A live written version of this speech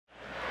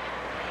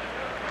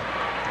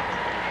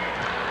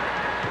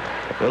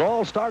It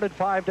all started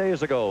 5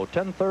 days ago,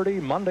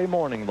 10:30 Monday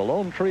morning. The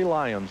Lone Tree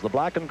Lions, the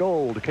black and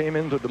gold, came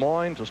into Des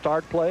Moines to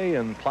start play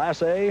in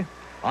Class A,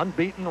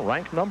 unbeaten,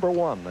 ranked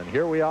 #1. And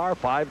here we are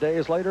 5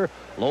 days later.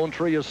 Lone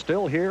Tree is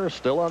still here,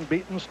 still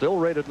unbeaten, still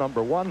rated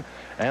 #1,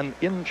 and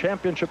in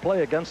championship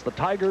play against the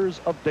Tigers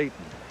of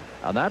Dayton.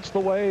 And that's the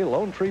way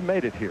Lone Tree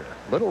made it here.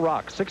 Little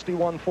Rock,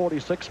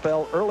 61-46,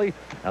 fell early.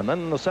 And then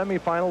in the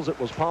semifinals, it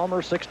was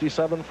Palmer,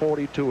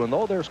 67-42. And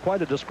though there's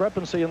quite a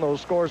discrepancy in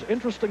those scores,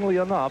 interestingly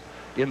enough,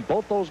 in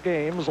both those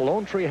games,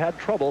 Lone Tree had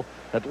trouble,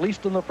 at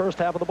least in the first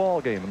half of the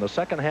ball game. In the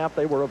second half,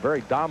 they were a very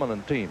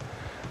dominant team.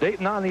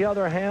 Dayton, on the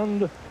other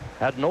hand,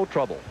 had no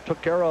trouble.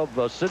 Took care of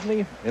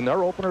Sydney in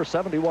their opener,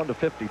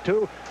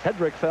 71-52.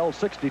 Hedrick fell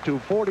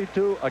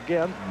 62-42.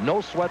 Again, no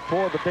sweat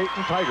for the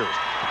Dayton Tigers.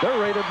 They're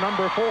rated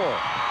 #4.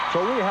 So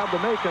we have the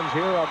makings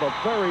here of a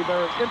very,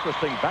 very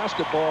interesting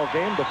basketball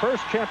game, the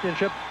first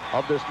championship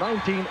of this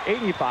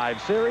 1985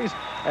 series.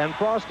 And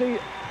Frosty,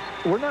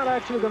 we're not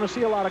actually going to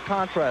see a lot of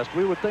contrast.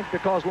 We would think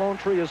because Lone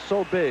Tree is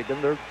so big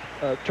and their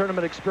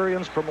tournament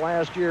experience from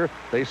last year,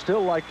 they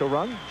still like to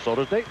run. So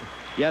does Dayton.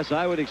 Yes,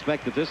 I would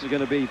expect that this is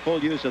going to be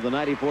full use of the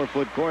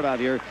 94-foot court out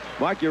here.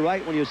 Mark, you're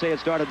right when you say it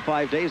started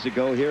 5 days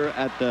ago here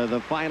at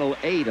the final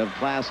 8 of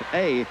Class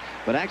A.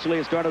 But actually,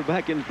 it started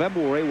back in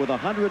February with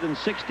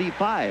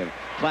 165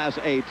 Class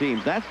A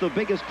teams. That's the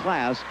biggest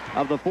class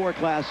of the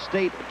 4-class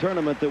state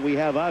tournament that we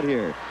have out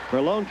here.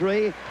 For Lone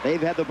Tree,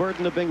 they've had the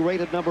burden of being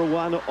rated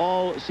 #1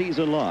 all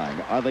season long.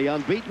 Are they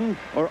unbeaten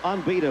or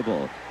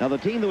unbeatable? Now, the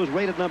team that was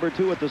rated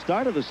 #2 at the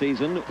start of the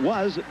season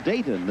was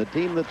Dayton, the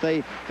team that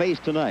they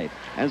faced tonight.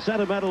 And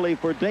sentimentally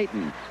for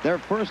Dayton, their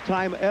first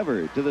time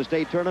ever to the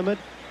state tournament,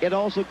 it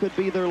also could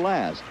be their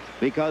last,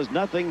 because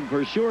nothing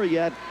for sure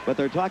yet, but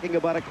they're talking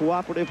about a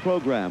cooperative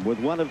program with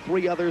one of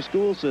 3 other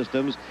school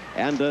systems,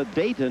 and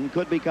Dayton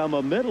could become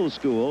a middle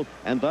school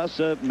and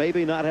thus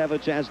maybe not have a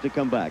chance to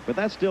come back. But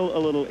that's still a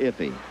little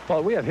iffy.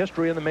 Well, we have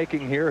history in the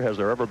making here. Has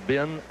there ever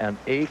been an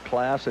A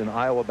class in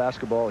Iowa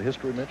basketball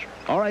history, Mitch?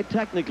 All right,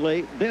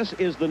 technically, this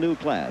is the new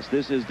class.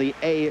 This is the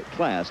A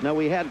class. Now,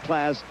 we had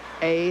Class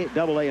A,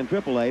 AA, and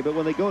AAA, but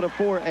when they go to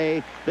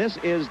 4A, this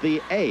is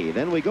the A.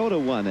 Then we go to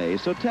 1A.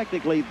 So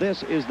technically,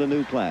 this is the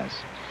new class.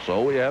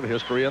 So we have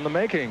history in the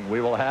making. We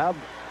will have,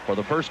 for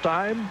the first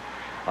time,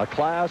 a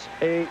Class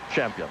A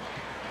champion.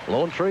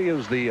 Lone Tree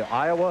is the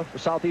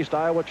Southeast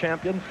Iowa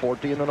champion,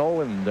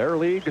 14-0 in their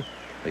league.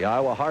 The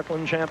Iowa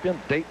Heartland champion,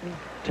 Dayton,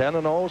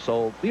 10-0.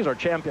 So these are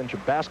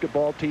championship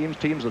basketball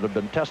teams that have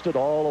been tested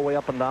all the way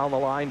up and down the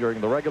line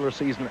during the regular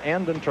season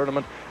and in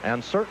tournament,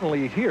 and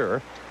certainly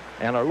here,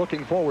 and are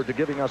looking forward to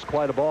giving us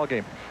quite a ball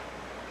game.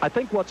 I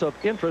think what's of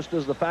interest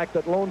is the fact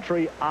that Lone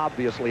Tree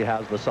obviously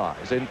has the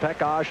size. In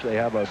Pekash, they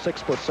have a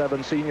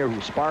 6'7" senior who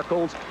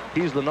sparkles.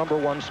 He's the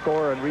 #1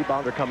 scorer and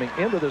rebounder coming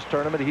into this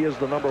tournament. He is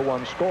the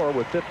 #1 scorer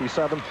with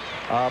 57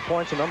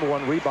 points, and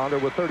 #1 rebounder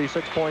with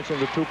 36 points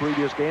in the 2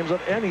 previous games of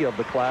any of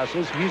the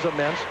classes. He's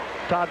immense.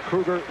 Todd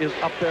Kruger is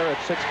up there at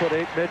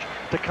 6'8", Mitch.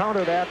 To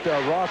counter that,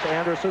 Ross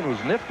Anderson,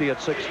 who's nifty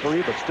at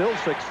 6'3", but still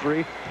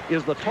 6'3",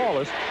 is the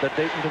tallest that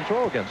Dayton can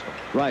throw against him.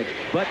 Right,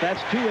 but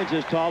that's 2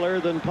 inches taller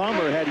than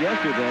Palmer had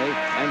yesterday,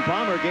 and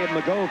Palmer gave him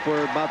a go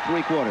for about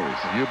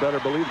 3/4. You better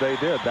believe they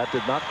did. That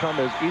did not come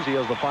as easy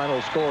as the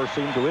final score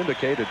seemed to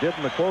indicate. It did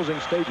in the closing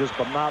stages,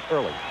 but not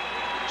early.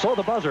 So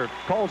the buzzer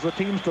calls the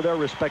teams to their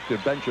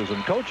respective benches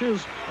and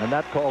coaches, and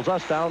that calls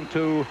us down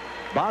to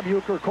Bob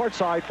Uecker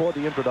courtside for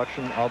the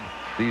introduction of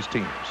these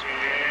teams.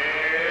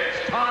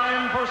 It's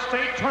time for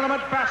state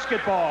tournament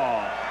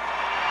basketball.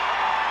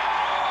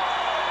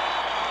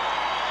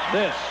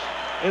 This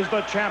is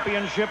the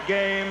championship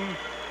game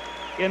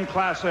in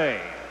Class A.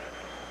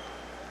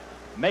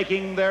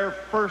 Making their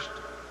first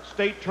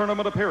state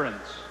tournament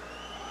appearance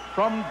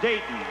from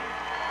Dayton,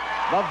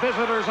 the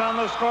visitors on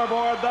the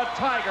scoreboard, the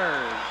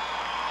Tigers.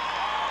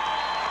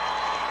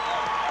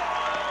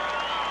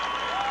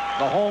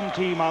 The home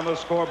team on the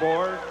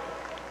scoreboard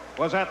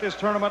was at this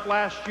tournament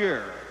last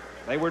year.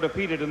 They were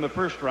defeated in the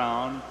first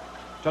round.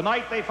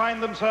 Tonight they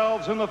find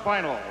themselves in the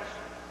finals.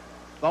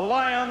 The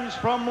Lions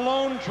from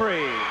Lone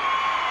Tree.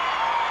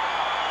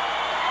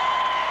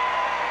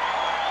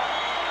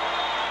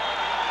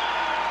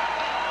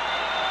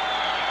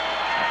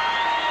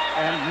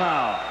 And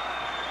now,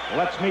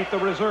 let's meet the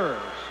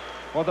reserves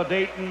for the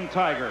Dayton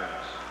Tigers.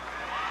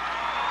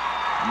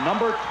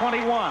 Number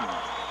 21,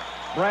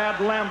 Brad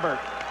Lambert.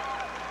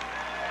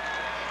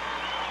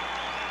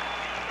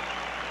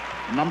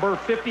 Number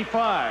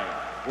 55,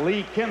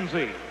 Lee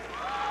Kinsey.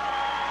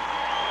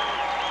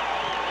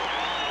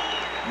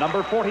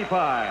 Number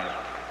 45,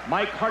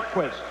 Mike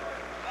Hartquist.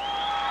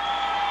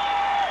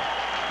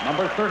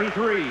 Number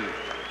 33,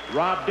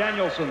 Rob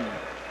Danielson.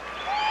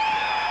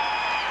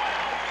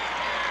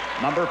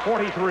 Number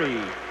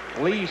 43,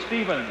 Lee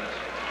Stevens.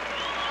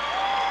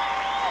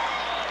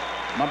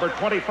 Number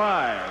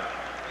 25,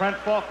 Trent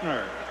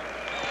Faulkner.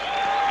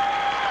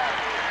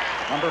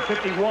 Number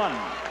 51,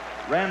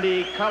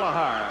 Randy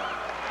Kalahar.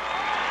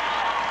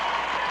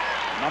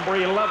 Number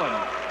 11,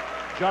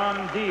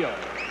 John Deal.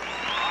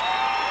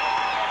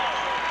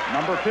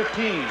 Number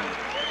 15,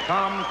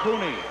 Tom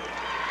Cooney.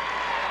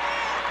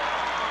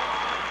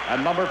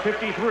 And number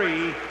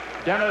 53,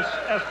 Dennis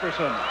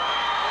Esperson.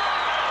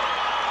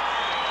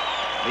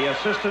 The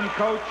assistant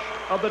coach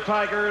of the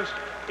Tigers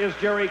is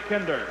Jerry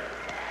Kinder.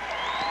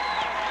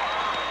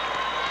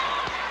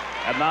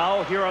 And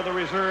now here are the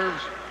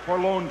reserves for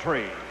Lone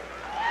Tree.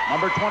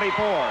 Number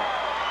 24,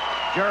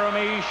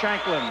 Jeremy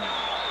Shanklin.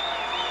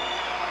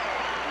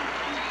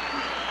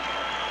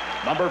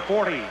 Number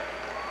 40,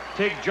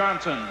 Tig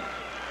Johnson.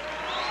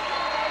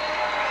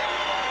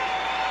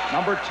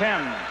 Number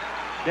 10,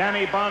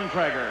 Danny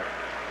Bontrager.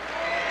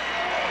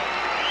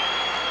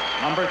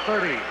 Number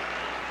 30,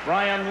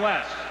 Brian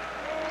Less.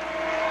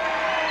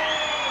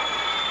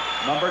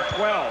 Number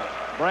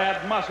 12,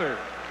 Brad Musser.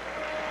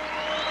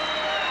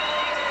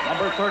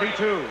 Number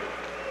 32,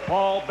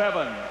 Paul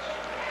Bevins.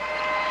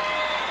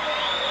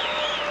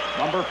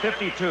 Number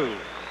 52,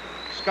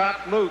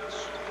 Scott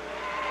Lutz.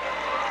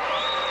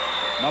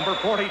 Number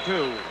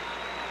 42,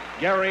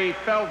 Gary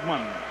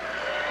Feldman.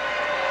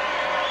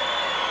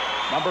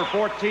 Number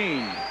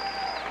 14,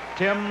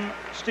 Tim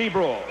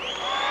Stebrule.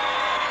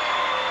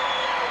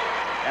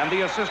 And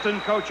the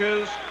assistant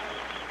coaches,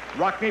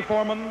 Rockne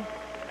Foreman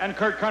and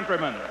Kurt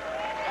Countryman.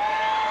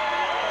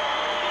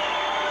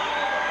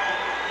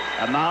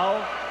 And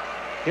now,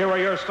 here are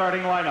your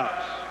starting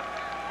lineups.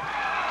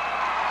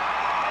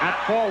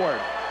 At forward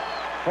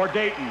for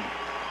Dayton,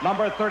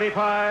 number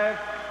 35,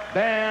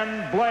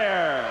 Dan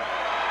Blair.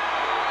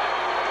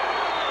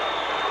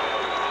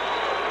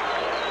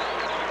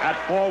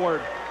 At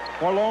forward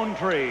for Lone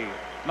Tree,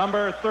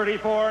 number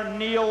 34,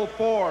 Neil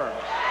Forbes.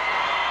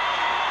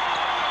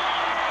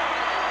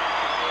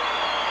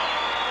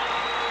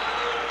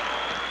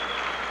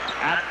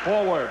 At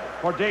forward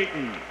for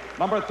Dayton,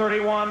 number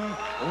 31,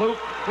 Luke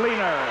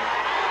Fleener.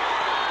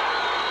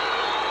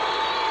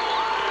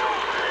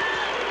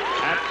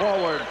 At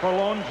forward for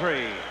Lone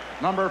Tree,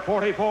 number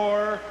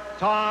 44,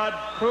 Todd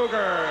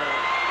Kruger.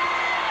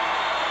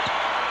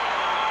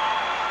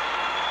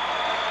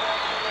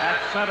 At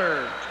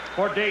center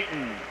for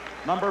Dayton,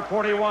 number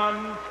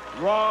 41,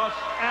 Ross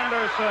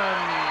Anderson.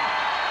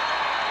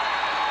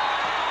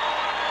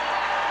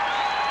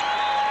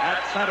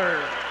 At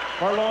center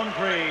for Lone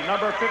Tree,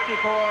 number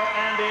 54,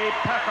 Andy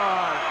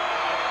Packard.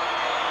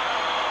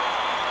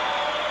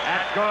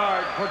 At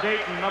guard for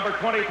Dayton, number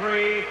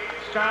 23,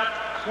 Scott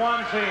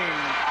Swansing.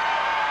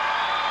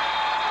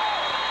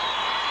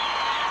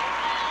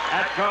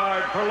 At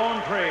guard for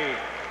Lone Tree,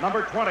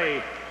 number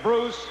 20,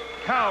 Bruce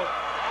Kaut.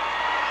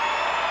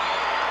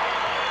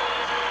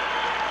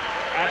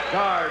 At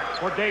guard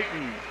for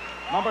Dayton,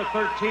 number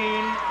 13,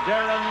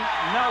 Darren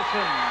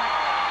Nelson.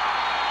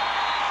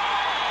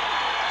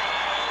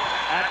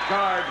 At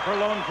guard for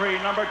Lone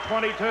Tree, number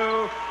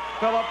 22,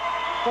 Philip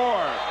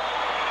Ford.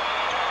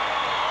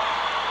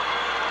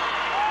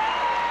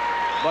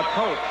 The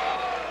coach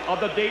of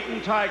the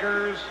Dayton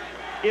Tigers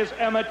is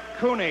Emmett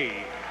Cooney.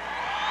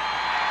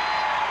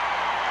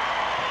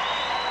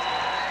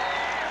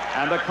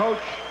 And the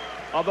coach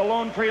of the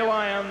Lone Tree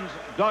Lions,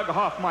 Doug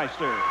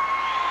Hoffmeister.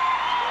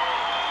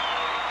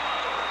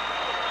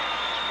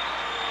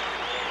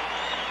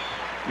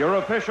 Your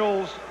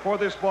officials for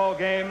this ball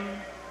game,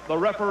 the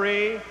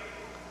referee,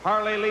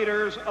 Harley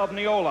Leaders of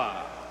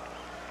Neola.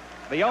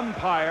 The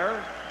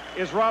umpire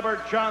is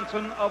Robert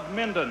Johnson of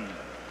Minden.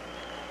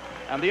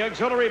 And the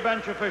auxiliary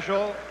bench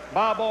official,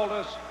 Bob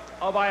Aldis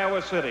of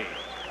Iowa City.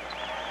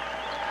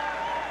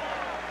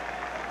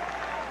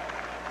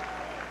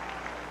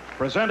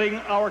 Presenting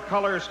our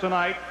colors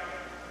tonight,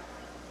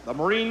 the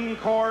Marine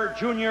Corps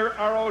Junior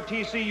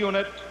ROTC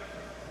unit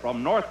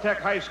from North Tech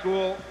High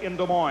School in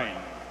Des Moines.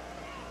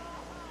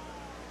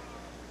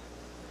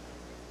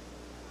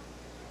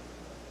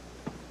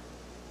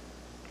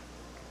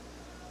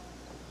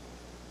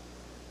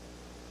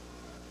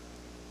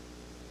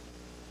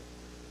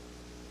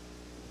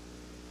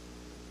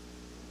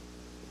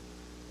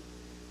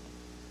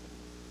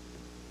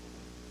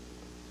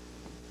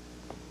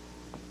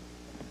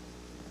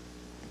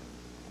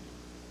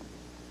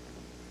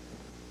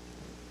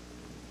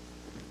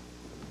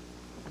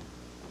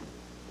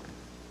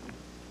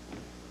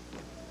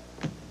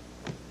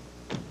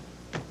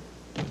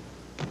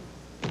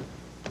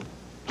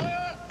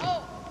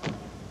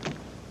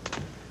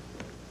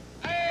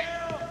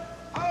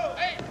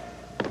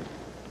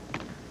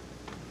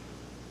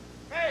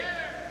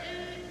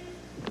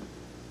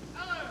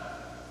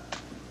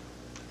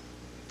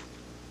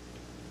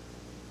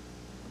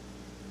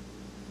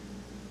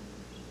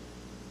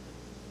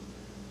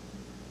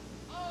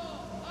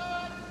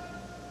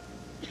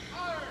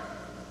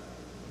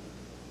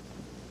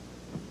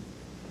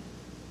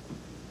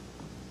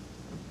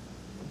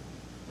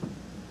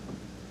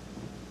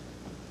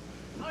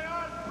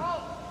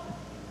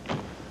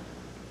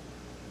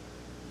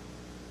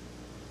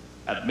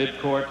 At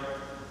midcourt,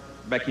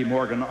 Becky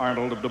Morgan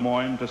Arnold of Des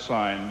Moines to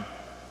sign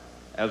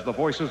as the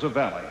Voices of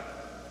Valley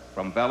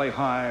from Valley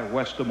High,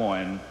 West Des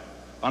Moines,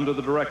 under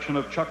the direction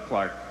of Chuck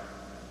Clark,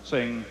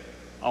 sing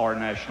our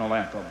national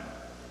anthem.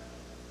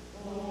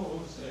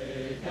 Oh,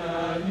 say,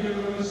 can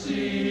you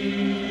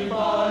see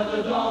by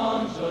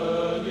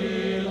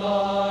early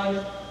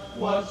light,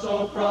 what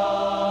so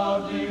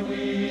proudly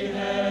we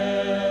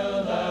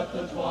hailed at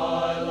the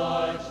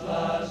twilight's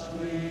last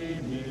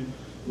gleaming,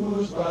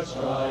 whose bright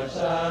stripes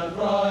and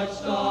bright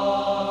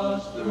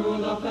stars through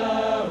the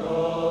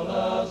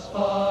perilous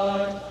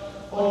fight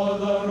o'er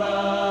the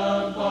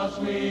ramparts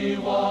we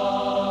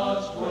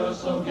watched were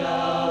so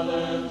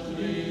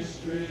gallantly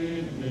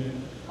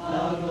streaming,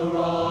 and the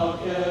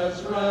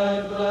rocket's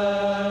red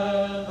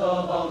glare, the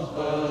bombs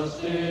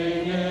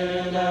bursting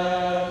in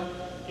air,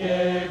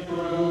 gave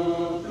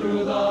proof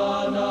through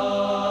the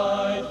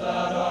night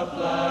that our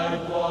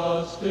flag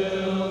was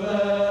still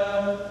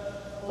there.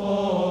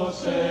 Oh,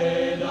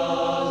 say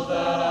does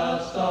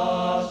that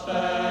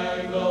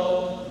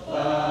star-spangled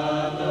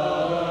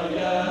banner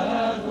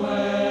yet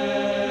wave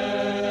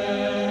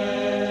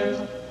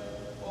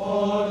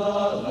o'er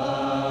the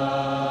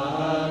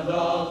land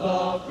of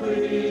the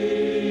free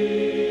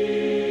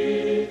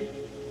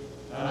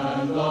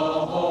and the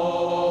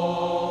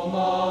home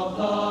of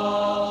the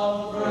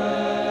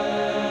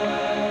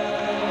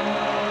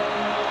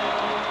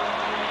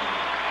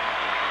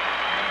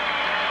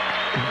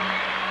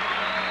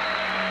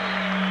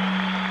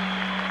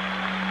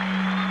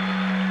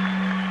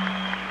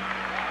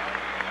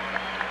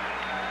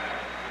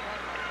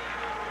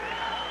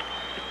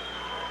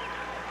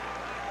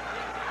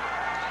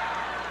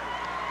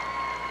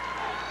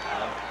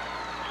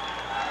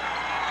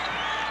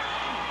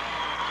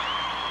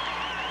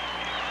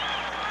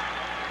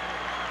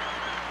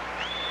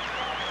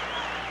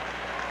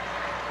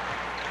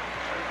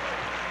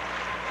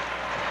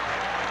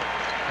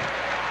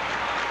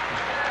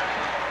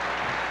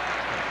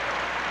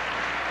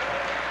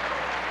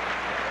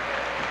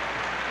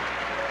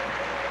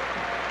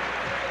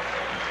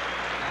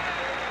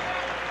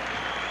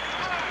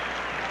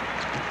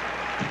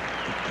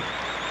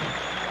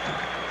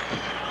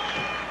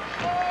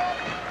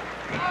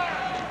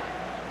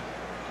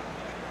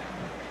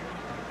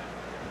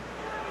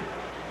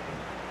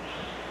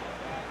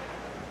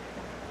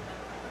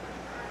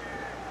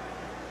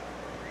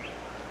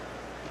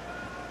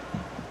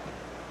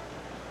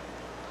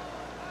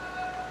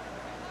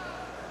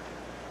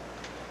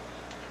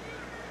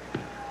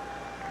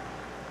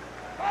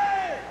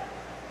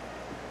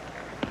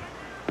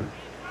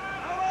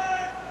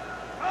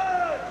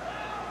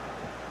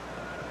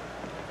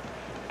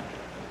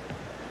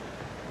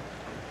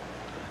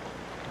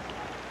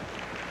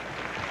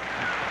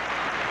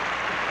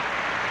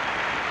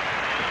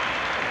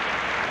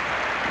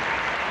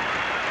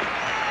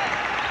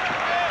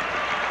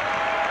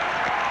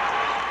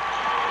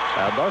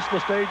And thus the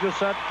stage is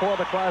set for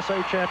the Class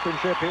A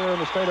championship here in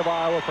the state of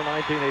Iowa for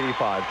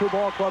 1985. Two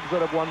ball clubs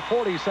that have won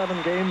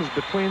 47 games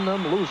between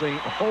them, losing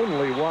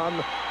only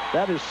one.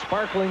 That is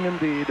sparkling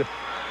indeed,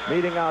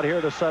 meeting out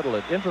here to settle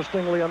it.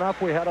 Interestingly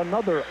enough, we had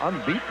another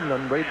unbeaten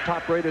and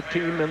top-rated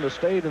team in the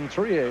state in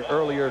 3A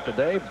earlier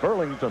today,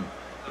 Burlington.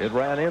 It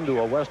ran into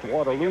a West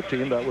Waterloo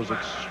team that was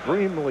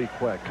extremely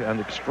quick and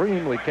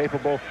extremely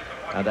capable,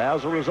 and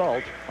as a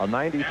result, a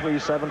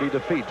 93-70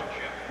 defeat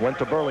went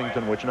to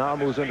Burlington, which now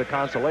moves into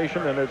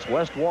consolation, and it's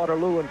West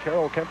Waterloo and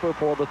Carroll Kemper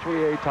for the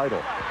 3A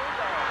title.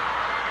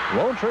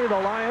 Lone Tree, the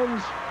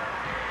Lions.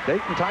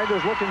 Dayton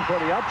Tigers looking for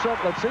the upset.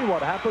 Let's see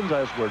what happens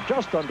as we're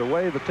just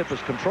underway. The tip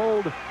is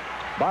controlled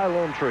by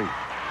Lone Tree.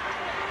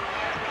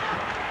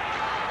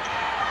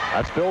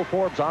 That's Bill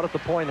Forbes out at the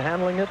point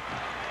handling it.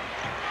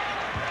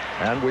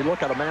 And we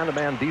look at a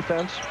man-to-man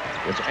defense.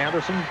 It's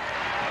Anderson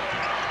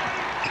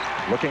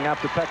looking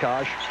after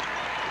Pekash.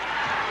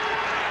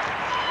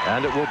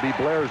 And it will be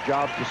Blair's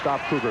job to stop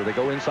Kruger. They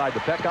go inside to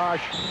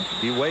Pekash.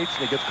 He waits,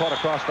 and he gets caught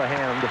across the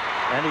hand.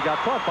 And he got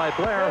caught by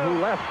Blair, who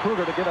left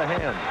Kruger to get a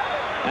hand.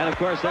 And, of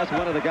course, that's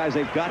one of the guys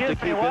they've got to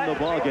keep in the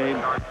ball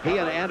game. He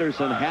and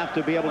Anderson have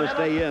to be able to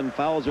stay in,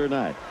 fouls or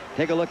not.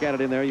 Take a look at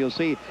it in there. You'll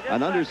see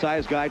an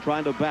undersized guy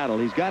trying to battle.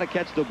 He's got to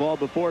catch the ball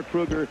before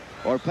Kruger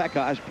or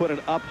Pekash put it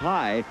up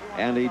high,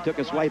 and he took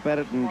a swipe at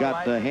it and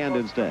got the hand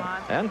instead.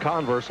 And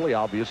conversely,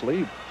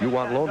 obviously, you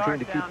want Lone Tree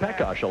to keep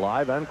Pekash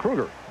alive and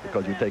Kruger,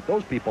 because you take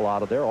those people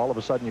out of there, all of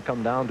a sudden you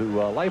come down to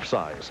life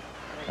size.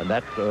 And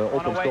that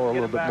opens the door a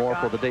little bit more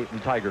for the Dayton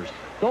Tigers.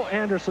 Though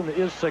Anderson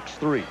is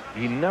 6'3",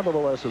 he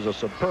nevertheless is a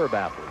superb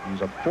athlete.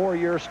 He's a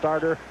 4-year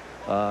starter.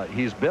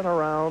 He's been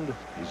around.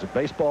 He's a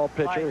baseball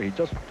pitcher. He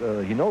just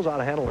he knows how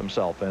to handle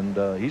himself,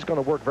 and he's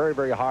going to work very,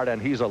 very hard,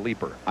 and he's a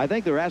leaper. I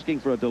think they're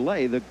asking for a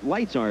delay. The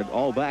lights aren't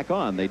all back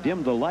on. They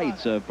dimmed the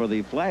lights for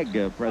the flag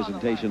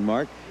presentation,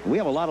 Mark. We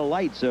have a lot of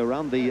lights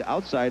around the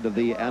outside of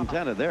the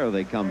antenna there.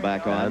 They come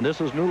back on. And this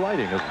is new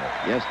lighting, isn't it?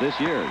 Yes, this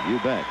year, you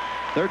bet.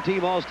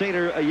 Third-team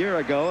All-Stater a year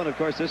ago, and of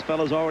course this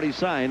fellow's already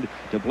signed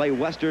to play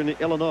Western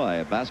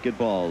Illinois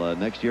basketball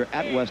next year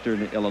at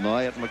Western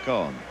Illinois at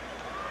Macomb.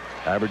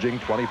 Averaging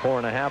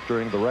 24.5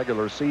 during the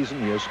regular season.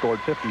 He has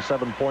scored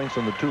 57 points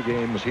in the 2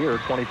 games here,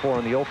 24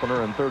 in the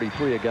opener and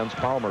 33 against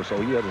Palmer.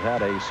 So he has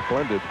had a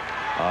splendid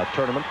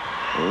tournament.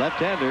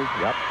 Left-hander.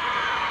 Yep.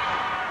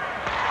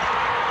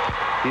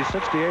 He's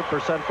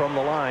 68% from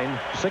the line,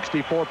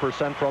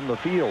 64% from the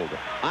field.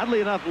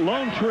 Oddly enough,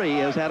 Lone Tree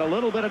has had a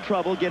little bit of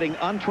trouble getting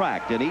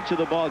untracked in each of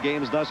the ball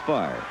games thus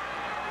far.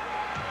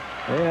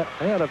 They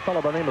had a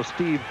fellow by the name of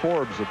Steve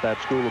Forbes at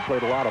that school who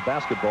played a lot of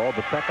basketball,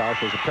 but Peckosh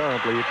has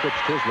apparently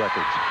eclipsed his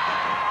records.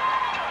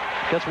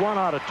 Gets 1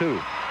 out of 2.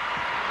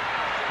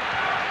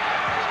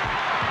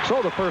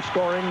 So the first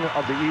scoring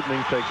of the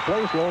evening takes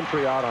place. Lone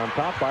Tree out on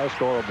top by a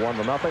score of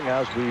 1-0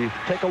 as we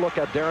take a look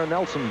at Darren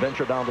Nelson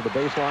venture down to the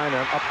baseline,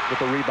 and up with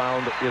the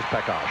rebound is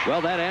Peckosh.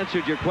 Well, that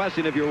answered your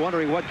question if you're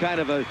wondering what kind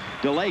of a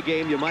delay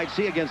game you might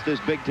see against this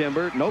Big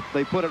Timber. Nope,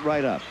 they put it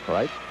right up.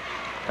 Right.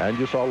 And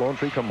you saw Lone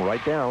Tree come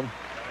right down.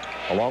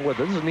 Along with,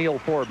 this is Neil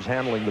Forbes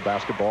handling the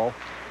basketball.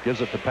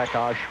 Gives it to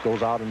Peckosh,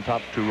 goes out and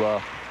top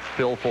to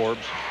Phil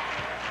Forbes,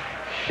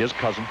 his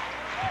cousin.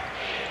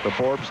 The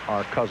Forbes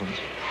are cousins.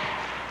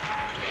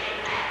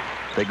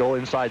 They go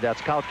inside. That's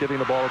Kaut giving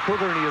the ball to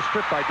Kruger, and he is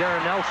stripped by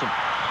Darren Nelson.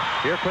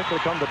 Here quickly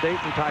come the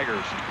Dayton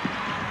Tigers.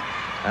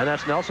 And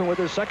that's Nelson with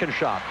his second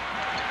shot.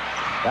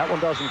 That one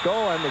doesn't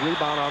go, and the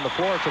rebound on the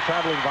floor. It's a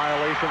traveling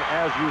violation.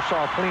 As you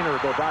saw Fleener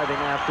go diving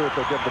after it,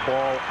 they'll give the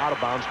ball out of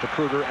bounds to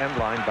Kruger and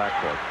line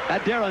backcourt.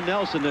 That Darren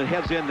Nelson that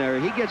heads in there,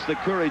 he gets the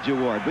Courage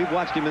Award. We've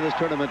watched him in this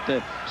tournament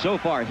so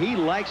far. He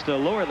likes to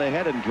lower the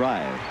head and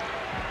drive.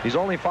 He's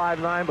only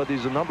 5'9", but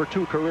he's the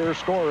 #2 career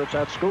scorer at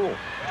that school.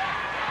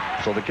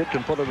 So the kid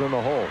can put it in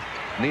the hole.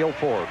 Neil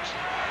Forbes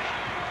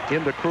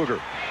into Kruger.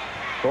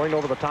 Going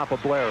over the top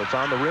of Blair. It's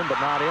on the rim, but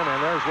not in.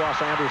 And there's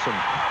Ross Anderson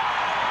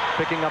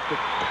picking up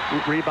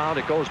the rebound.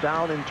 It goes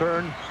down in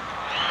turn.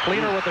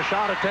 Fleener with the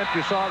shot attempt.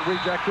 You saw it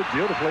rejected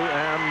beautifully.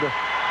 And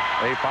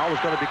a foul is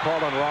going to be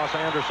called on Ross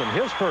Anderson.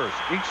 His first,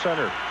 each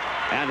center.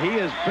 And he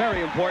is very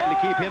important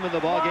to keep him in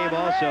the ball game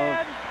also.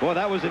 Boy,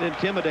 that was an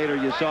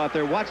intimidator. You saw it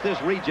there. Watch this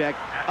reject.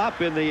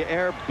 Up in the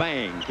air.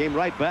 Bang. Came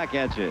right back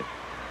at you.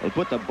 They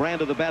put the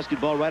brand of the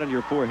basketball right on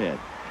your forehead.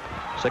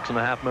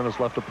 6.5 minutes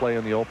left to play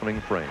in the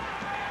opening frame.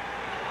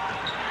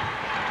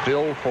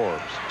 Phil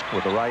Forbes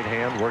with the right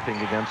hand working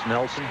against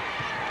Nelson.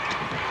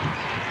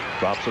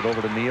 Drops it over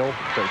to Neal.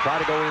 They try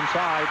to go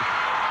inside.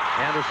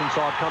 Anderson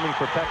saw it coming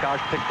for Peckosh,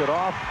 picked it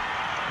off.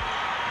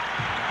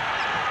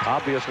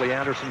 Obviously,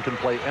 Anderson can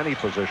play any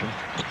position.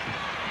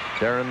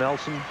 Darren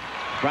Nelson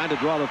trying to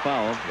draw the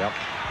foul. Yep.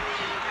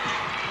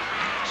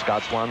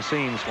 Scott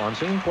Swanseen.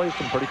 Swanseen plays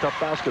some pretty tough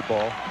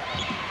basketball.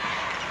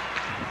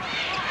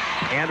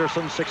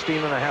 Anderson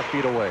 16.5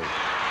 feet away.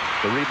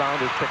 The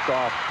rebound is picked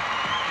off.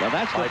 Now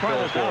that's the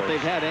farthest out they've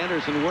had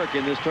Anderson work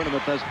in this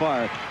tournament thus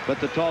far,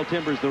 but the tall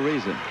timber's the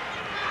reason.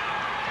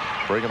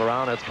 Bring it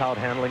around. That's Kaut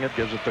handling it.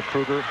 Gives it to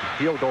Kruger.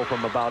 He'll go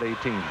from about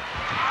 18.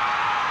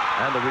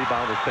 And the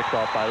rebound is picked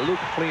off by Luke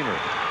Fleener.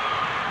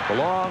 The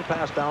long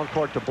pass down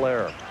court to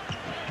Blair.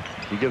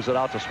 He gives it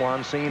out to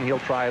Swanseen. He'll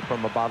try it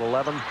from about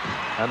 11.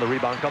 And the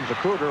rebound comes to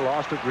Kruger.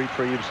 Lost it.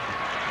 Retrieves.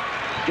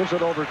 Gives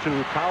it over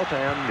to Kaut.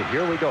 And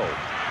here we go.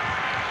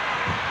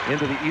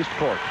 Into the East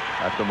Court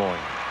at Des Moines.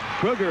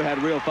 Kruger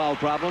had real foul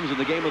problems in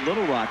the game with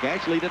Little Rock.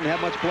 Actually didn't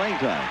have much playing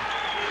time.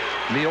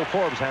 Neil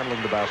Forbes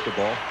handling the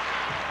basketball.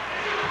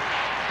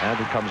 And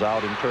it comes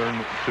out in turn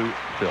to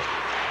Phil.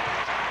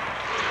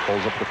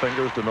 Pulls up the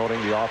fingers,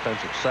 denoting the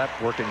offensive set,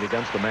 working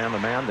against the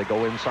man-to-man. They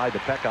go inside to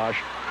Peckosh.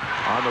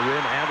 On the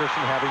rim,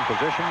 Anderson having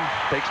position,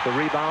 takes the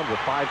rebound with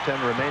 5:10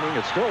 remaining.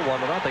 It's still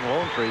 1-0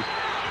 Lone Tree.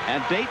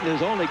 And Dayton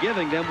is only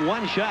giving them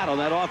one shot on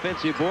that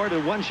offensive board,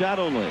 and one shot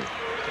only.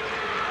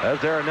 As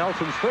Darren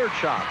Nelson's third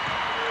shot.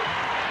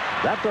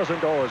 That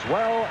doesn't go as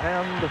well,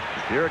 and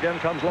here again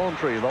comes Lone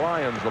Tree, the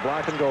Lions, the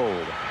black and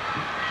gold.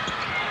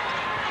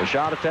 The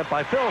shot attempt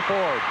by Phil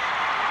Forbes.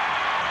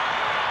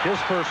 His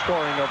first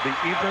scoring of the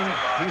evening.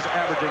 He's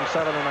averaging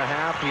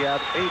 7.5. He had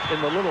 8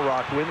 in the Little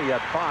Rock win. He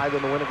had 5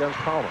 in the win against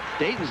Palmer.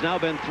 Dayton's now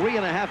been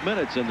 3.5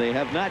 minutes, and they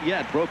have not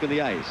yet broken the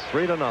ice.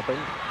 3-0.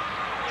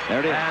 There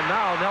it is. And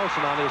now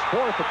Nelson on his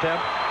fourth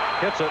attempt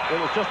hits it.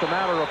 It was just a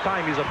matter of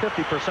time. He's a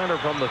 50%er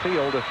from the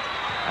field.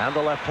 And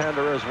the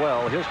left-hander as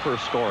well, his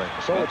first scoring.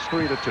 So it's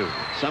 3-2.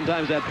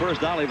 Sometimes that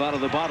first olive out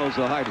of the bottle is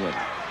the hard one.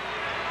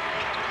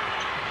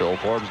 Phil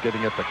Forbes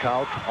giving it to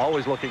Kaut,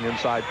 always looking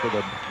inside for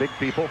the big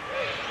people.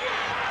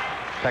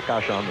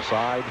 Peckosh on the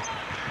side.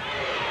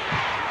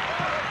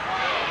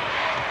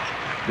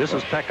 This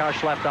is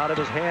Peckosh left out of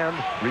his hand,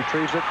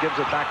 retrieves it, gives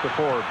it back to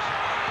Forbes.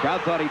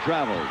 Crowd thought he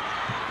traveled.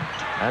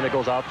 And it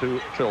goes out to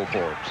Phil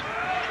Forbes.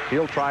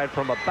 He'll try it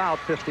from about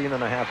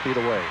 15.5 feet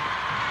away.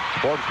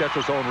 Forbes gets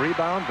his own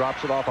rebound,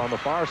 drops it off on the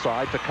far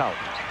side to Kaut.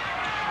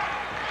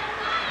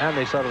 And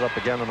they set it up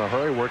again in a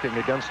hurry, working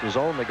against the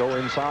zone. They go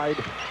inside.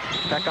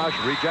 Peckosh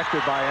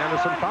rejected by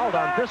Anderson. Fouled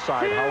on this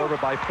side, however,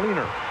 by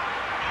Fleener.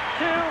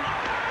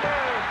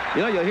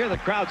 You know, you'll hear the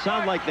crowd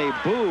sound like they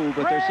boo,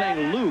 but they're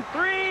saying Luke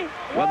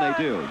when they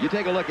do. You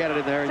take a look at it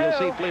in there, and you'll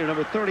see Fleener,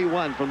 number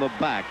 31, from the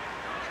back.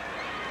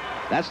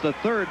 That's the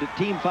third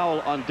team foul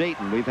on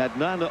Dayton. We've had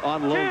none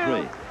on Lone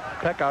Tree.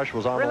 Pekash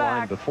was on the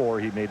line before.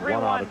 He made 1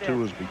 out of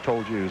 2, as we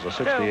told you. He was a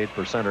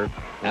 68%er.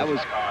 That was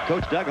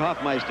Coach Doug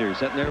Hoffmeister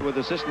sitting there with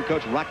assistant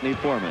coach Rockney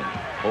Foreman.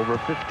 Over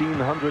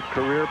 1,500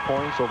 career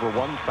points, over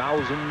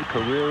 1,000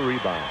 career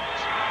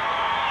rebounds.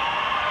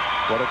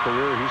 What a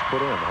career he's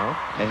put in, huh?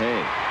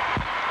 Hey.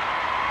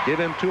 Give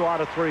him 2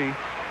 out of 3.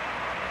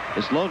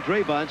 This Lone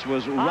Tree bunch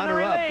was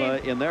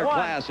runner-up in their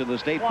class in the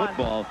state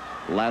football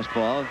last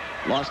fall.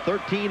 Lost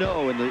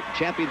 13-0 in the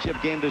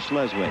championship game to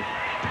Schleswig.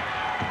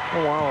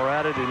 And while we're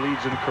at it, he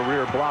leads in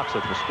career blocks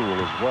at the school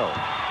as well.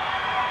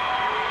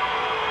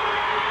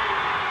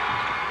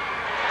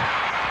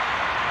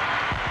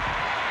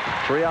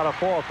 Three out of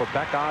 4 for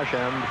Pekash,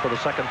 and for the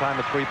second time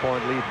a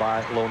 3-point lead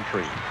by Lone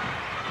Tree.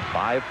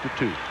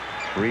 5-2.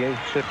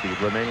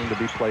 3:50 remaining to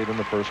be played in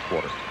the first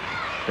quarter.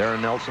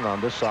 Darren Nelson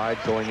on this side,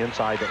 going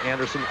inside to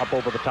Anderson, up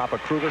over the top of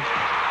Kruger.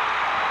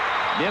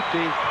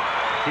 Nifty.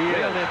 He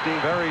Real is nifty.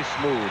 very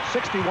smooth.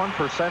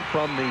 61%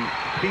 from the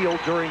field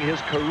during his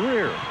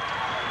career.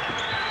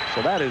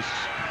 So that is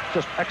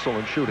just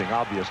excellent shooting,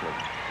 obviously.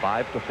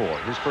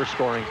 5-4. His first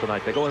scoring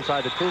tonight. They go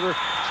inside to Kruger,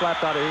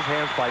 slapped out of his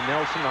hands by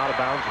Nelson, out of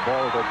bounds. The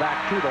ball will go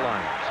back to the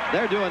Lions.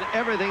 They're doing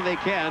everything they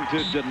can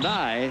to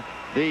deny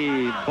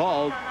the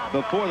ball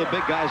before the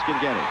big guys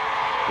can get it.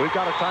 We've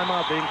got a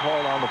timeout being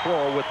called on the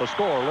floor with the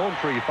score: Lone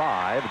Tree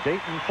 5,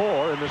 Dayton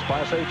 4 in this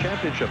Class A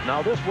championship.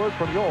 Now this word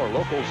from your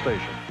local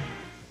station.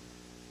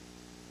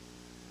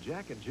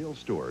 Jack and Jill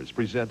Stores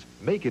presents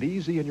Make It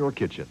Easy in Your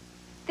Kitchen.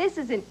 This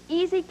is an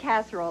easy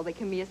casserole that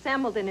can be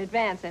assembled in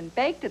advance and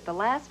baked at the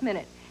last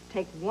minute.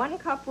 Take 1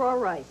 cup raw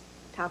rice,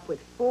 top with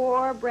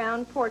 4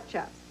 brown pork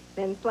chops,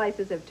 then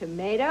slices of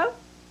tomato,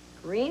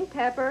 green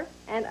pepper,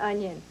 and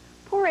onion.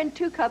 Pour in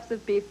 2 cups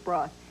of beef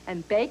broth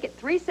and bake at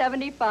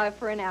 375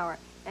 for an hour.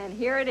 And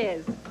here it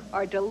is,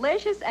 our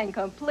delicious and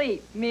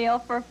complete meal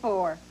for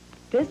 4.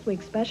 This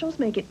week's specials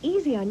make it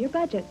easy on your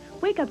budget.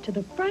 Wake up to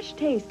the fresh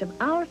taste of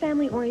Our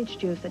Family orange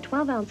juice, a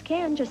 12-ounce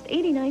can, just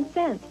 89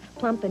 cents.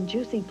 Plump and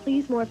juicy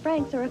Please More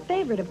Franks are a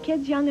favorite of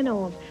kids young and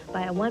old.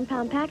 Buy a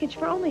 1-pound package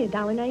for only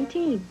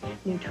 $1.19.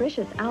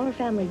 Nutritious Our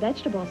Family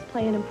vegetables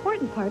play an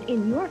important part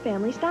in your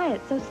family's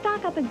diet, so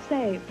stock up and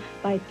save.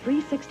 Buy 3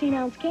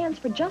 16-ounce cans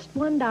for just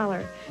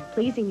 $1.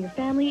 Pleasing your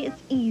family,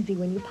 it's easy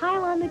when you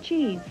pile on the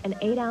cheese. An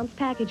 8-ounce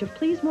package of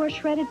Please More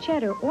shredded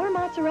cheddar or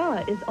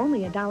mozzarella is only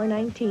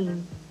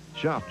 $1.19.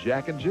 Shop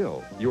Jack and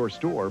Jill, your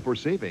store for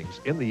savings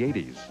in the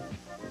 80s.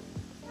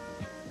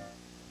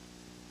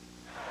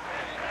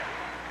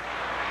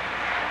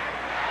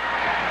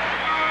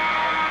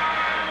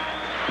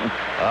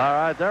 All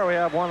right, there we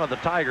have one of the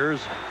Tigers.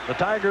 The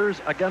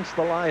Tigers against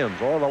the Lions,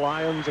 or the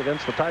Lions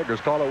against the Tigers.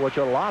 Call it what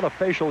you. A lot of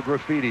facial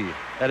graffiti,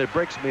 and it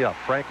breaks me up.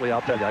 Frankly,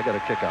 I'll tell you, I get a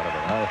kick out of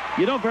it.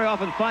 You don't very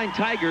often find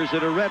Tigers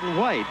that are red and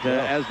white,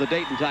 as the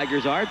Dayton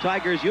Tigers are.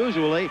 Tigers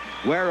usually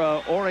wear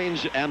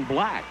orange and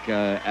black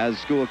as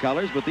school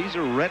colors, but these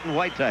are red and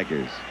white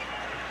Tigers.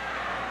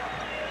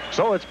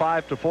 So it's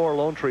 5-4,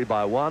 Lone Tree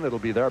by 1. It'll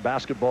be their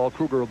basketball.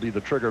 Kruger will be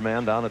the trigger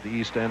man down at the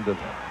east end of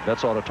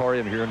Vets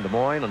Auditorium here in Des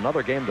Moines.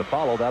 Another game to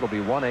follow. That'll be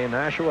 1A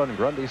Nashua and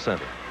Grundy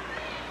Center.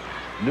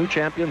 New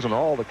champions in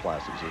all the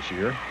classes this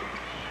year.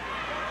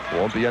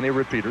 Won't be any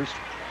repeaters.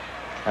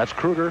 That's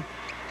Kruger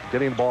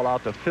getting the ball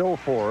out to Phil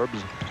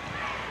Forbes,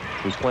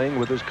 who's playing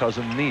with his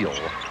cousin Neil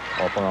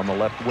off on the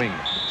left wing.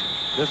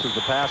 This is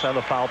the pass and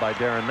a foul by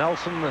Darren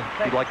Nelson.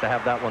 He'd like to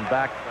have that one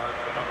back,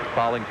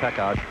 fouling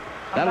Pekash.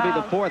 That'll be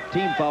the 4th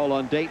team foul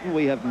on Dayton.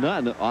 We have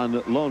none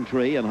on Lone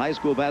Tree. In high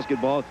school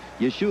basketball,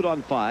 you shoot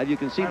on 5. You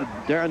can see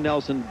Darren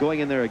Nelson going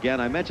in there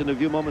again. I mentioned a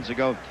few moments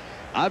ago,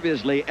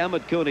 obviously,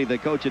 Emmett Cooney, the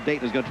coach at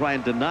Dayton, is going to try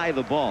and deny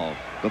the ball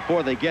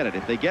before they get it.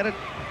 If they get it,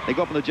 they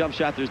go up on the jump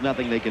shot. There's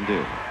nothing they can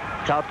do.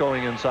 Kaut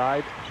going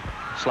inside.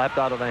 Slapped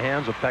out of the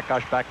hands of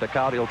Pekash back to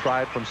Kaut. He'll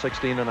try it from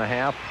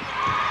 16.5.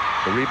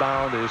 The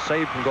rebound is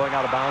saved from going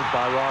out of bounds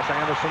by Ross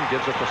Anderson.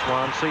 Gives it to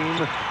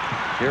Swansea.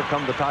 Here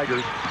come the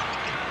Tigers.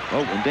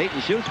 Oh, when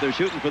Dayton shoots, they're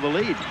shooting for the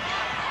lead.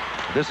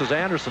 This is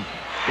Anderson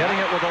getting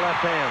it with the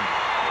left hand.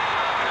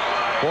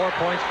 4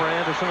 points for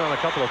Anderson on a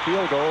couple of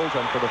field goals,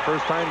 and for the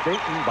first time,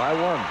 Dayton by 1.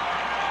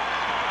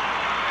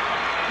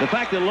 The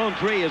fact that Lone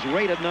Tree is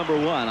rated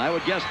 #1, I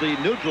would guess the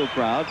neutral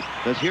crowd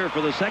that's here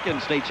for the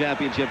second state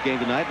championship game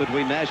tonight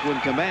between Nashua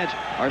and Comanche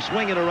are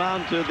swinging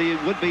around to the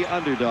would-be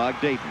underdog,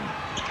 Dayton.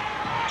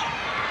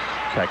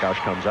 Pekash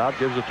comes out,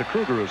 gives it to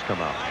Kruger, who's come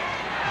out.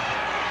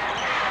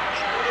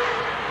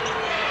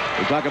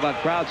 We talk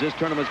about crowds. This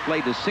tournament's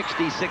played to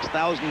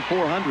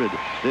 66,400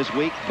 this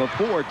week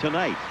before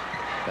tonight.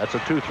 That's a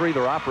 2-3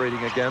 they're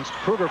operating against.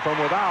 Kruger from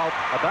without,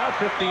 about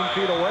 15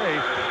 feet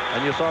away,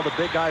 and you saw the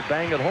big guy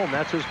bang it home.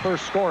 That's his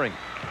first scoring.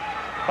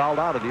 Fouled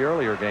out of the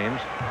earlier games.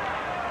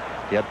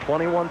 He had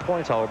 21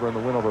 points, however, in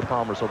the win over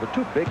Palmer, so the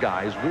 2 big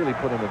guys really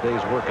put in a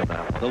day's work in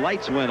that. The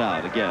lights went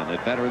out again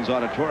at Veterans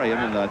Auditorium,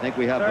 and I think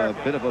we have a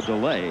bit of a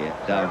delay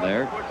down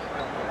there.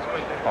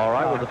 All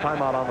right, with the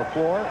timeout on the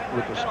floor,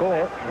 with the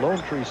score,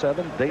 Lone Tree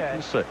 7,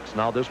 Dayton 6.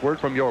 Now this word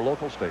from your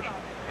local station.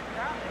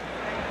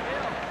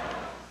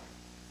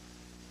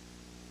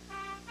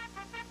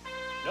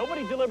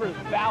 Nobody delivers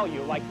delivers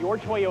value like your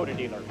Toyota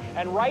dealer.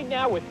 And right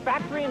now, with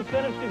factory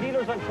incentives to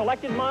dealers on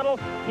selected models,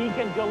 he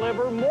can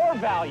deliver more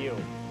value.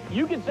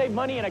 You can save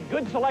money in a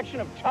good selection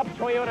of tough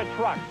Toyota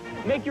trucks.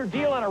 Make your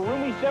deal on a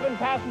roomy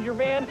 7-passenger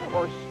van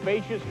or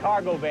spacious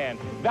cargo van.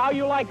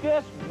 Value like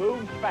this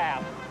moves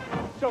fast.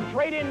 So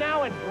trade in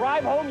now and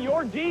drive home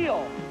your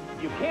deal.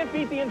 You can't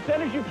beat the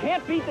incentives, you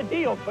can't beat the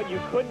deals, but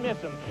you could miss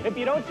them. If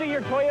you don't see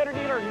your Toyota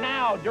dealer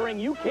now during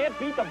You Can't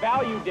Beat the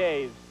Value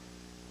Days.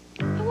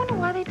 I wonder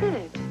why they did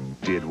it.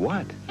 Did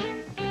what?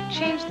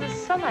 Change the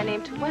Sunlight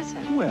name to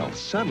Wesson. Well,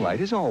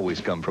 sunlight has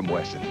always come from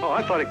Wesson. Oh,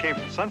 I thought it came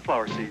from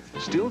sunflower seeds.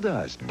 Still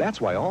does.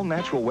 That's why all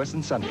natural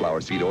Wesson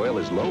sunflower seed oil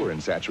is lower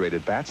in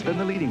saturated fats than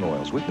the leading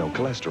oils with no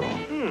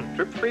cholesterol.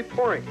 Drip-free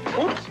pouring.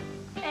 Oops.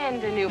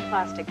 And a new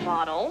plastic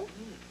bottle.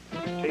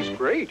 Tastes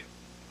great.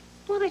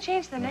 Well, they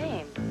changed the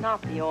name,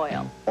 not the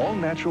oil. All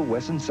natural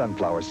Wesson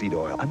sunflower seed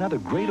oil. Another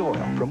great oil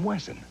from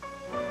Wesson.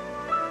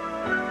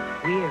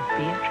 We're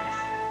Beatrice.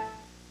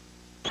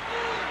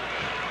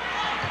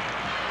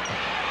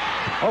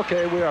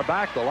 Okay, we are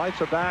back. The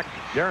lights are back.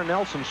 Darren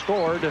Nelson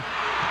scored,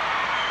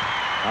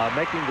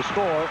 making the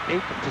score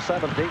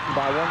 8-7. Dayton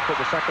by 1 for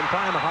the second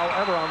time.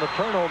 However, on the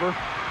turnover,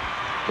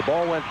 the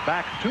ball went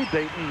back to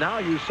Dayton. Now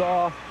you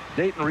saw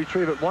Dayton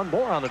retrieve it one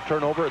more on the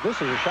turnover.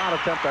 This is a shot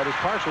attempt that is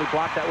partially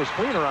blocked. That was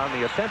Fleener on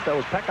the attempt. That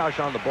was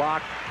Pekash on the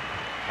block.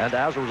 And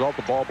as a result,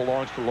 the ball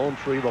belongs to Lone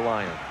Tree, the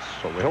Lions.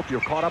 So we hope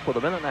you're caught up with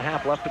a minute and a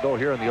half left to go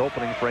here in the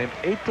opening frame.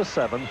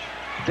 8-7,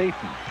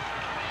 Dayton.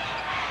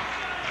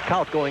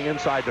 Count going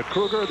inside to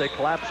Kruger. They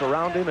collapse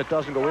around him. It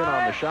doesn't go in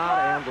on the shot.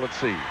 And let's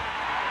see.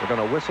 We're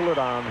going to whistle it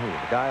on who?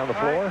 The guy on the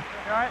floor?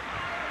 All right.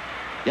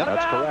 Yep,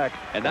 that's correct.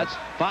 And that's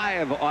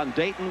 5 on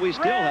Dayton. We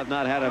still have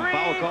not had a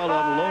foul called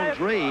on Lone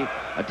Tree,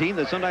 a team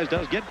that sometimes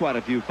does get quite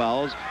a few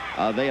fouls.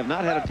 They have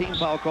not had a team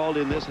foul called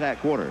in this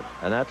quarter.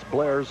 And that's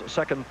Blair's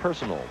second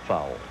personal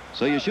foul.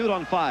 So you shoot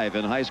on 5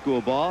 in high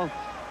school ball.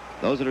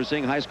 Those that are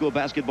seeing high school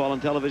basketball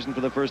on television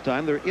for the first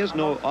time, there is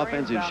no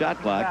offensive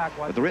shot clock,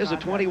 but there is a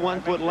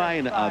 21-foot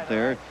line out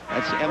there.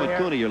 That's Emmett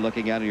Cooney you're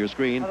looking at on your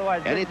screen.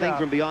 Anything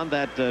from beyond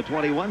that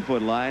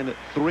 21-foot line,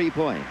 3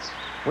 points.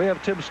 We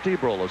have Tim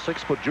Steebrel, a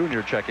 6-foot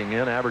junior, checking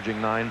in,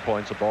 averaging 9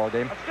 points a ball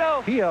game.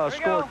 He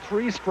scored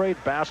 3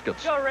 straight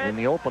baskets in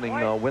the opening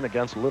win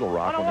against Little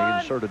Rock when they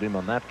inserted him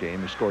on that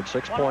game. He scored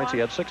 6 points. He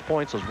had 6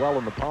 points as well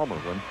in the Palmer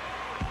win.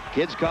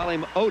 Kids call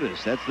him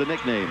Otis. That's the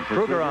nickname for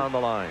Kruger on the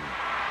line.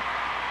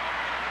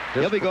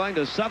 He'll be going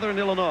to Southern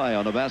Illinois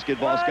on a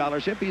basketball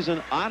scholarship. He's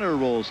an honor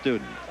roll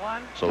student.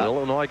 So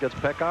Illinois gets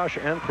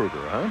Pekash and Kruger,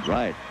 huh?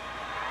 Right.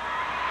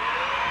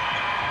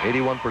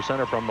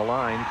 81% from the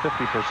line,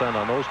 50%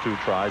 on those 2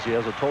 tries. He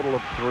has a total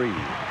of 3.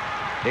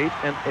 8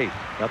 and 8.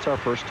 That's our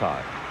first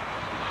tie.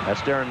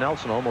 That's Darren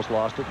Nelson. Almost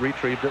lost it,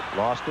 retrieved it,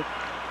 lost it.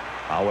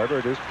 However,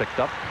 it is picked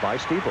up by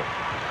Steeble.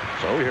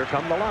 So here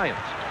come the Lions.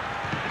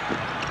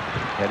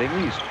 Heading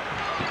east.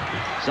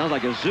 Sounds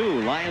like a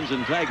zoo, lions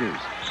and tigers.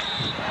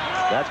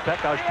 That's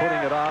Pekash putting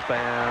it up,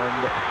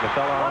 and the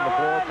fella on the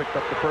floor picked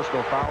up the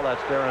personal foul.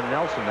 That's Darren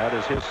Nelson. That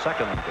is his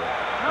second.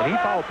 And he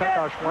fouled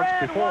Pekash once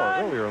before,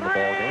 earlier in the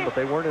ball game, but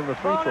they weren't in the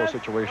free throw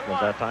situation at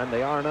that time.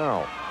 They are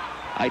now.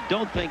 I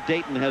don't think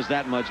Dayton has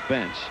that much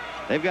bench.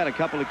 They've got a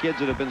couple of kids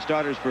that have been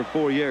starters for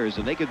 4 years,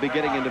 and they could be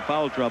getting into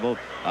foul trouble.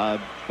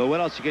 But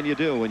what else can you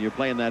do when you're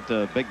playing that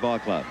big ball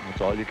club?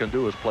 That's all you can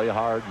do is play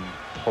hard and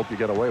hope you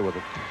get away with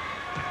it.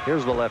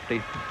 Here's the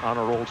lefty,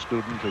 honor roll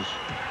student, as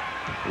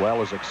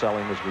well as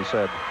excelling, as we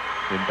said,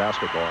 in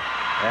basketball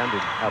and in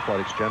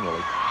athletics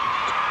generally.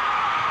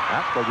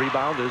 The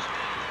rebound is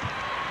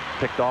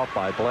picked off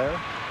by Blair.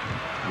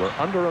 We're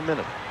under a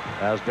minute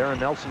as Darren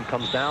Nelson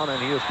comes down,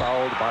 and he is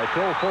fouled by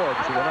Phil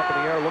Forbes, who went up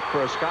in the air, looked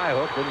for a sky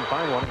hook, didn't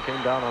find one, and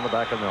came down on the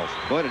back of Nelson.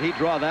 Boy, did he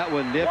draw that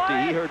one nifty.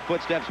 He heard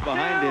footsteps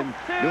behind him,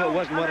 knew it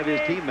wasn't one of his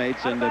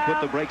teammates, and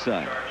put the brakes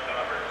on.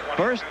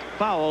 First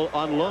foul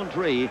on Lone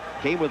Tree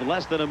came with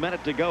less than a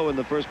minute to go in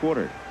the first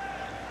quarter.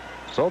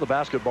 So the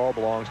basketball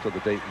belongs to the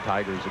Dayton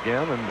Tigers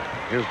again, and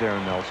here's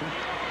Darren Nelson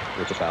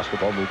with the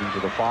basketball moving to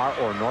the far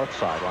or north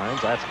sidelines.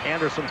 That's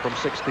Anderson from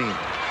 16.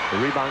 The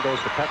rebound goes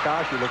to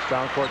Pekash. He looks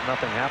down court,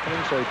 nothing happening,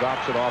 so he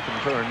drops it off in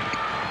turn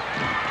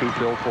to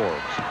Phil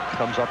Forbes.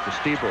 Comes up to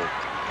Steeble,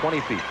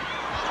 20 feet.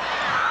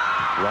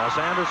 Ross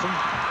Anderson.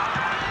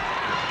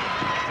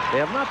 They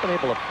have not been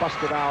able to bust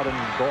it out and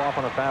go off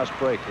on a fast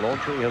break. Lone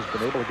Tree has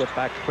been able to get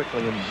back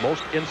quickly in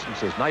most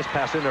instances. Nice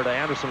pass in there to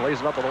Anderson.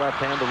 Lays it up with the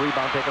left hand. The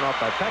rebound taken off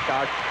by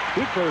Pekash.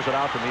 He clears it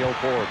out to Neil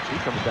Forbes. He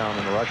comes down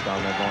in a rush down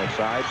that north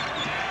side.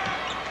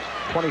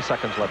 20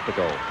 seconds left to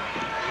go.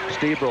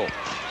 Steeble,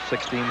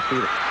 16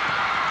 feet.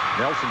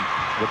 Nelson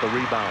with the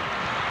rebound.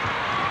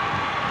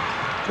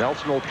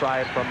 Nelson will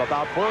try it from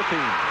about 14.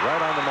 Right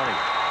on the money.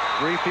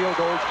 3 field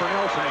goals for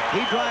Nelson.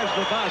 He drives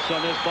the bus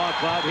on this ball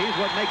club. He's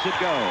what makes it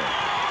go.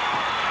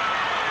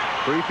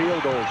 3 field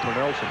goals for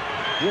Nelson.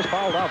 He has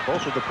fouled out both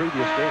of the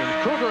previous games.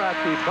 Kruger at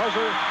the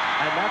buzzer,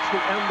 and that's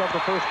the end of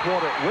the first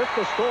quarter with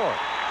the score.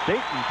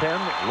 Dayton 10,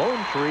 Lone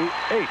Tree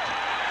 8.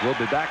 We'll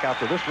be back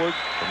after this word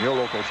from your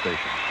local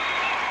station.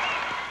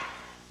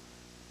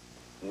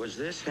 Was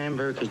this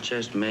hamburger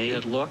just made?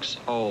 It looks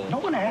old. No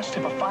one asked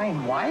if a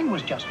fine wine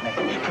was just made.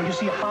 For you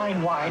see, a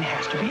fine wine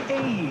has to be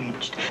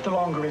aged. The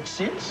longer it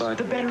sits,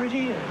 the better it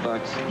is.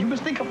 But... You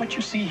must think of what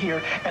you see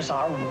here as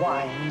our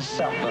wine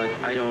cellar. But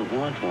I don't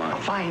want one. A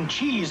fine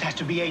cheese has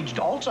to be aged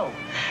also.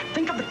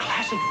 Think of the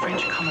classic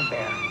French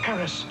Camembert.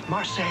 Paris,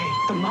 Marseille,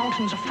 the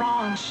mountains of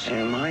France.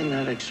 Am I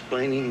not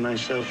explaining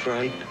myself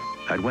right?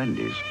 At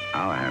Wendy's,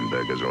 our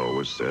hamburgers are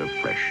always served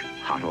fresh,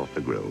 hot off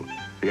the grill.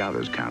 The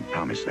others can't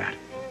promise that.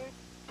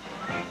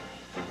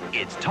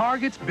 It's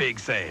Target's Big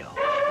Sale,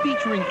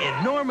 featuring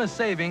enormous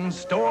savings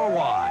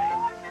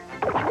store-wide.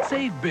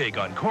 Save big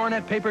on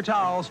Coronet paper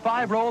towels.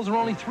 5 rolls are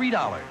only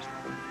 $3.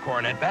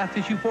 Coronet bath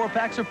tissue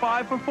 4-packs are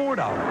 5 for $4.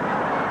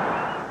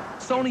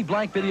 Sony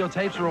blank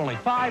videotapes are only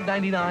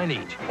 $5.99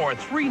 each, or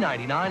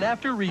 $3.99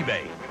 after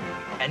rebate.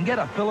 And get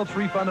a Phillips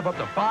refund of up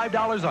to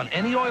 $5 on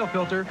any oil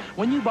filter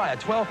when you buy a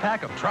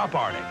 12-pack of Trop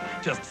Arctic,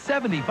 just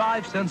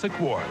 75 cents a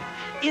quart.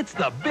 It's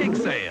the big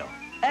sale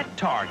at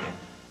Target.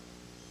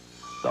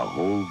 The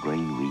whole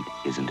grain wheat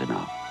isn't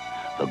enough.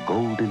 The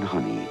golden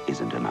honey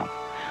isn't enough.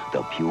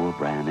 The pure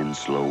bran and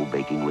slow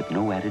baking with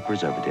no added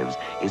preservatives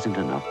isn't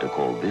enough to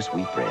call this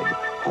wheat bread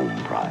Home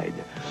Pride.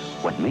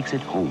 What makes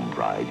it Home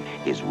Pride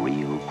is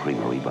real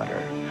creamery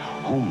butter.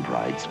 Home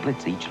Pride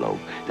splits each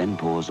loaf, then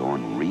pours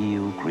on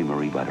real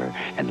creamery butter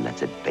and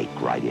lets it bake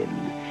right in.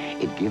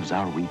 It gives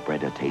our wheat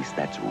bread a taste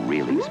that's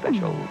really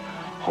special.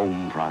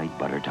 Home Pride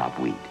Butter Top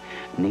Wheat.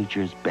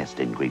 Nature's best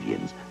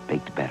ingredients,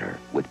 baked better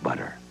with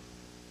butter.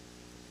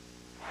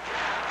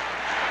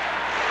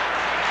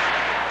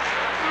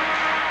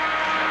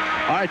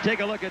 All right, take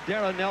a look at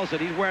Darren Nelson.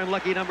 He's wearing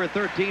lucky number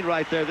 13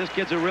 right there. This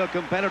kid's a real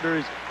competitor.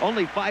 He's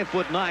only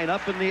 5'9",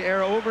 up in the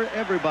air over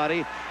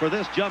everybody for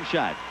this jump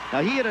shot.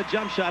 Now, he hit a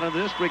jump shot in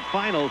the district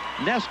final.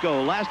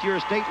 Nesco, last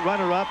year's state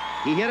runner-up,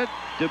 he hit it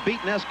to beat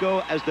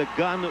Nesco as the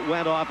gun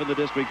went off in the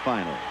district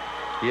final.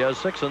 He has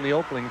 6 in the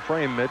opening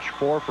frame, Mitch,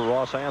 4 for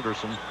Ross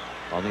Anderson.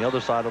 On the other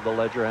side of the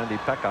ledger, Andy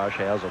Pekash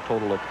has a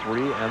total of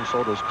 3, and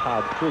so does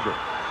Todd Kruger.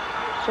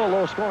 So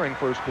low scoring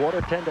first quarter,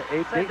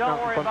 10-8. Dayton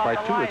out in front by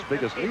 2, its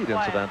biggest lead,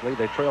 incidentally.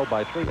 They trailed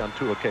by 3 on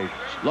 2 occasions.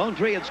 Lone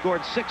Tree had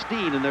scored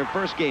 16 in their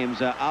first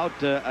games out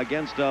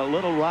against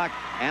Little Rock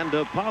and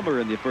Palmer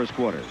in the first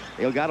quarter.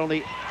 They got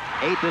only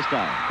 8 this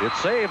time. It's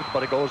saved,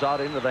 but it goes out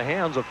into the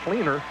hands of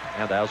Fleener,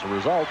 and as a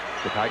result,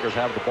 the Tigers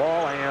have the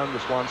ball, and the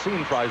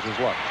Swansea tries his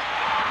luck.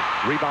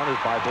 Rebounded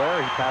by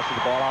Blair. He passes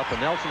the ball out to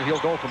Nelson. He'll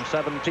go from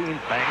 17,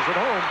 bangs it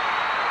home.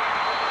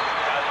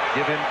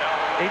 Give him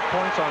 8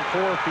 points on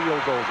 4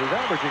 field goals. He's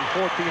averaging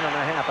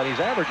 14.5, and he's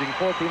averaging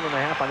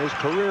 14.5 on his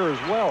career as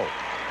well.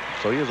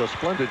 So he is a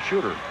splendid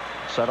shooter.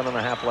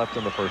 7.5 left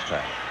in the first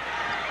half.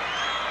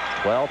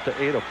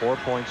 12-8, a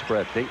 4-point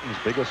spread. Dayton's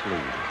biggest lead.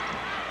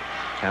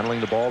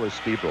 Handling the ball is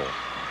Speedroll.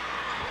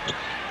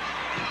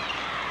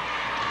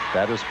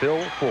 That is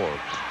Phil Forbes.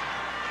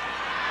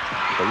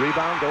 The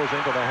rebound goes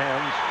into the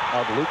hands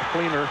of Luke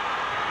Fleener.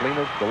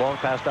 Fleener, the long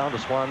pass down to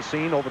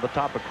Swansea over the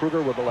top of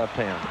Kruger with the left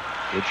hand.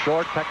 It's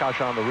short. Pekash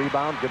on the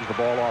rebound, gives the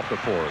ball off to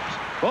Forbes.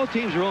 Both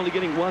teams are only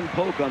getting 1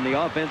 poke on the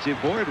offensive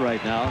board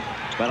right now,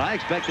 but I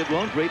expected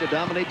Lone Tree to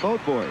dominate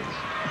both boards.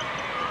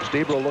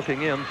 Steebro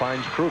looking in,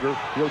 finds Kruger.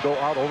 He'll go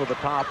out over the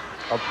top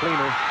of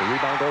Fleener. The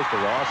rebound goes to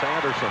Ross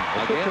Anderson.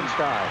 The kitchen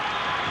sky.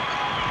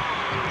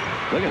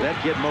 Look at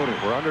that kid motor.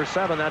 We're under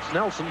 7. That's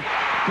Nelson.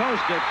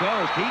 Coast to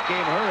coast. He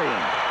came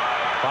hurrying.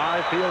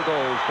 5 field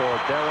goals for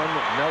Darren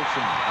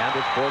Nelson, and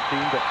it's 14-8.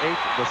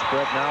 The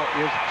spread now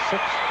is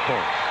 6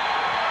 points.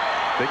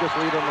 Biggest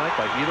lead of the night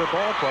by either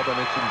ball club,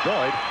 and it's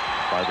enjoyed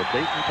by the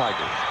Dayton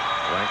Tigers.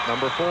 Ranked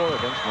number 4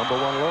 against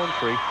number 1 Lone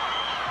Tree.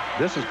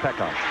 This is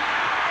Pekash.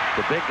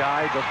 The big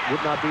guy just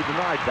would not be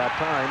denied that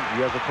time.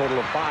 He has a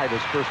total of 5.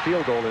 His first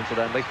field goal,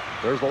 incidentally.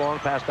 There's the long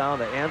pass down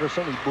to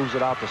Anderson. He moves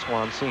it out to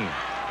Swansea.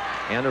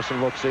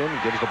 Anderson looks in,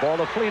 gives the ball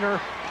to Fleener.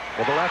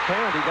 With the left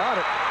hand, he got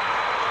it.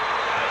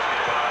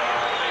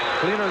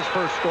 Fleener's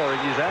first scoring,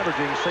 he's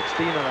averaging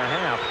 16.5,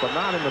 but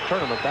not in the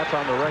tournament. That's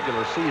on the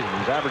regular season.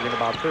 He's averaging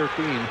about 13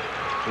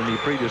 in the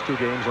previous 2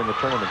 games in the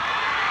tournament.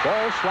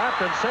 Ball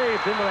slapped and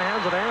saved into the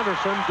hands of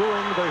Anderson.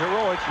 Doing the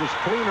heroics was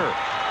Fleener.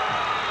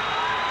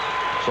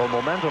 So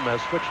momentum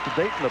has switched to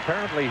Dayton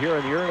apparently here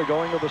in the early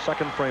going of the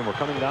second frame. We're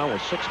coming down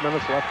with 6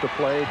 minutes left to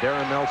play.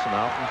 Darren Nelson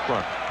out in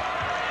front.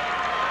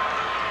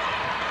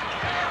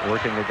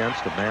 Working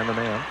against a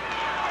man-to-man.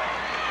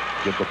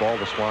 Give the ball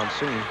to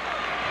Swansea.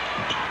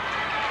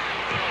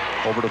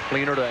 Over to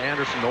Fleener to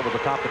Anderson, over the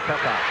top to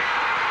Pekash.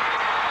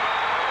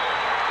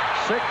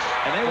 6.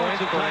 And they want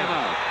some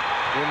timeout.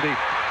 Indeed.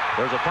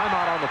 There's a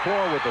timeout on the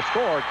floor with the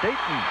score.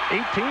 Dayton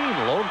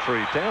 18, Lone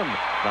Tree 10.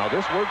 Now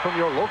this word from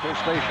your local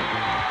station.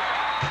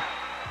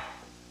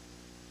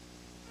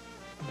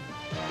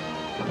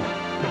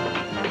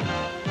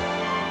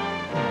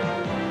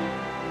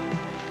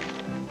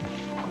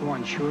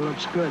 Corn sure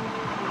looks good.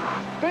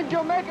 Think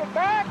you'll make it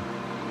back?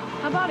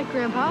 How about it,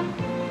 Grandpa?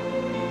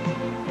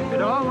 If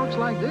it all looks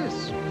like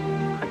this,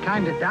 I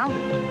kind of doubt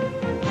it.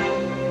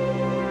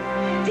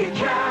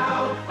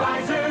 DeKalb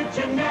Pfizer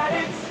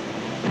Genetics.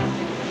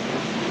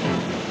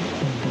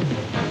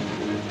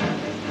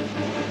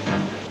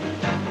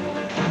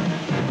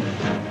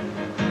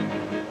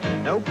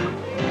 Nope.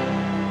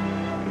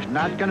 He's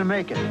not going to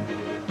make it.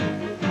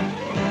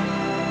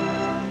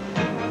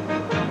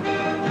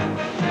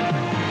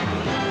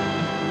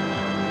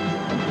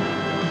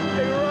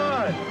 Hey,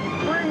 Rod,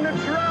 bring the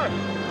truck.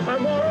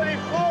 I'm already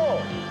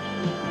full.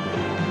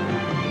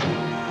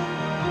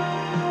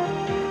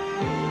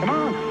 Come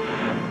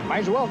on.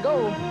 Might as well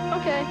go.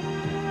 Okay.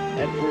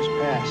 That first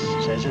pass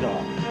says it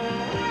all.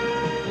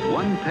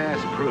 One pass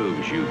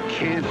proves you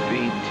can't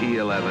beat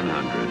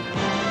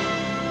T1100.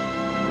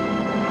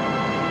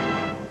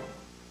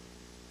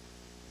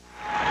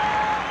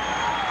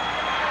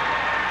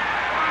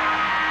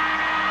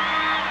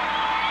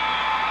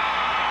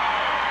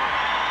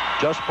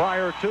 Just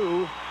prior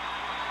to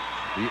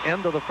the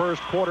end of the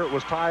first quarter, it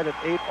was tied at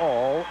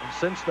 8-all.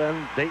 Since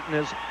then, Dayton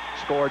has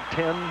scored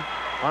 10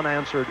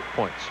 unanswered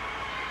points.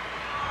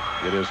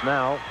 It is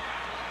now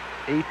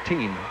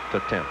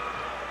 18-10.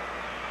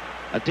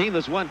 A team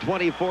that's won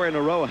 24 in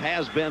a row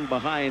has been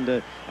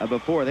behind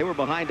before. They were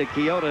behind to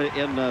Kyoto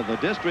in the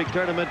district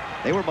tournament.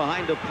 They were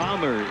behind to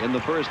Palmer in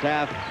the first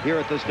half here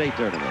at the state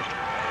tournament.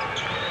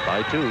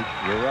 By 2,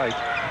 you're right.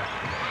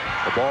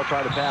 The ball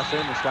tried to pass in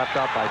and slapped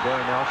out by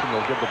Darren Nelson.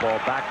 They'll give the ball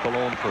back to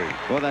Lone Tree.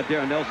 Well, that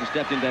Darren Nelson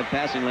stepped into that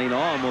passing lane,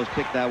 almost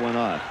picked that one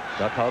off.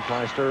 Doug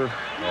Hausmeister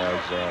has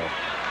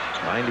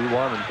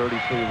 91 and 33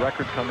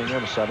 record coming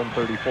in,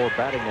 734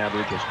 batting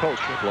average as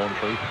coach at Lone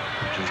Tree,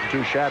 which isn't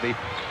too shabby.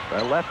 The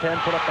left hand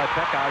put up by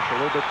Pekash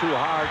a little bit too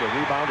hard. The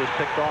rebound is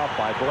picked off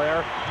by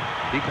Blair.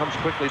 He comes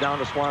quickly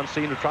down to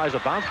Swansea, who tries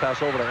a bounce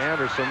pass over to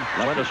Anderson.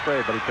 Went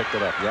astray, but he picked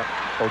it up. Yep,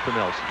 over to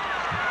Nelson.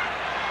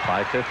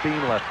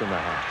 5:15 left in the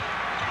half.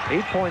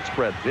 8-point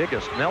spread,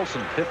 biggest.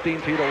 Nelson 15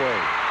 feet away.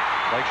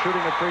 Like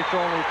shooting a free throw,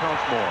 only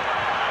counts more.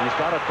 He's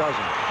got a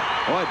dozen.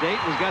 Boy,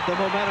 Dayton's got the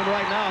momentum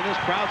right now, and this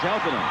crowd's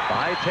helping him.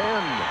 By 10.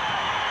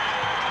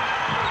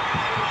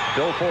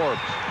 Bill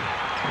Forbes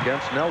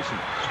against Nelson.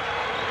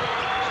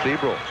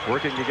 Stebrel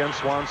working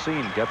against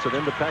Swansea. Gets it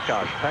into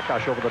Pekash.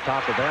 Pekash over the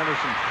top of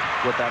Anderson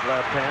with that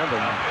left hand,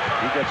 and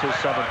he gets his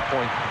 7th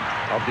point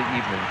of the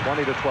evening.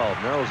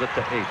 20-12. Narrows it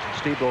to 8.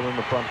 Stebrel in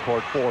the front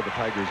court for the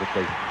Tigers at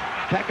Dayton.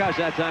 Pekash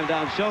that time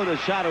down showed a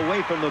shot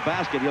away from the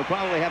basket. He'll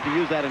probably have to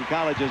use that in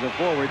college as a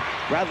forward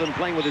rather than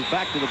playing with his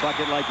back to the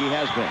bucket like he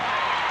has been.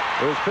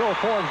 It was Phil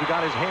Forbes who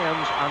got his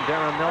hands on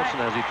Darren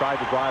Nelson as he tried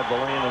to drive the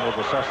lane and was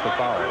assessed the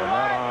foul. And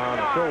that on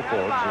Phil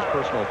Forbes, his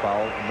personal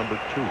foul, number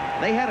 2.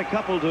 They had a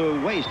couple to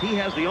waste. He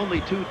has the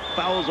only 2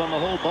 fouls on the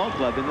whole ball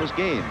club in this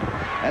game.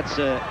 That's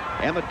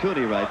Emmett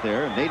Cooney right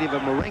there, native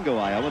of Marengo,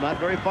 Iowa, not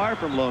very far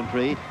from Lone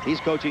Tree. He's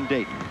coaching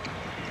Dayton.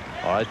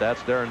 All right, that's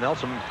Darren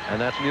Nelson, and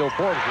that's Neil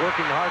Forbes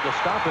working hard to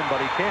stop him,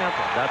 but he can't.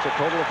 That's a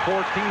total of 14,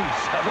 7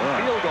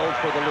 field goals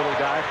for the little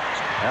guy.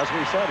 As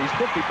we said, he's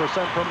 50%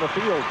 from the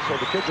field, so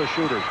the kid's a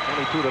shooter.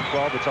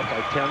 22-12, it's up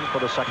by 10 for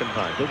the second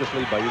time. Biggest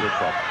lead by either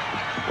club.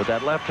 With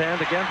that left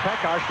hand again,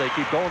 Pekash, they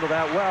keep going to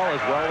that well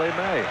they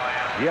may.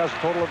 He has a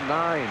total of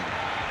 9.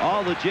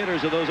 All the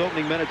jitters of those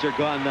opening minutes are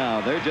gone now.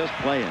 They're just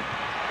playing.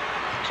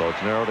 So it's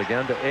narrowed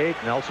again to 8.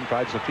 Nelson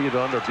tries to feed it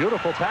under.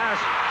 Beautiful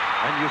pass.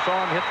 And you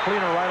saw him hit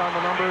Fleener right on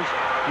the numbers.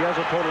 He has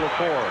a total of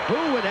 4.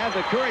 Who would have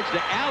the courage to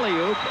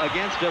alley-oop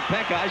against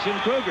Pekash and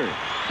Kruger?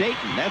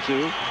 Dayton, that's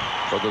who.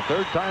 For the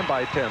 3rd time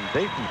by 10,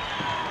 Dayton.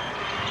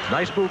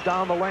 Nice move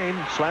down the lane.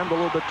 Slammed a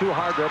little bit too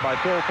hard there by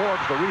Phil Forbes.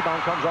 The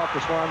rebound comes off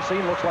the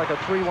Swansea. Looks like a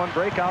 3-1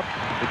 breakout.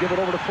 They give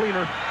it over to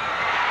Fleener.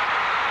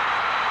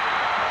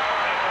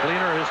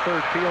 Fleener, his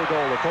 3rd field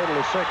goal. The total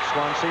is 6.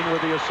 Swansea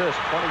with the assist.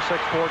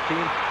 26-14.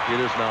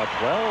 It is now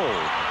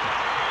 12.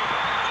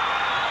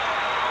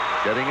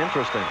 Getting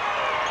interesting.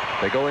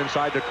 They go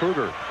inside to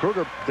Kruger.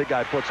 Kruger, big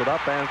guy, puts it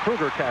up, and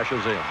Kruger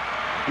cashes in.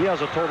 He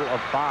has a total of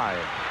 5.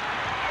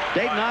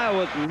 Dayton,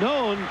 Iowa is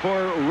known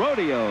for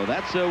rodeo.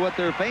 That's what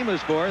they're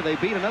famous for. They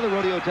beat another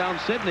rodeo town,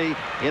 Sydney,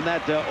 in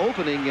that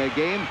opening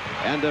game,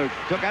 and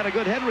took out a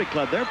good Henry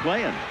club. They're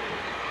playing.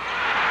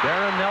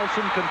 Darren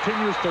Nelson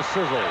continues to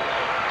sizzle.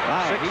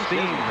 Wow, 16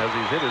 as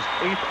he's hit his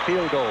 8th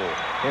field goal.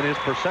 And his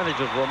percentage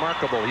is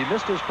remarkable. He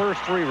missed his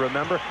first 3,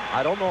 remember.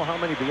 I don't know how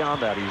many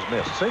beyond that he's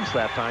missed. Since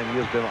that time, he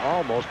has been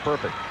almost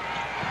perfect.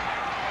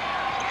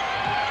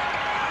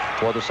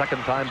 For the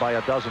 2nd time by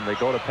a dozen, they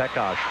go to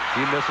Pekash.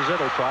 He misses it.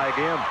 He'll try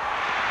again.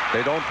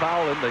 They don't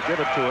foul him. They give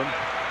it to him.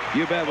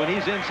 You bet. When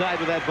he's inside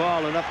with that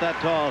ball and up that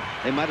tall,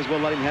 they might as well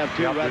let him have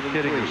 2 rather than 3.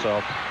 You're kidding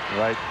yourself,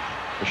 right?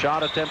 The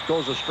shot attempt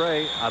goes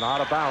astray and out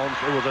of bounds.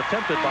 It was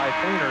attempted by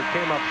Fleener.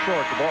 Came up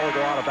short. The ball will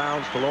go out of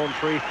bounds to Lone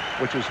Tree,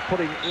 which is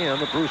putting in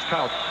Bruce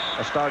Couch,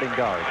 a starting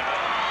guard.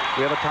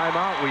 We have a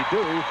timeout. We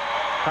do.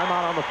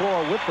 Timeout on the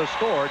floor with the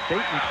score.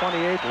 Dayton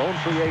 28, Lone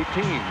Tree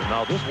 18. And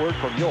now this word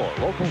from your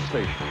local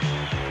station.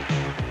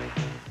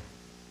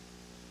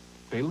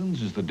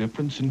 Balin's is the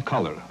difference in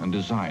color and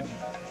design.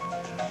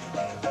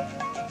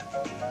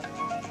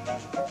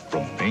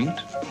 From paint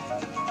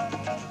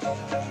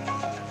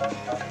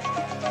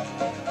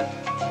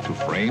to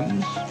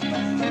frames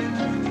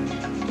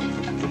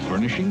to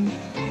furnishing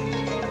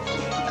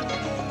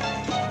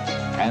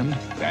and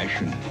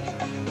fashion.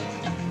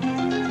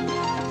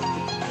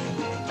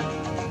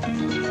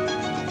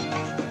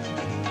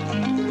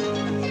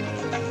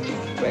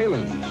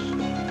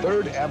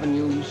 3rd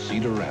Avenue,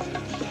 Cedar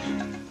Rapids.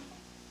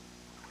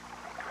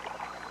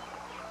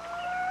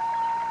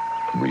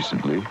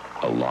 Recently,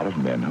 a lot of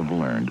men have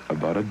learned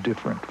about a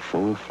different,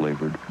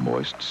 full-flavored,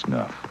 moist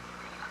snuff.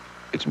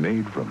 It's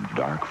made from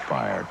dark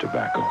fire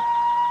tobacco.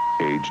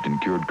 Aged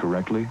and cured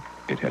correctly,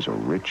 it has a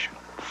rich,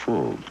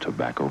 full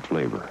tobacco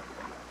flavor.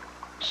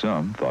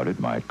 Some thought it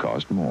might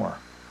cost more.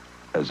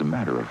 As a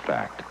matter of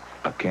fact,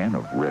 a can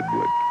of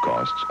Redwood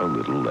costs a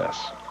little less.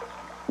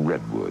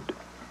 Redwood,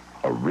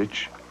 a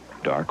rich,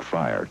 dark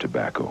fire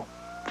tobacco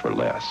for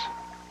less.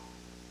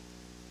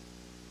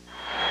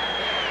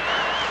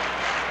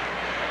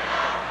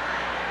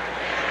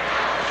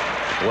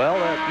 Well,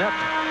 that net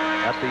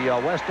at the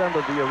west end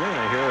of the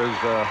arena here has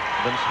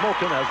been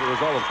smoking as a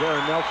result of Darren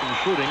Nelson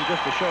shooting,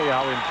 just to show you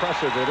how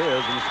impressive it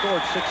is. He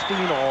scored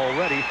 16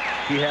 already.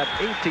 He had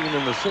 18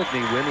 in the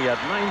Sydney win. He had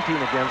 19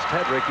 against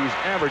Hedrick. He's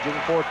averaging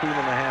 14.5.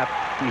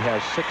 He has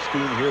 16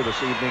 here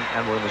this evening,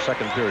 and we're in the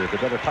second period. They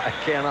better tie a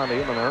can on to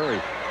him in a hurry.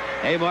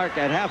 Hey, Mark,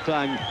 at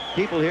halftime,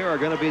 people here are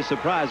going to be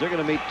surprised. They're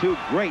going to meet two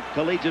great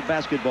collegiate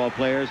basketball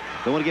players.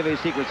 Don't want to give any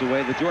secrets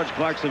away. The George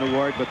Clarkson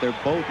Award, but they're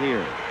both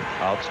here.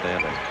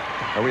 Outstanding.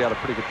 And we had a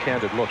pretty good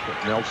candid look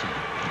at Nelson.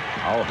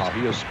 Oh, how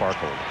he has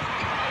sparkled.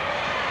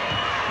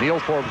 Neil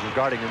Forbes is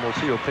guarding him. We'll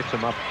see who picks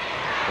him up.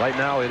 Right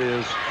now it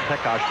is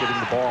Pekosh getting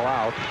the ball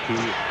out to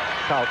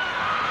Kaut.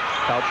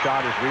 Kaut's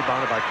shot is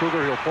rebounded by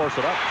Kruger. He'll force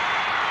it up.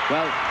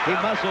 Well, he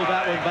muscled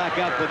that one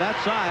back out for that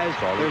size.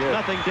 There's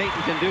nothing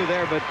Dayton can do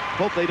there, but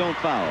hope they don't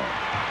foul.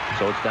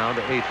 So it's down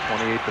to 8,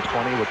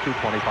 28-20 with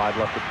 2:25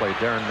 left to play.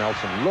 Darren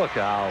Nelson, look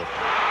out.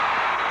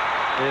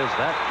 Is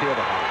that kid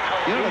hot?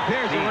 You know, it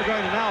appears that we're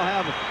going to now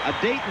have a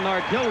Dayton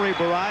artillery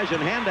barrage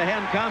and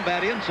hand-to-hand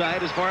combat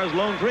inside as far as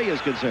Lone Tree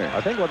is concerned. I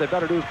think what they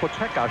better do is put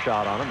Pekosh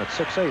out on him at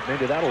 6'8".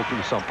 Maybe that'll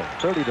do something.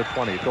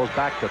 30-20. It goes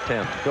back to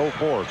 10. Phil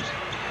Forbes.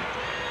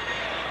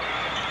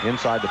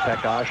 Inside to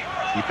Pekosh.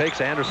 He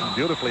fakes Anderson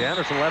beautifully.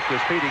 Anderson left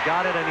his feet. He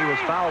got it, and he was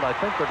fouled. I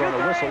think they're going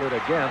to whistle it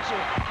against.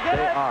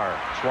 They are.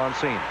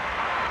 Swansea.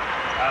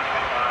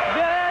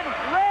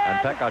 And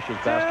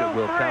Pekosh's basket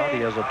will count. He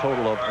has a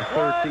total of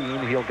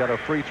 13. He'll get a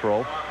free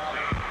throw.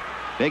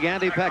 Big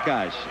Andy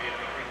Pekosh.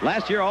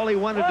 Last year, all he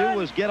wanted to do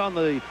was get on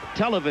the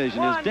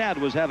television. His dad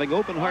was having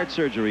open heart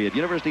surgery at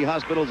University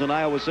Hospitals in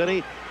Iowa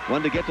City.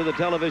 Wanted to get to the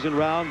television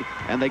round,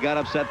 and they got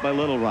upset by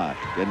Little Rock.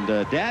 And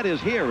Dad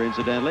is here,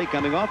 incidentally,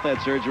 coming off that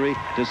surgery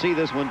to see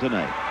this one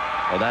tonight.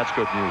 Well, that's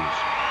good news.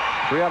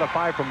 3 out of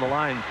 5 from the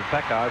line for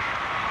Pekosh.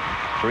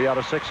 3 out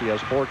of 6. He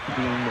has 14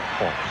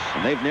 points.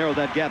 And they've narrowed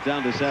that gap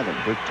down to 7.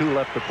 With 2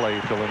 left to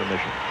play till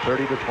intermission.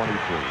 30-23.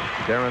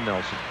 Darren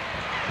Nelson.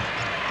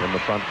 In the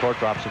front court,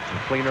 drops it to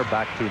Fleener,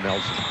 back to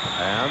Nelson.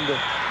 And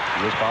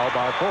he is fouled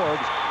by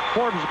Forbes.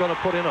 Forbes is going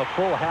to put in a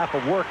full half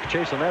of work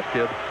chasing that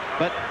kid.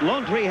 But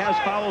Lone Tree has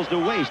fouls to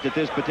waste at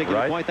this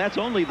particular point. That's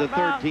only the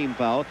third team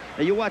foul.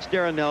 Now, you watch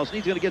Darren Nelson.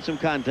 He's going to get some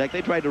contact.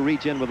 They tried to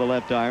reach in with the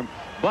left arm,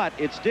 but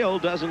it still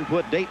doesn't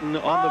put Dayton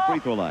on the free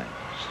throw line.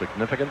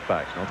 Significant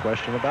facts, no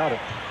question about it.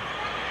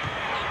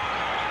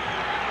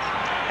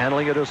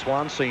 Handling it is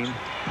Swansea.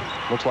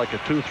 Looks like a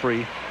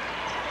 2-3.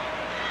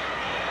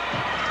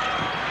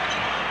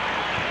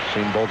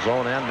 Seen both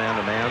zone and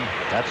man-to-man.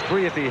 That's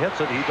 3 if he hits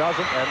it. He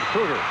doesn't. And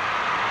Kruger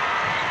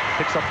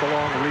picks up the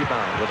long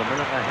rebound with 1.5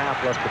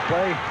 minutes left to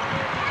play.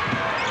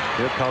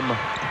 Here come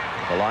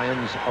the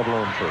Lions of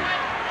Lone Tree.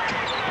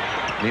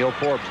 Neil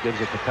Forbes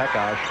gives it to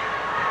Pekosh.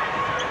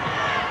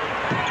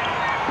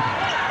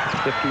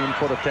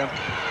 15-foot attempt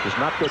is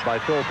not good by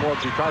Phil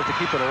Forbes. He tries to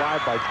keep it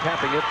alive by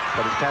tapping it,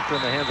 but it's tapped in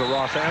the hands of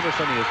Ross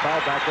Anderson. He is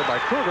fouled back there by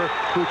Kruger,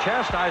 who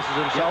chastises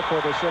himself for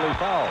the silly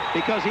foul.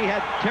 Because he had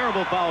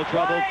terrible foul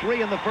trouble.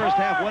 3 in the first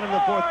half, 1 in the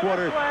fourth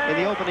quarter in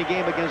the opening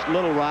game against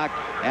Little Rock.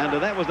 And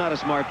that was not a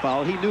smart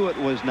foul. He knew it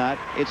was not.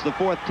 It's the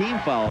 4th team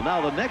foul.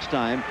 Now the next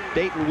time,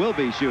 Dayton will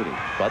be shooting.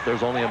 But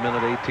there's only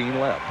 1:18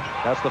 left.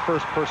 That's the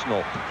first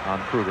personal on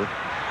Kruger.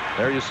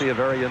 There you see a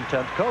very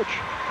intent coach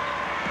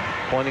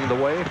pointing the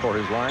way for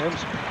his Lions.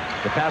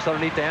 The pass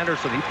underneath to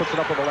Anderson. He puts it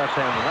up with the left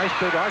hand. A nice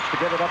big arch to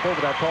get it up over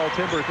that tall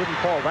timber. It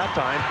didn't fall that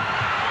time.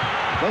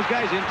 Those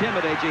guys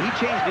intimidate you. He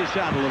changed his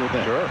shot a little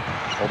bit. Sure.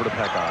 Over to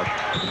Pekosh.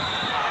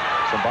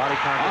 Some body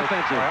contact.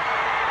 Offensive.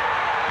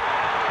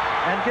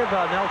 And give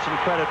Nelson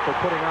credit for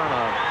putting on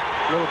a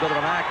little bit of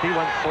an act. He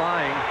went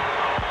flying.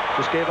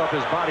 Just gave up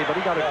his body, but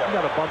he got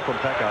a bump from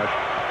Pekosh.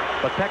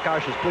 But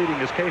Pekosh is pleading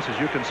his case, as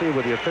you can see,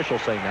 with the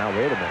officials saying, now,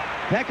 wait a minute.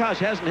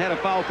 Pekosh hasn't had a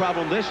foul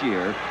problem this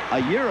year.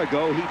 A year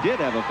ago, he did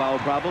have a foul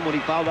problem when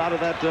he fouled out of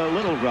that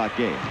Little Rock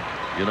game.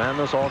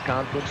 Unanimous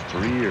all-conference,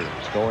 3 years.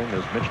 Going,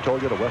 as Mitch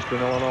told you, to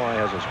Western Illinois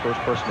has his first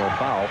personal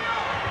foul.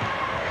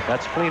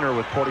 That's Fleener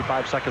with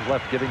 45 seconds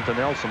left, giving to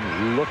Nelson.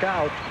 Look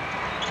out.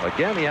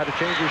 Again, he had to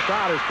change his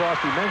shot, as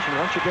Frosty mentioned.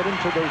 Once you get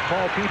into those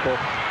tall people,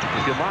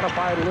 if you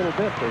modify it a little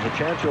bit, there's a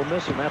chance you'll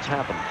miss, and that's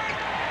happened.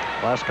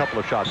 Last couple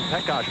of shots.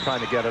 Pekosh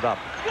trying to get it up.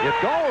 It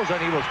goes, and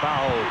he was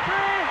fouled.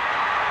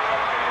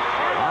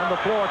 On the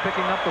floor,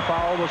 picking up the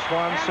foul was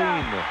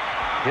Swansea.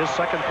 His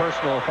second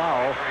personal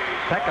foul.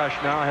 Pekosh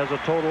now has a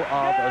total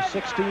of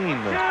 16.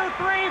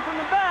 2-3 from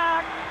the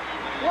back.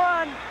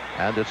 One.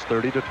 And it's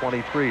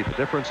 30-23. The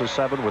difference is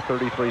 7 with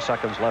 33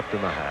 seconds left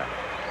in the half.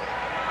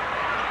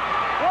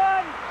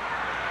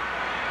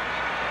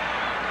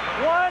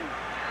 One.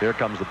 Here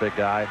comes the big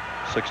guy,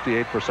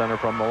 68%er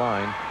from the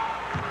line.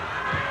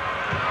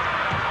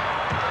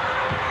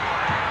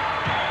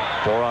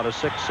 4 out of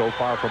 6 so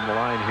far from the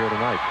line here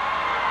tonight.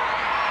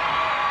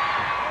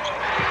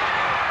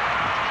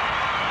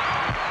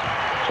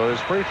 So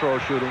his free throw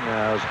shooting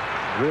has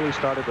really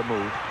started to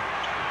move.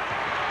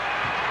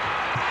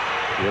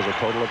 He has a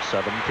total of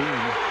 17,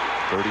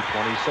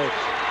 30-26.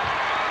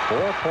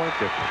 4-point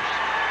difference.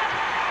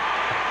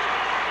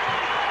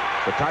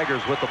 The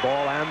Tigers with the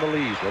ball and the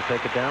lead. They'll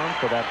take it down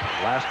for that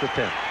last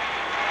attempt.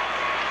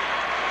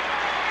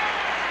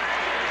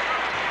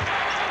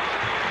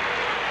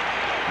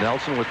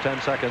 Nelson with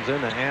 10 seconds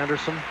in to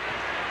Anderson.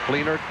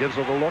 Fleener gives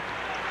it a look.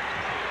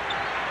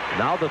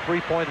 Now the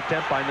three-point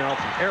attempt by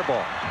Nelson. Air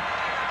ball.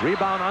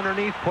 Rebound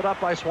underneath, put up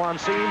by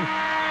Swanseen.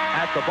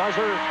 At the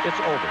buzzer, it's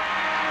over.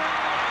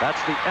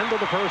 That's the end of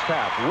the first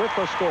half with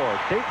the score.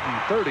 Dayton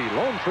 30,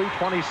 Lone Tree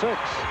 26.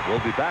 We'll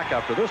be back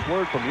after this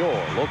word from your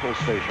local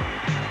station.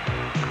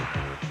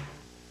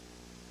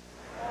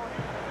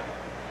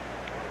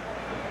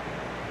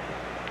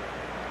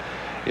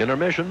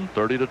 Intermission,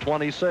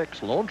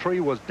 30-26. Lone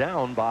Tree was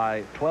down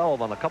by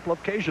 12 on a couple of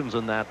occasions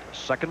in that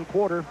second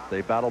quarter.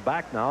 They battle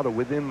back now to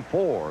within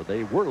 4.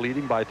 They were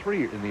leading by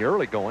 3 in the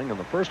early going in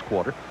the first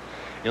quarter.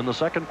 In the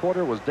second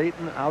quarter was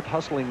Dayton out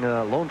hustling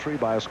Lone Tree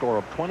by a score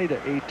of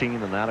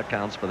 20-18, and that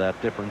accounts for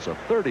that difference of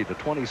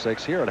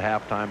 30-26 here at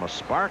halftime. A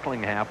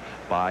sparkling half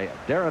by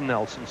Darren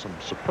Nelson, some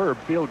superb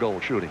field goal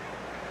shooting.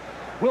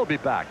 We'll be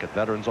back at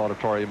Veterans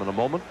Auditorium in a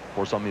moment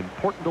for some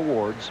important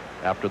awards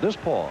after this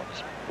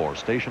pause for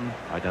station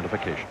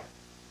identification.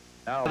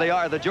 Now they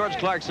are the George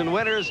Clarkson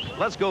winners.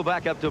 Let's go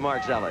back up to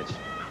Mark Zelich.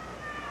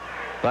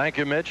 Thank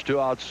you, Mitch. Two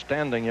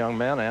outstanding young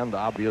men and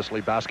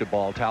obviously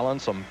basketball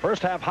talent. Some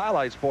first half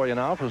highlights for you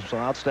now from some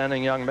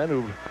outstanding young men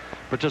who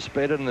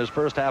participated in this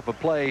first half of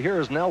play.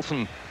 Here's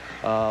Nelson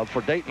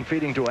for Dayton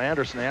feeding to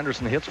Anderson.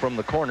 Anderson hits from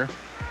the corner.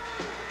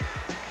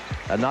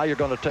 And now you're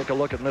going to take a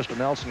look at Mr.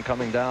 Nelson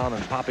coming down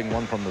and popping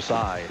one from the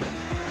side.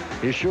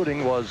 His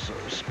shooting was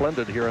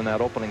splendid here in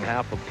that opening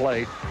half of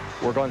play.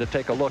 We're going to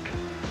take a look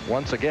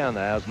once again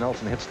as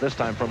Nelson hits this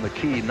time from the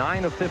key.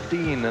 9 of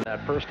 15 in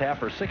that first half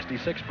for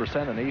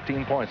 66% and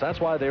 18 points. That's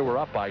why they were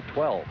up by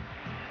 12.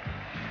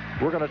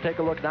 We're going to take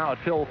a look now at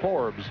Phil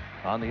Forbes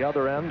on the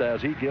other end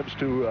as he gives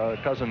to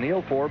cousin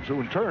Neil Forbes, who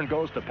in turn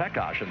goes to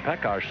Pekash, and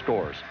Pekash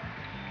scores.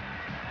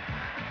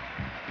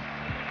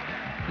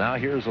 Now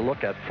here's a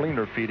look at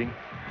Fleener feeding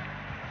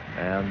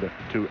and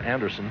to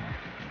Anderson.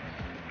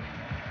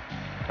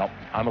 Oh,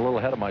 I'm a little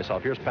ahead of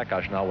myself. Here's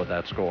Pekash now with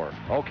that score.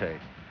 Okay.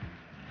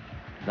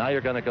 Now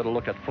you're going to get a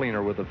look at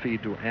Fleener with a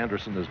feed to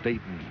Anderson as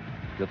Dayton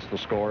gets the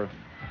score.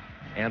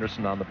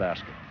 Anderson on the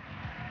basket.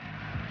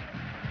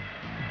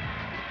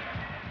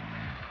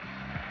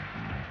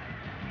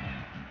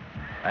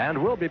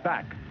 And we'll be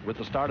back with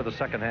the start of the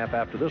second half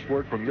after this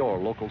word from your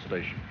local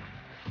station.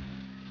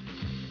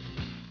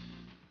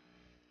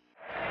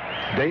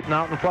 Dayton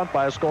out in front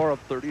by a score of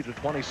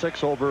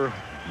 30-26 over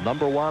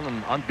number 1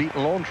 and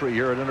unbeaten Lone Tree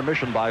here at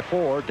intermission by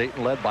 4.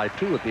 Dayton led by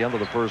 2 at the end of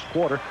the first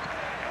quarter.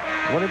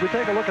 When we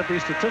take a look at the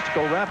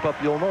statistical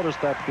wrap-up, you'll notice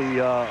that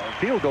the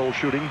field goal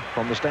shooting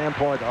from the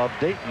standpoint of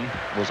Dayton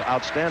was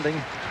outstanding,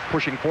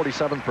 pushing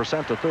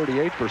 47% to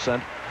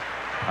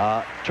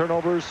 38%.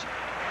 Turnovers,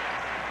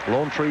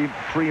 Lone Tree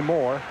 3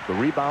 more. The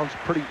rebounds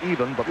pretty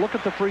even, but look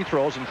at the free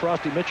throws, and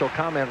Frosty Mitchell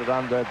commented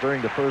on that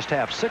during the first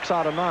half. 6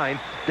 out of 9.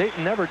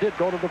 Dayton never did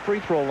go to the free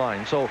throw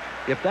line. So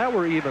if that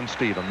were even,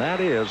 Stephen, that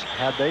is,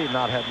 had they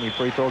not had any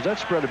free throws, that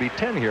spread to be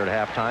 10 here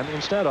at halftime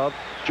instead of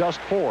just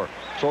 4.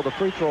 So the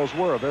free throws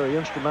were a very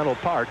instrumental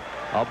part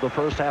of the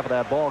first half of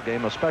that ball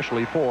game,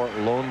 especially for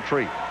Lone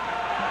Tree.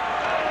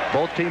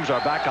 Both teams are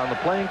back on the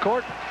playing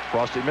court.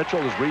 Frosty Mitchell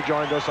has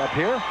rejoined us up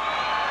here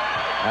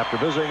after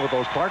visiting with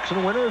those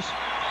Clarkson winners.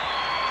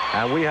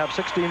 And we have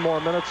 16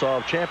 more minutes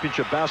of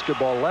championship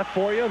basketball left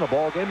for you in a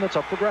ball game that's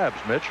up for grabs,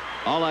 Mitch.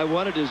 All I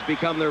wanted is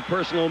become their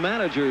personal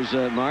managers,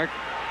 Mark.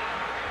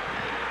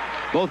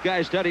 Both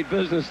guys studied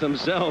business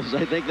themselves.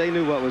 I think they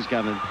knew what was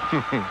coming.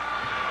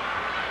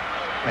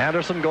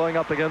 Anderson going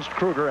up against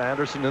Kruger.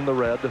 Anderson in the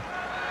red.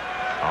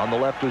 On the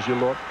left as you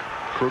look.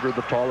 Kruger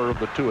the taller of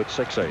the two at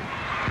 6'8".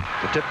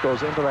 The tip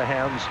goes into the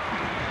hands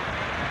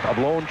of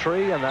Lone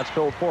Tree, and that's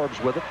Phil Forbes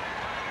with it,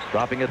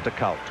 dropping it to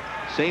Kaut.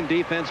 Same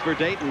defense for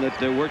Dayton that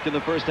worked in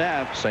the first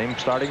half. Same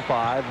starting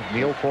 5.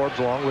 Neil Forbes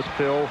along with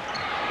Phil,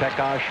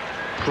 Pekash,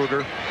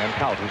 Kruger, and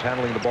Kaut, who's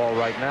handling the ball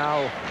right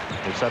now.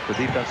 We'll set the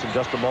defense in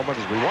just a moment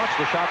as we watch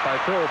the shot by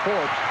Phil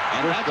Forbes.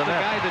 And that's the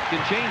guy that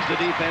can change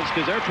the defense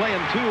because they're playing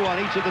 2 on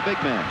each of the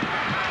big men.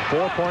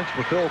 4 points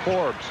for Phil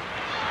Forbes.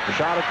 The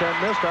shot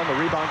attempt missed, and the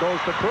rebound goes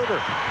to Kruger.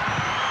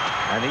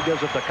 And he gives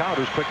it to Kaut,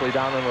 who's quickly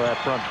down into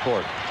that front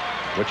court,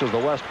 which is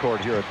the west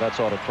court here at Vets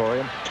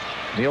Auditorium.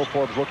 Neil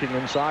Forbes looking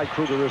inside.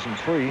 Kruger isn't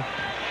free.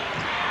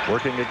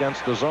 Working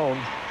against the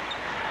zone.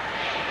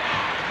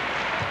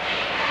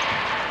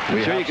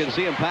 I'm sure you can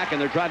see them packing.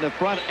 They're trying to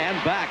front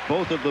and back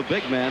both of the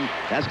big men.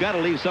 That's got to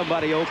leave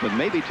somebody open,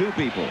 maybe two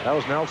people. That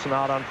was Nelson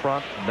out on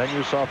front. And then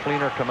you saw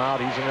Fleener come out.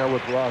 He's in there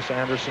with Ross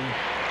Anderson,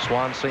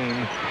 Swansea,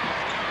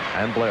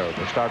 and Blair,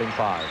 the starting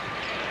five.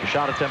 The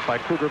shot attempt by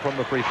Kruger from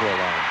the free throw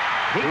line.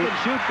 He can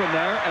shoot from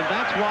there, and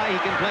that's why he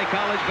can play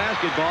college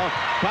basketball,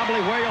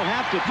 probably where you'll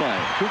have to play.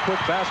 2 quick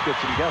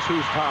baskets, and guess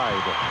who's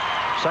tied?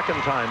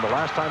 Second time. The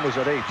last time was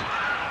at 8.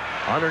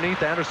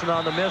 Underneath, Anderson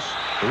on the miss.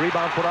 The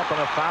rebound put up on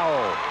a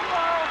foul.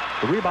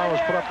 The rebound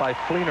was put up by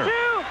Fleener.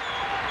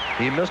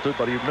 He missed it,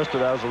 but he missed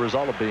it as a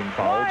result of being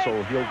fouled,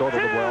 so he'll go to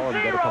the well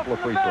and get a couple of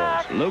free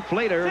throws. Luke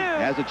Fleener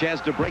has a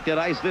chance to break that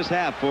ice this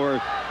half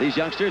for these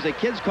youngsters. The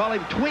kids call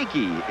him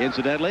Twinkie,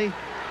 incidentally.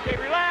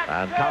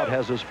 And Kaut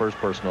has his first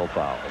personal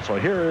foul. So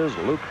here is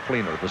Luke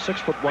Fleener, the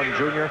 6'1"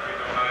 junior,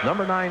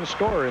 number 9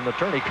 scorer in the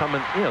tourney,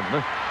 coming in,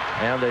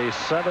 and a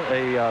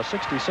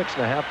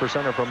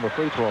 66.5% from the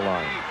free throw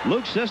line.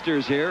 Luke's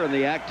sister's here in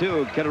the act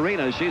too.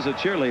 Katerina, she's a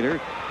cheerleader.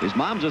 His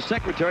mom's a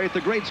secretary at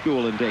the grade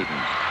school in Dayton.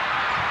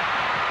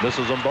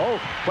 Misses them both.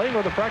 Playing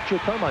with a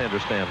fractured thumb, I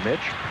understand, Mitch.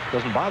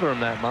 Doesn't bother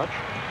him that much.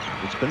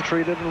 It's been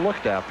treated and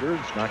looked after.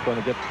 It's not going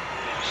to get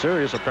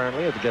serious,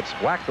 apparently. If it gets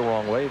whacked the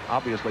wrong way,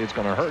 obviously it's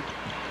going to hurt.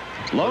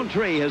 Lone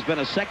Tree has been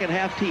a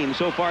second-half team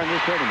so far in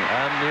this tournament.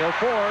 And Neil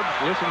Forbes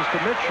listens to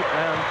Mitch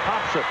and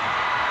pops it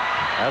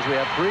as we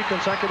have 3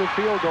 consecutive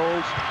field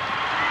goals.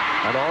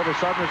 And all of a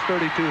sudden it's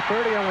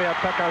 32-30, and we have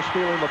Pekar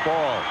stealing the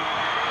ball.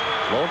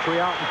 Lone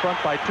Tree out in front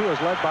by 2 is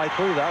led by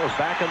 3. That was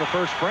back in the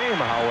first frame,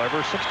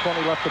 however.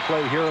 6:20 left to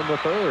play here in the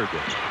third.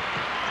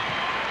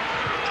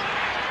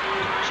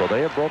 So they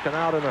have broken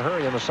out in a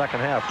hurry in the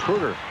second half.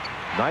 Kruger,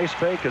 nice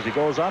fake as he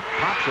goes up,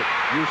 pops it.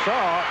 You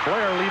saw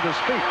Blair leave his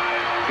feet.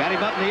 Got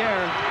him up in the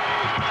air.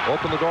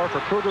 Open the door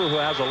for Kruger, who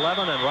has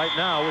 11, and right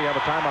now we have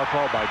a timeout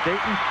called by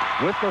Dayton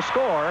with the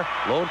score,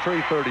 Lone Tree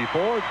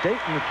 34,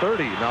 Dayton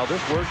 30. Now this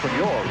word from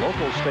your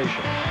local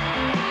station.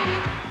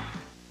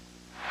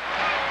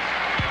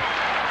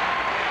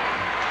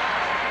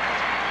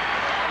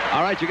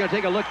 All right, you're going to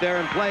take a look there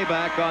and play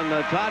back on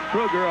Todd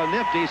Kruger, a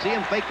nifty. See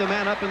him fake the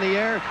man up in the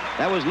air?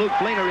 That was Luke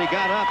Fleener. He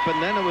got up, and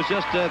then it was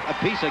just a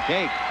piece of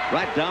cake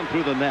right down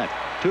through the net.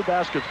 2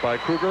 baskets by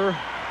Kruger,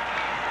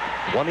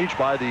 1 each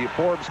by the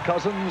Forbes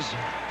cousins,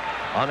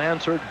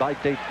 unanswered by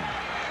Dayton.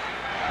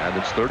 And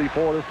it's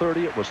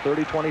 34-30. It was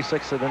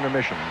 30-26 at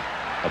intermission.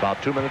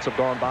 About 2 minutes have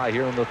gone by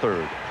here in the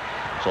third.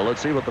 So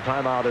let's see what the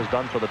timeout has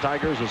done for the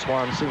Tigers as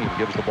Swansea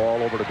gives the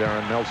ball over to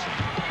Darren Nelson,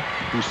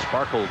 who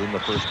sparkled in the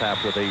first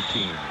half with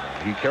 18.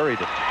 He carried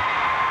it.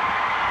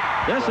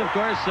 This, of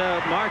course,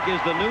 Mark,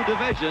 is the new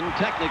division.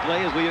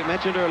 Technically, as we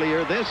mentioned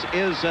earlier, this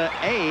is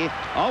A,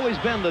 always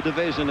been the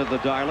division of the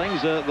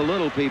Darlings, the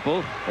little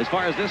people. As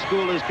far as this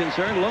school is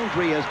concerned, Lone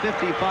Tree has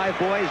 55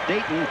 boys.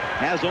 Dayton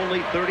has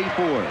only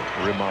 34.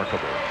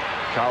 Remarkable.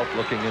 Kaut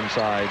looking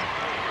inside.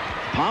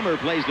 Palmer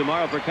plays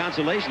tomorrow for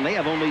consolation. They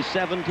have only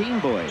 17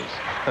 boys,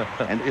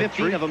 and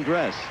 15 of them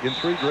dress. In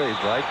 3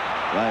 grades, right?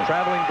 Right.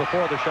 Traveling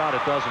before the shot,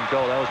 it doesn't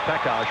go. That was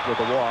Pekash with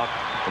a walk.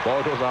 The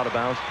ball goes out of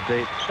bounds to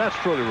Dayton. That's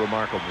truly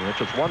remarkable,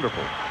 Mitch. It's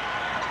wonderful.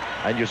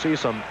 And you see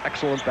some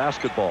excellent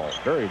basketball,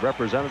 very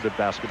representative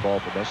basketball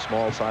for those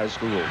small-sized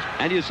schools.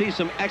 And you see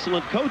some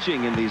excellent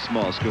coaching in these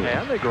small schools.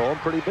 And they grow them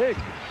pretty big.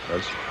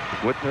 As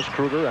witness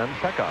Kruger and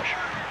Pekash.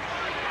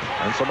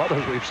 And some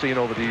others we've seen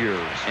over the years.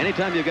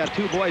 Anytime you've got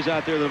 2 boys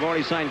out there that have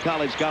already signed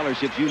college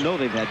scholarships, you know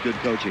they've had good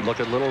coaching. Look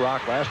at Little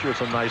Rock last year,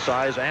 some nice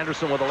size.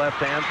 Anderson with a left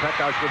hand,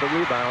 Pekash with a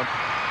rebound.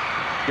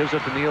 Gives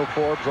it to Neil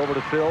Forbes, over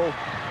to Phil.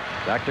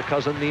 Back to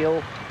cousin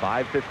Neil.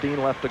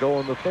 5:15 left to go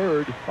in the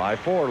third.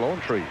 5-4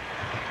 Lone Tree.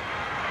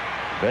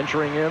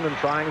 Venturing in and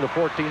trying the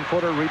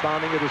 14-footer.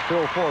 Rebounding it is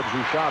Phil Forbes,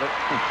 who shot it.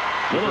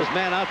 Littlest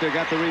man out there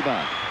got the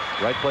rebound.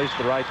 Right place at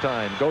the right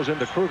time. Goes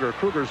into Kruger.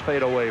 Kruger's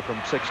fade away from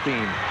 16.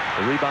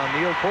 The rebound,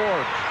 Neil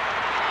Forbes.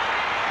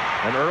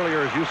 And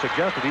earlier, as you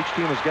suggested, each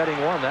team is getting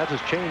 1. That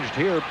has changed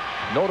here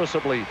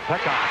noticeably.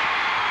 Pekash.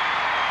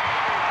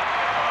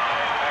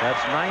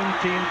 That's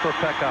 19 for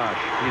Pekash.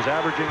 He's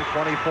averaging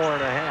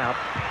 24.5.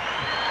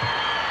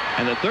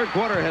 And the third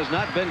quarter has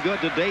not been good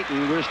to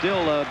Dayton. We're still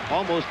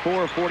almost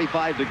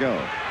 4:45 to go.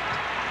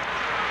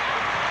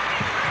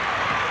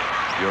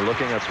 You're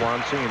looking at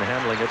Swansea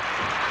handling it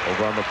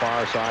over on the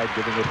far side,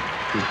 giving it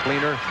to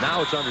Fleener.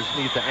 Now it's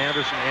underneath to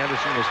Anderson.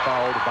 Anderson was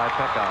fouled by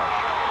Pekash.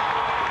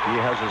 He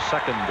has his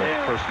second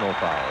personal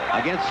foul.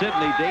 Against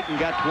Sydney, Dayton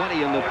got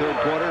 20 in the third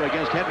quarter.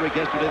 Against Hedrick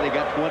yesterday, they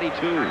got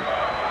 22.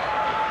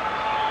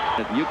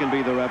 You can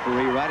be the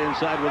referee right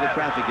inside where the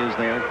traffic is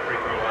there.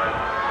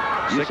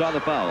 You saw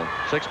the foul.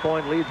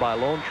 6-point lead by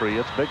Lone Tree.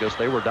 It's biggest.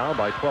 They were down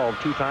by 12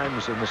 2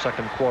 times in the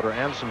second quarter.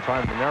 Anderson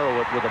trying to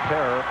narrow it with a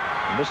pair.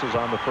 Misses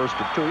on the first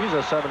of 2. He's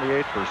a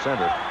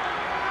 78%er.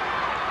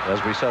 As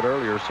we said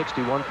earlier,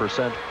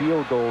 61%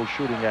 field goal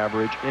shooting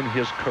average in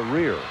his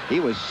career.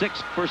 He was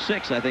 6 for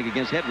 6, I think,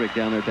 against Hedrick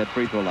down there at that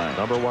free throw line.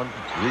 Number 1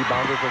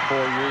 rebounder for 4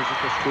 years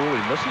at the school.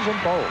 He misses them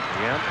both.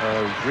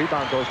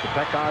 Rebound goes to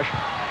Pekash.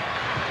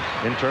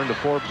 In turn to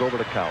Forbes, over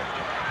to Kaut.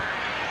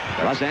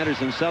 Ross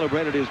Anderson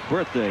celebrated his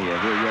birthday here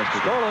yesterday.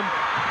 Stolen.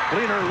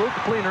 Luke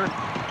Fleener.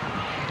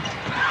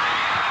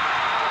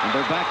 And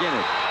they're back in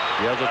it.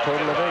 He has a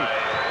total of 8.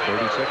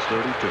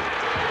 36-32.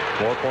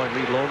 4-point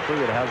lead Lone Tree.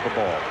 It has the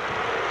ball.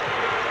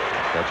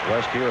 That's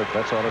West here at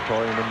Betts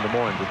Auditorium in Des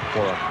Moines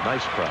for a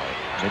nice crowd.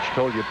 Mitch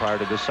told you prior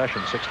to this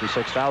session,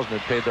 66,000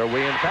 had paid their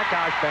way in.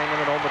 Pekash banging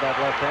it over that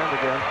left hand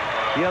again.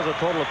 He has a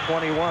total of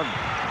 21.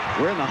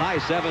 We're in the high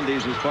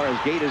 70s as far as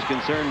gate is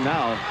concerned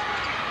now.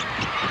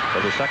 For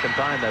the second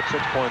time, that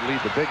 6-point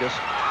lead, the biggest.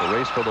 The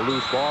race for the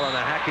loose ball, and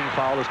a hacking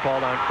foul is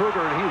called on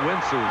Kruger, and he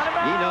winces.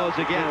 He knows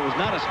again it was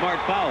not a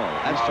smart foul.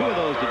 That's 2 of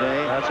those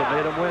today. That's what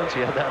made him wince. He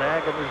had that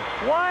agony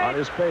on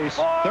his face.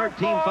 13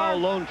 foul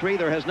Lone Tree.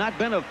 There has not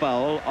been a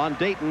foul on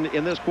Dayton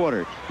in this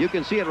quarter. You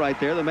can see it right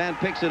there. The man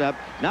picks it up.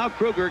 Now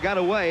Kruger got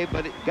away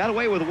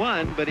with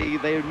one, but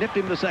they nipped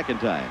him the second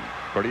time.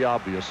 Pretty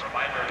obvious.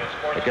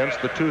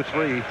 Against the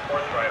 2-3.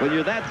 When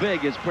you're that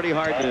big, it's pretty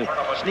hard to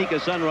sneak a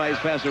sunrise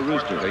past a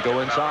rooster. They go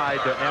inside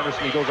to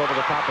Anderson. He goes over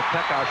the top of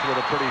Pekash with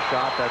a pretty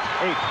shot. That's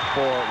 8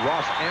 for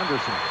Ross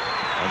Anderson.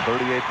 And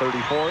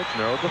 38-34, it's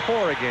narrowed to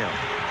 4 again.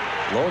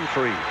 Lone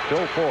Tree,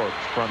 Phil Forbes,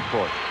 front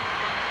court.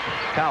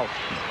 Couch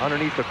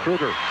underneath the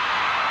Kruger.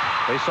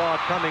 They saw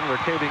it coming.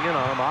 They're caving in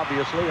on him,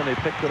 obviously, and they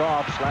picked it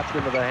off, slapped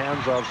into the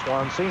hands of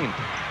Swanseen.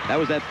 That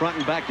was that front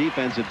and back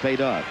defense that paid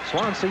off.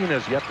 Swanseen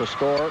has yet to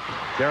score.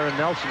 Darren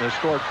Nelson has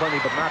scored plenty,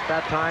 but not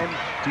that time.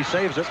 He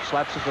saves it,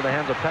 slaps it to the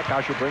hands of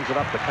Pekash, who brings it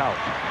up to Couch.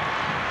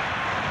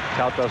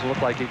 Couch doesn't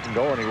look like he can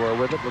go anywhere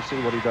with it. Let's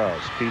see what he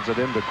does. Feeds it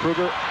into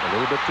Kruger, a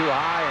little bit too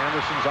high.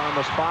 Anderson's on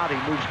the spot. He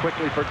moves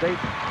quickly for Dayton.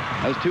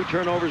 That was 2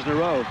 turnovers in a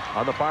row.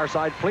 On the far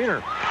side,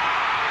 Fleener.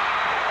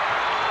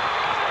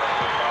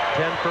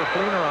 10 for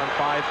Fleener on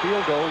 5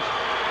 field goals.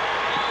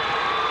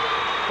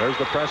 There's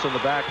the press in the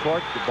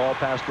backcourt. The ball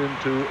passed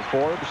into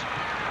Forbes.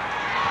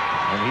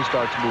 And he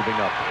starts moving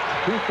up.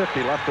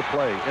 2:50 left to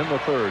play in the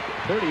third.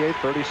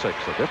 38-36.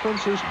 The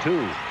difference is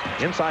 2.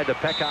 Inside to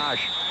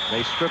Pekash.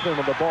 They strip him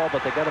of the ball,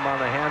 but they get him on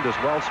the hand as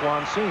well.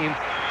 Swanseen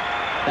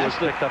has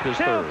picked up his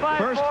third.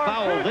 First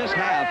foul this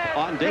half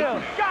on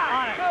Dayton.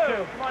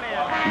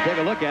 You take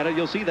a look at it,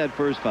 you'll see that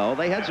first foul.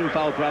 They had some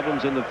foul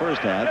problems in the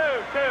first half.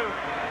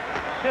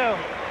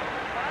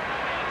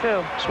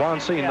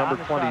 Swanseen,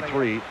 number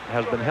 23,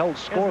 has been held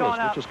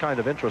scoreless, which is kind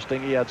of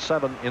interesting. He had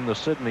 7 in the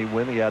Sydney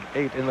win. He had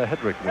 8 in the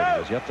Hedrick win. He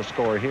has yet to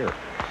score here.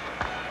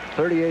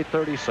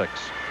 38-36.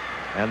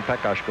 And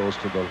Pekash goes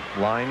to the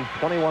line.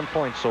 21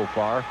 points so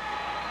far.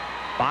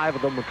 5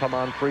 of them will come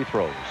on free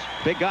throws.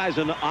 Big guy's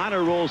an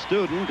honor roll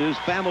student. His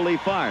family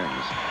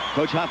farms.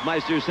 Coach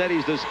Hoffmeister said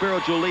he's the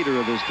spiritual leader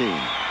of this team.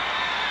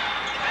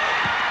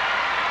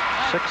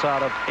 6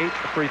 out of 8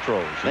 free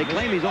throws. They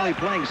claim he's only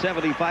playing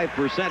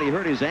 75%. He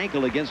hurt his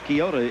ankle against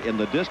Kyoto in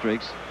the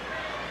districts.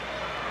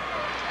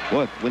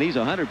 Look, when he's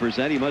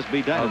 100%, he must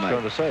be dynamite. I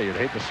was going to say, you'd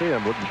hate to see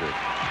him, wouldn't you?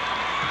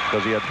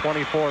 Because he had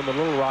 24 in the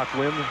Little Rock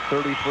win,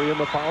 33 in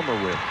the Palmer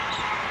win.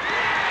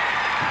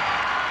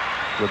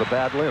 With a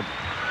bad limb.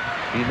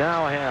 He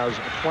now has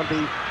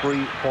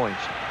 23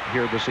 points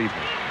here this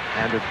evening.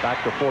 And it's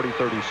back to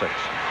 40-36.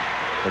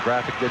 The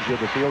graphic gives you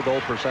the field goal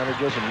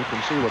percentages, and you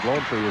can see what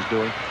Lone Tree is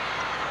doing.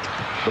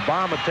 The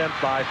bomb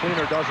attempt by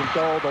Fleener doesn't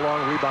go. The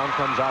long rebound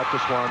comes out to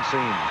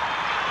Swanseen.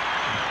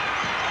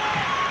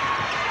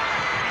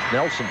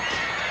 Nelson.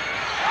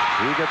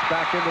 He gets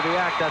back into the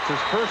act. That's his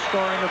first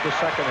scoring of the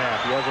second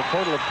half. He has a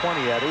total of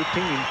 20 at 18.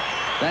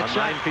 That on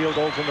shot, 9 field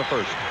goals in the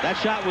first. That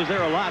shot was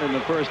there a lot in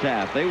the first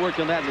half. They worked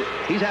on that.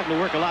 He's having to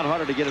work a lot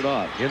harder to get it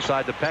off.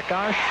 Inside to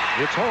Pekash.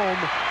 It's home.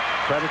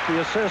 Credit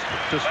the assist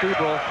to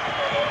Stiebel.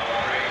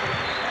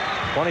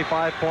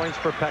 25 points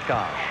for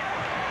Pekash.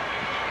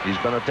 He's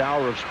been a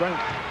tower of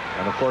strength.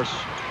 And, of course,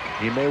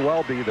 he may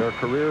well be their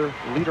career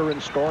leader in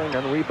scoring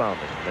and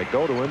rebounding. They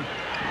go to him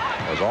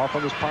as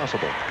often as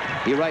possible.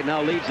 He right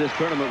now leads this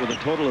tournament with a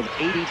total of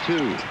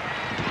 82.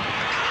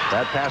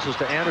 That passes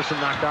to Anderson,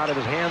 knocked out of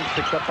his hands,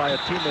 picked up by a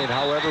teammate,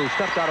 however, who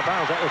stepped out of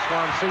bounds. That was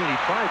Swanseen. He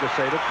tried to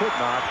save it, could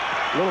not.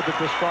 A little bit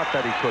distraught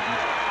that he couldn't.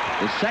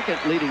 The second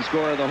leading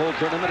scorer of the whole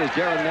tournament is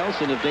Darren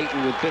Nelson of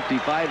Dayton with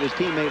 55. His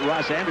teammate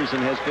Ross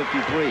Anderson has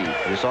 53.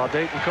 You saw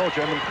Dayton coach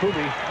Emin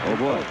Kumi. Oh,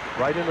 boy.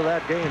 Right into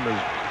that game is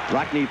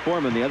Rockne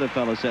Foreman, the other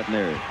fellow sitting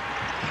there.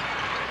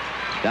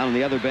 Down on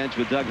the other bench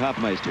with Doug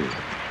Hoffmeister.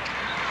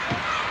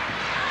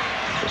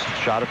 This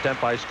shot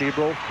attempt by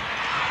Stiebel.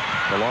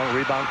 The long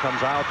rebound comes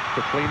out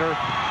to Fleener.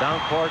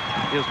 Down court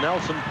is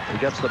Nelson. He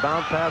gets the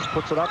bounce pass,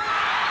 puts it up.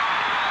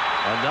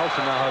 And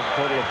Nelson now has a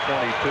total of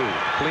 22.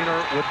 Fleener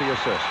with the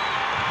assist.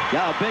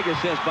 Yeah, a big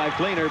assist by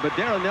Fleener, but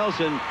Darren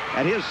Nelson,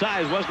 at his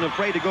size, wasn't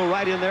afraid to go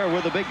right in there where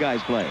the big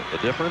guys play. The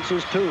difference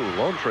is 2.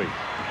 Lone Tree.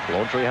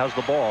 Lone Tree has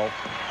the ball.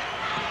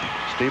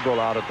 Stiebel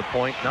out at the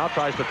point. Now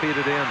tries to feed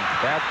it in.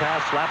 Bad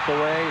pass, slapped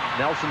away.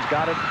 Nelson's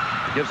got it.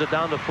 Gives it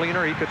down to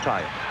Fleener. He could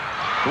tie it.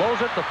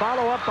 Blows it. The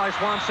follow-up by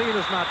Swanseen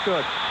is not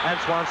good. And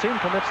Swanseen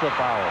commits the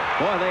foul.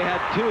 Boy, they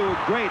had 2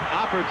 great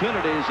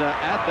opportunities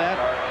at that.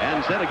 And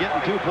instead of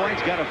getting 2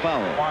 points, got a foul.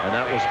 And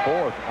that was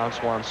 4th on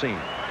Swanseen.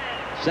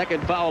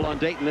 Second foul on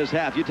Dayton this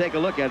half. You take a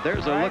look at it.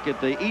 There's a look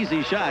at the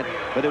easy shot,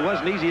 but it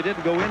wasn't easy. It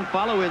didn't go in.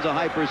 Follow-in's a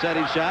high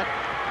percentage shot.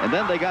 And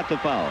then they got the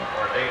foul.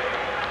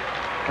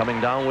 Coming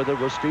down with it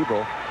was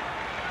Stebro.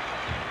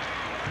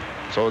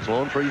 So it's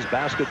Lone Tree's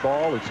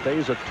basketball. It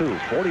stays at 2.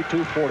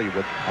 42-40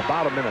 with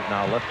about a minute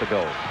now left to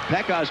go.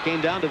 Pekos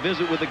came down to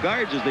visit with the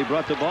guards as they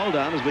brought the ball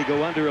down as we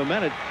go under a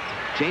minute.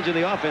 Changing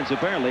the offense,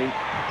 apparently.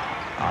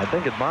 I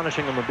think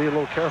admonishing them to be a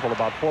little careful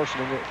about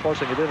forcing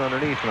it in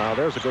underneath now.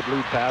 There's a good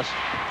lead pass.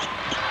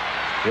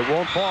 It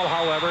won't fall,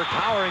 however.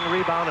 Towering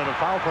rebound and a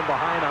foul from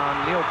behind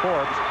on Neil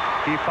Forbes.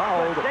 He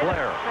fouled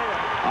Blair.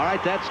 All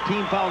right, that's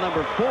team foul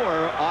number 4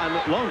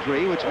 on Lone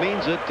Tree, which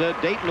means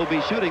that Dayton will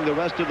be shooting the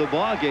rest of the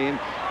ball game.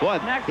 Boy,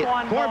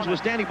 Forbes was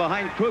standing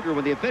behind Kruger.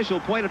 When the official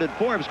pointed at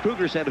Forbes,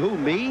 Kruger said, "Who,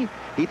 me?"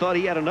 He thought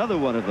he had another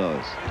one of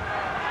those.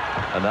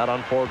 And that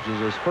on Forbes is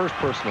his first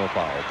personal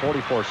foul.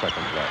 44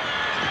 seconds left.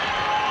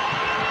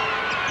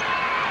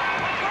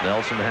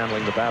 Nelson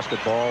handling the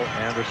basketball.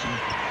 Anderson.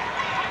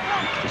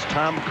 It's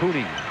Tom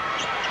Cooney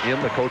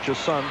in, the coach's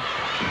son.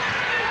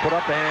 Put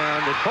up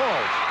and it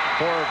falls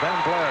for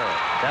Van Blair.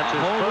 That's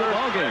his third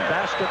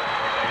basket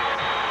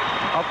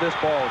of this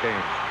ball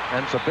game.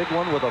 And it's a big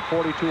one with a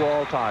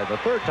 42-all tie. The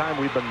third time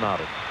we've been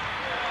knotted.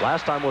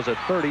 Last time was at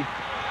 30,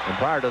 and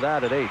prior to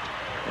that at 8.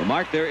 Well,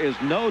 Mark, there is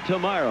no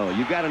tomorrow.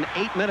 You've got an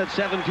 8-minute,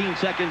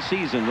 17-second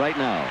season right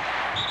now.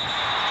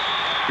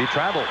 He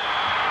traveled.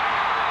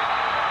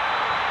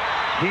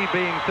 He,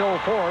 being Phil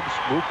Forbes,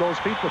 moved those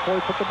feet before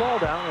he put the ball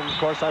down. And, of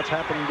course, that's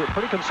happened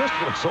pretty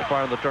consistently so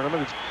far in the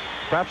tournament. It's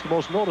perhaps the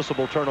most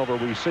noticeable turnover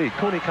we see.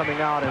 Cooney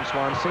coming out and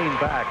Swansea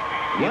back,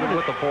 even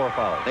with the 4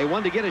 fouls. They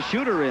wanted to get a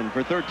shooter in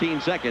for 13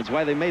 seconds.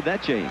 Why they made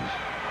that change.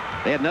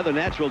 They had another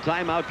natural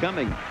timeout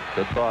coming.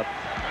 Good thought.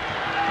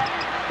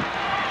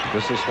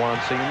 This is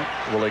Swansea.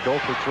 Will they go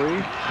for 3?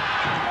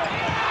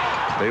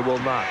 They will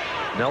not.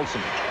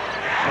 Nelson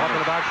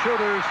talking about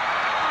shooters.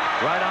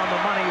 Right on the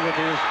money with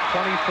his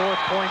 24th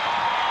point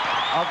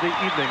of the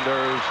evening.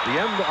 There's the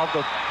end of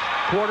the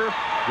quarter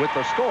with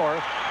the score.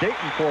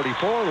 Dayton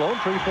 44, Lone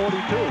Tree 42.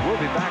 We'll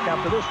be back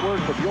after this word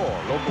from your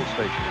local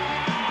station.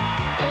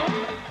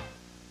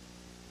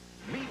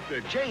 Meet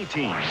the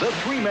J-Team, the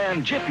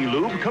 3-man Jiffy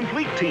Lube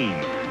complete team.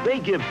 They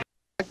give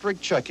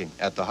electric checking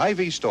at the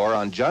Hy-Vee store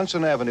on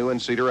Johnson Avenue in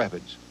Cedar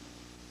Rapids.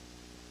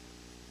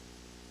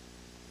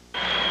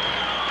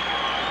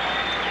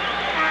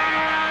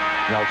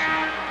 Nelson.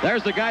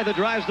 There's the guy that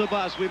drives the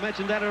bus. We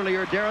mentioned that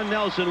earlier. Darren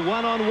Nelson,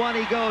 one-on-one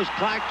he goes.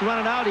 Clock's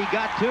running out. He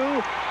got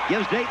 2.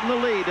 Gives Dayton the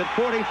lead at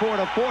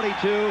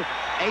 44-42.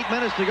 8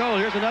 minutes to go.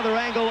 Here's another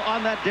angle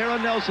on that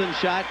Darren Nelson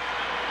shot.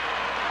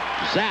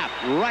 Zap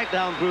right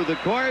down through the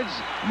cords.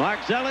 Mark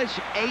Zelich,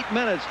 8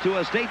 minutes to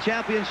a state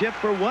championship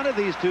for one of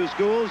these two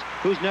schools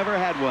who's never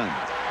had one.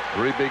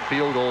 3 big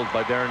field goals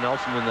by Darren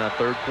Nelson in that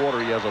third quarter.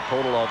 He has a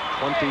total of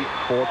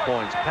 24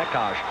 points.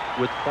 Pekos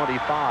with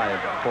 25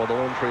 for the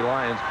Lone Tree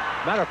Lions.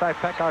 Matter of fact,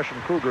 Pekos and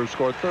Kruger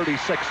scored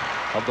 36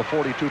 of the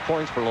 42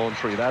 points for Lone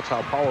Tree. That's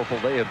how powerful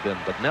they have been.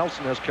 But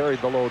Nelson has carried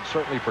the load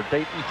certainly for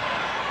Dayton.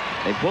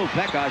 They pulled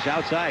Pekos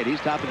outside. He's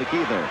top of the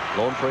key there.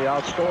 Lone Tree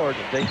outscored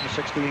Dayton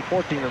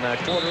 16-14 in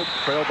that quarter.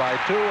 Trailed by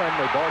 2, and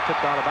the ball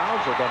tipped out of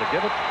bounds. They're going to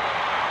give it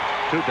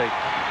to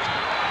Dayton.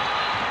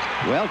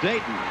 Well,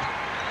 Dayton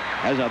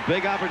has a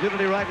big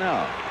opportunity right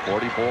now.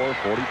 44-42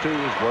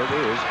 is where it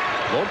is.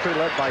 Lone Tree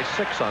led by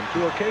 6 on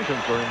 2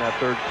 occasions during that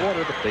third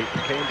quarter, but Dayton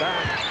came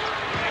back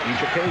each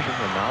occasion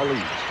and now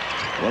leads.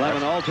 We'll have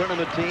an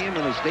all-tournament team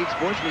and a state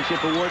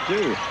sportsmanship award,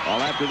 too,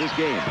 all after this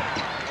game.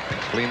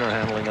 Cleaner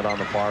handling it on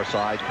the far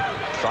side.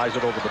 Tries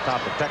it over the top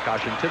of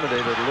Pekos.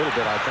 Intimidated a little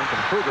bit, I think, and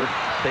Kruger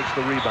takes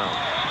the rebound.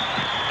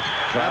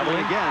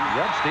 Traveling again.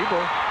 Yep,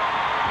 Stieber.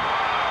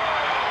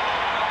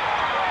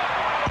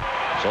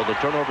 So the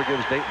turnover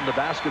gives Dayton the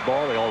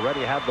basketball. They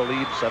already have the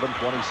lead.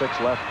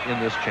 7:26 left in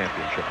this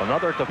championship.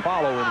 Another to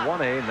follow in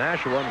 1A,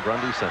 Nashua and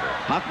Grundy Center.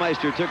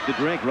 Hoffmeister took the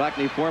drink.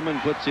 Rockney Foreman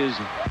puts his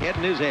head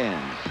in his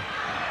hands.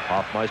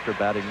 Hoffmeister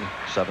batting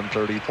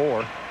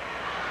 .734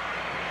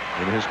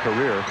 in his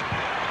career.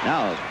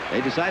 Now,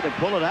 they decide to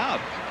pull it out.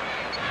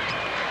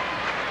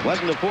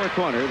 Wasn't a 4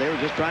 corner. They were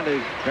just trying to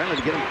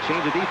apparently get him to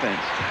change the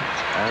defense.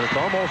 And it's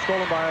almost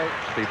stolen by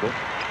Stiebel.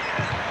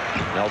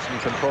 Nelson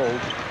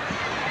controls.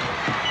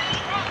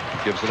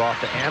 Gives it off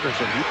to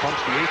Anderson. He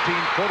pumps the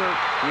 18-footer.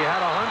 He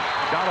had a hunch,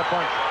 got a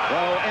punch.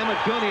 Well, Emmett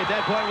Cooney at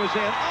that point was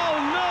saying, "Oh,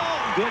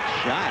 no!" Good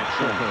shot.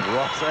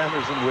 Ross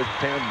Anderson with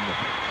 10.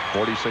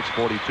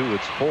 46-42.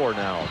 It's 4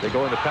 now. They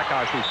go into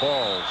Pekos, who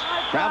falls.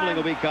 Traveling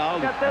will be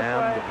called.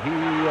 And he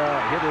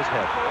hit his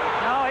head.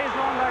 No, he's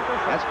going back this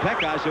way. That's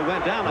Pekos who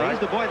went down. Now, he's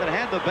the boy that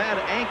had the bad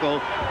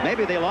ankle.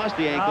 Maybe they lost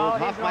the ankle. No,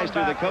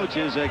 Hoffmeister, the coach,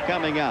 is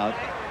coming out.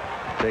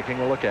 Taking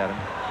a look at him.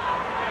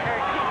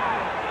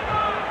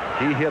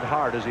 He hit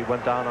hard as he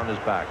went down on his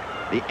back.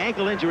 The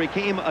ankle injury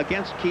came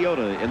against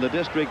Kyoto in the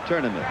district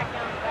tournament.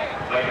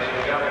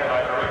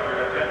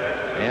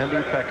 Andy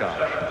Pekos.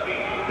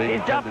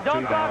 Don't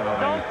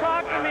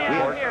talk to me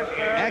out here,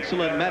 sir.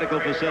 Excellent medical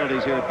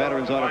facilities here at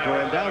Veterans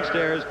Auditorium.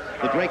 Downstairs,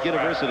 the Drake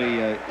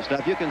University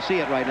stuff. You can see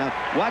it right now.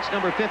 Watch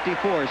number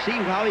 54. See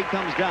how he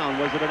comes down.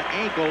 Was it an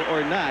ankle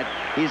or not?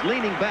 He's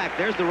leaning back.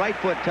 There's the right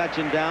foot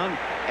touching down.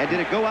 And did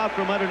it go out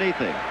from underneath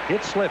him?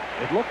 It slipped.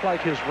 It looked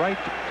like his right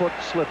foot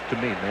slipped to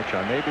me, Mitch.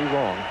 I may be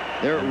wrong.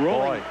 They're and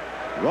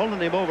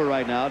rolling him over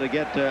right now to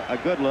get a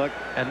good look.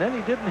 And then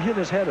he didn't hit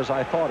his head as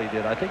I thought he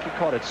did. I think he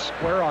caught it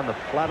square on the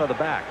flat of the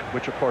back,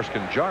 which of course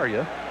can jar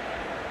you.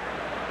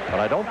 But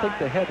I don't think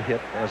the head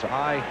hit as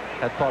I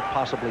had thought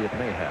possibly it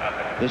may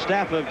have. The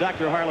staff of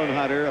Dr. Harlan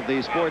Hunter of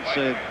the sports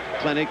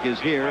clinic is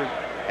here,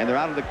 and they're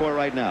out of the court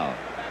right now.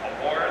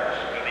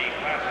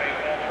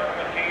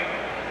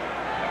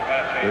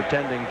 They're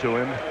tending to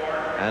him.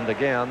 And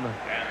again,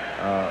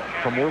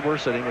 from where we're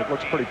sitting, it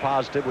looks pretty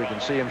positive. We can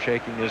see him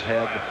shaking his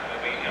head,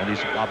 and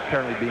he's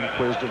apparently being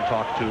quizzed and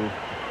talked to.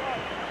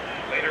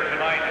 Later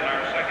tonight in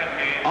our second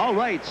game. All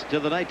rights to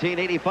the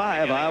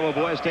 1985 Iowa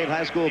Boys State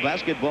High School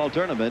Basketball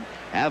Tournament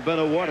have been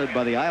awarded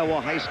by the Iowa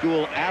High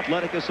School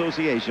Athletic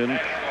Association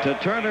to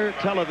Turner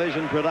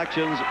Television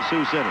Productions,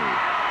 Sioux City.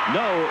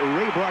 No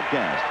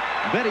rebroadcast,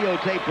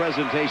 videotape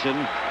presentation,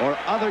 or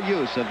other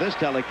use of this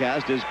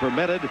telecast is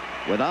permitted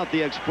without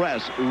the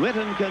express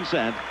written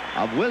consent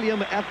of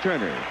William F.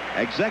 Turner,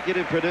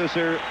 executive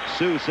producer,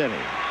 Sioux City.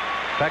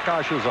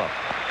 Pekash is up.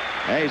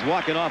 He's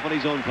walking off on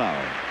his own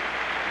power.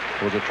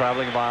 It was a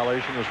traveling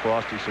violation, as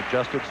Frosty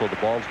suggested, so the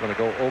ball's going to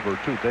go over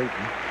to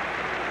Dayton.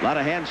 A lot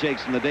of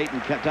handshakes from the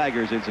Dayton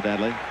Tigers,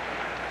 incidentally.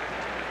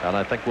 And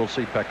I think we'll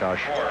see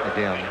Pekash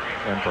again,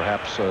 and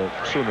perhaps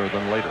sooner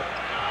than later.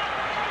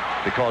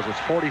 Because it's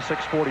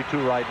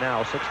 46-42 right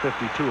now,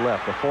 6:52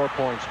 left, a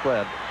 4-point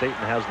spread.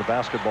 Dayton has the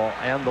basketball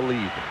and the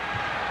lead.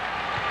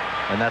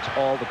 And that's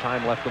all the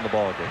time left in the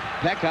ball game.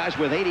 Pekash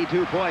with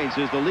 82 points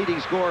is the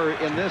leading scorer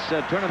in this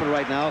tournament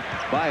right now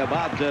by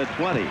about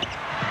 20.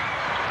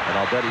 And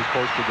I'll bet he's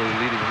close to the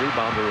leading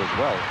rebounder as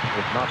well,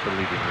 if not the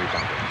leading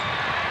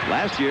rebounder.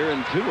 Last year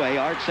in 2A,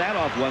 Art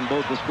Sadoff won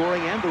both the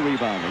scoring and the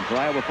rebounding for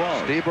Iowa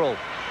Falls. Steebrel.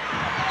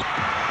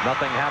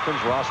 Nothing happens.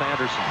 Ross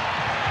Anderson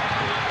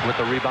with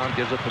the rebound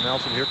gives it to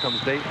Nelson. Here comes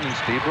Dayton, and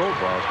Steebrel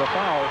draws the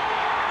foul.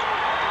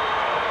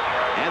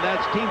 And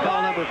that's team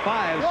foul number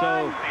 5,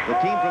 so the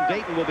team from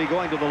Dayton will be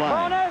going to the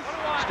line.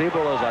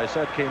 Steebrel, as I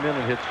said, came in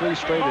and hit 3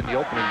 straight in the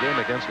opening game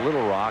against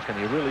Little Rock, and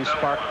he really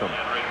sparked them.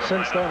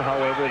 Since then,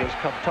 however, it has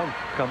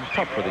come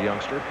tough for the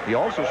youngster. He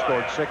also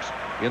scored 6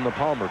 in the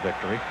Palmer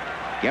victory.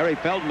 Gary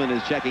Feldman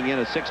is checking in,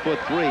 a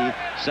 6'3",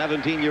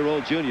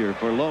 17-year-old junior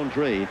for Lone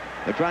Tree.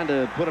 They're trying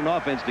to put an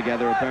offense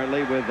together,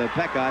 apparently, with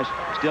Pekash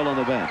still on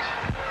the bench.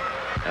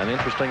 And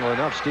interestingly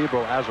enough,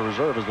 Steebrel, as a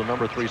reserve, is the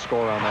number 3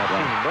 scorer on that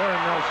team.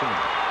 Darren Nelson.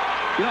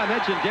 You know, I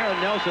mentioned Darren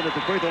Nelson at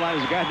the free throw line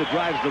as the guy that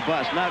drives the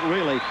bus. Not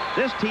really.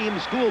 This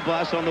team's school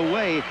bus on the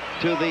way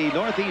to the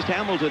Northeast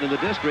Hamilton in the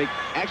district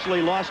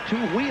actually lost 2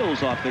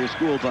 wheels off their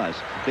school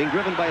bus, being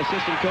driven by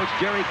assistant coach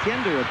Jerry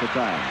Kinder at the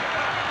time.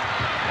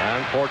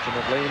 And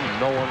fortunately,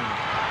 no one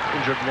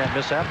injured in that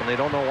mishap, and they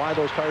don't know why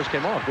those tires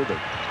came off, did they?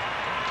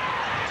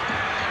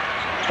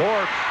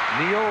 Forbes,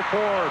 Neil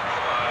Forbes,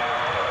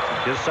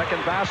 his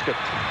second basket,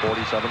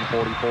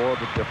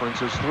 47-44. The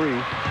difference is 3.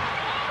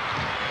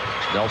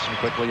 Nelson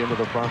quickly into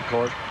the front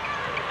court.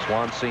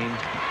 Swansea.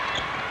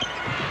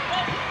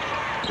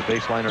 The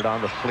baseliner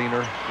down to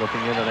Fleener, looking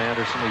in at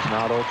Anderson. He's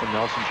not open.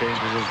 Nelson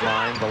changes his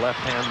mind. The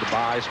left hand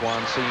by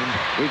Swansea.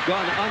 We've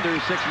gone under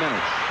 6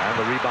 minutes. And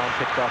the rebound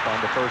picked up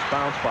on the first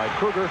bounce by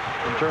Kruger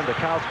and turned to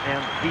Couch, and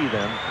he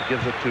then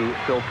gives it to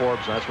Phil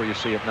Forbes, and that's where you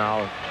see it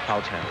now.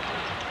 Couch has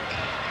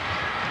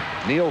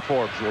it. Neil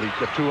Forbes, will he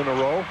get 2 in a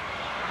row?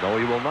 No,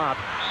 he will not.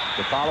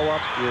 The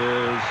follow-up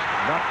is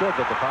not good,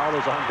 but the foul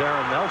is on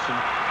Darren Nelson.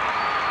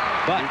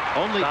 But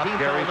only team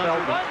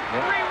foul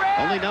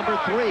only number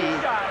 3.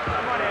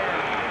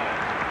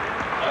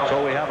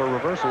 So we have a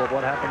reversal of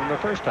what happened in the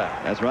first half.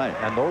 That's right.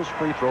 And those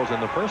free throws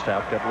in the first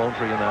half kept Lone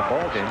Tree in that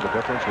ball game. The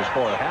difference was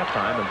 4 at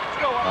halftime, and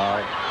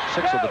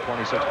 6 of the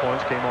 26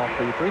 points came off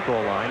the free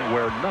throw line,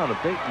 where none of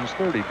Dayton's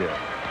 30 did.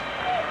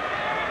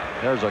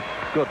 There's a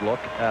good look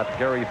at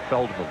Gary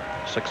Feldman,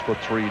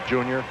 6'3"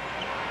 junior.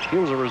 He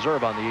was a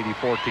reserve on the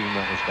 '84 team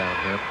that was down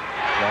here.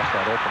 Lost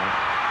that opening.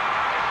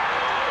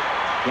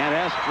 Can't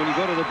ask when you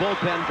go to the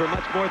bullpen for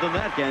much more than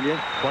that, can you?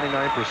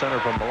 29%er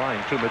from the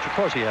line, too, Mitch. Of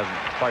course, he hasn't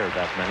fired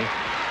that many.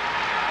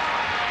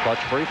 Clutch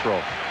free throw.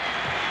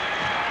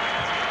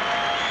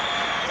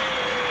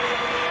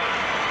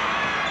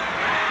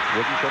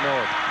 Wouldn't you know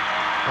it?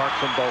 Parks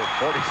them both.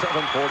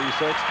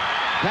 47-46.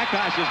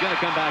 Pekash is going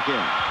to come back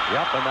in.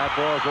 Yep, and that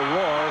draws a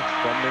roar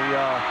from the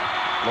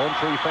Lone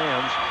Tree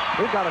fans.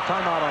 We've got a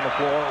timeout on the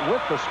floor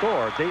with the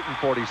score. Dayton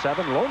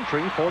 47, Lone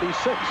Tree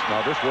 46.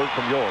 Now this word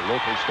from your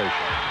local station.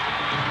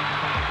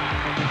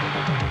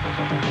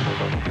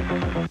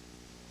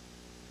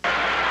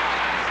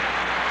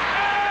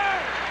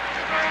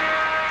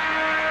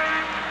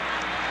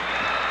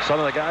 Some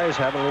of the guys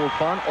having a little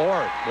fun,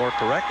 or more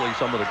correctly,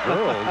 some of the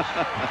girls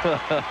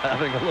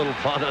having a little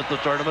fun at the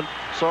tournament.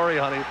 Sorry,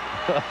 honey.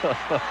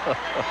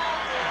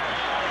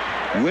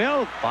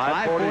 Will,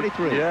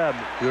 5:43. Yeah,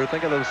 you were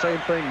thinking of the same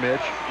thing,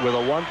 Mitch, with a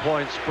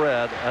 1-point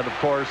spread. And, of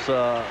course,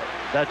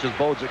 that just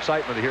bodes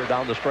excitement here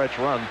down the stretch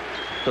run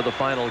to the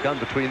final gun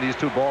between these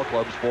two ball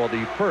clubs for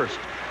the first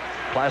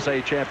Class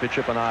A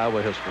championship in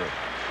Iowa history.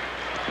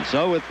 And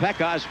so with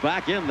Pekash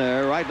back in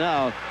there right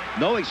now,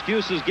 no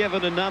excuses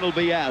given and none will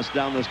be asked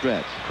down the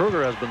stretch.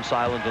 Kruger has been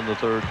silent in the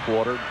third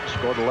quarter.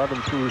 Scored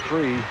 11 through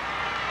 3.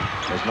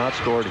 Has not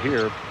scored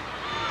here.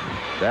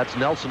 That's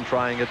Nelson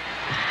trying it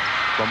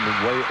from the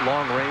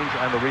long range,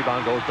 and the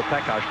rebound goes to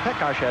Pekash.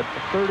 Pekash had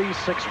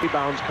 36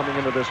 rebounds coming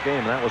into this game,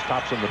 and that was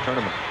tops in the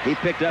tournament. He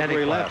picked up where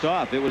he left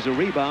off. It was a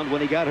rebound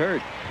when he got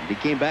hurt. He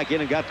came back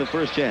in and got the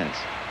first chance.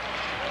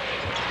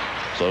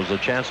 So there's a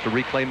chance to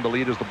reclaim the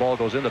lead as the ball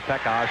goes into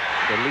Pekash.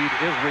 The lead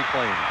is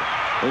reclaimed.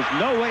 There's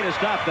no way to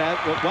stop that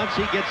once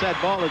he gets that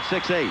ball at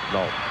 6-8.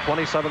 No.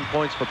 27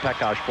 points for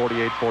Pekash,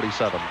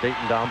 48-47.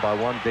 Dayton down by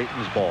 1.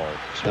 Dayton's ball.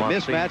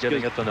 Swansea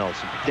getting it to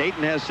Nelson.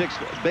 Dayton has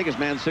biggest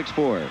man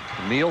 6'4".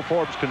 Neil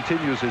Forbes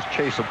continues his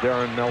chase of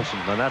Darren Nelson,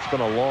 and that's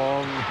been a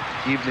long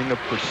evening of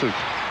pursuit.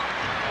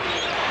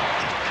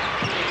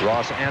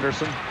 Ross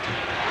Anderson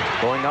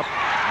going up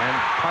and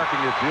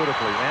parking it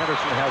beautifully.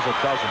 Anderson has a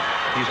dozen.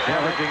 He's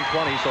averaging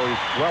 20, so he's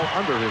well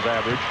under his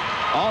average.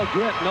 All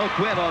grit, no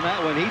quit on that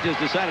one. He just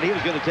decided he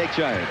was going to take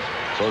charge.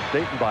 So it's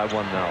Dayton by 1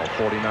 now,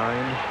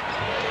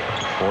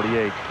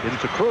 49-48.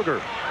 Into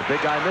Kruger. The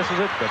big guy misses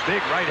it. The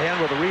big right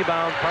hand with a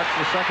rebound parks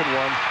the second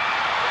one.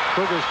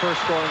 Kruger's first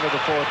scoring of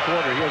the fourth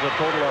quarter. He has a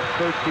total of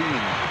 13.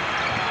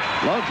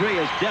 Lone Tree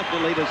has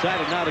definitely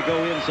decided now to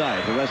go inside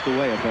the rest of the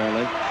way,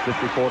 apparently.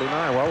 50-49.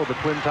 Well, with the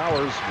Twin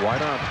Towers,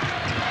 why not?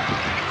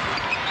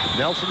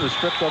 Nelson is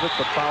stripped of it,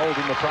 but fouled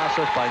in the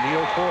process by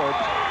Neil Forbes.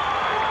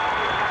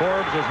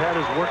 Forbes has had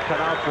his work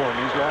cut out for him.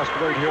 He's lost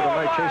weight here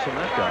tonight chasing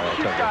that guy, I'll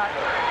tell you.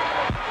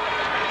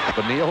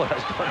 But Neil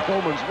has done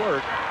Bowman's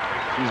work.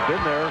 He's been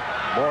there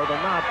more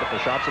than not, but the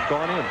shots have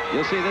gone in.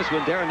 You'll see this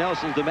one. Darren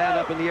Nelson's the man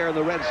up in the air in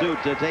the red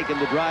suit taking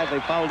the drive.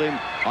 They fouled him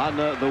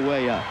on the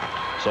way up.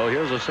 So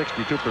here's a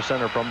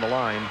 62%er from the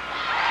line.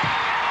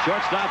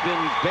 Shortstop in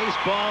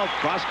baseball,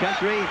 cross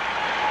country,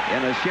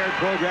 in a shared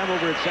program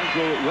over at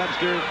Central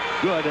Webster.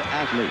 Good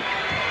athlete.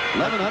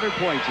 1,100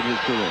 points in his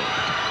career.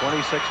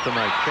 26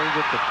 tonight. Change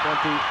it to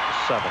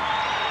 27.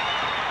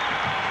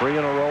 3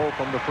 in a row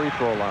from the free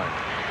throw line.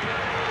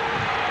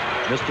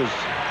 Missed his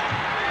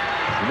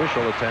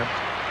initial attempt.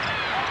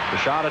 The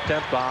shot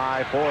attempt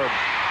by Forbes.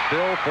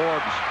 Bill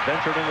Forbes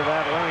ventured into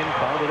that lane,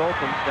 found it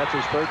open. That's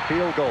his third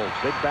field goal.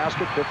 Big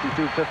basket,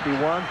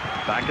 52-51.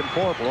 Back and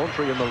forth. Lone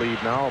Tree in the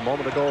lead now. A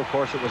moment ago, of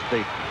course, it was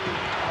Dayton.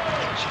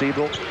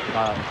 Stiebel,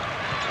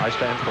 I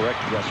stand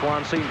correct.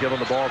 Swansea giving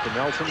the ball to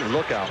Nelson.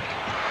 Look out.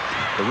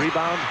 The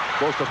rebound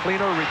goes to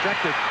Fleener,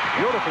 rejected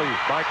beautifully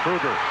by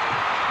Kruger.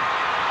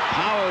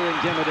 Power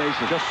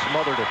intimidation. Just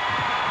smothered it.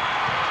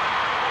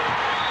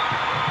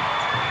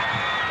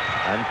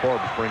 And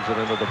Forbes brings it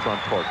into the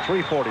front court.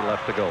 3:40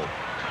 left to go.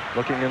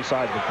 Looking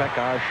inside with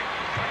Pekash.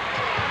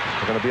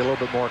 They're going to be a little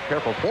bit more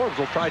careful. Forbes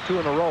will try 2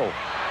 in a row.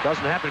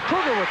 Doesn't happen.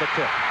 Kruger with the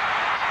tip.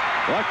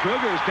 Well,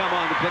 Kruger's come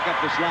on to pick up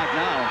the slack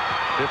now.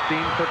 15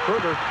 for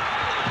Kruger.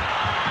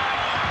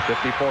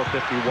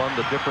 54-51.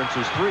 The difference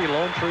is 3.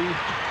 Lone Tree,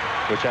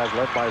 which has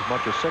led by as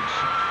much as 6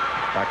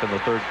 back in the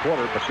third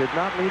quarter, but did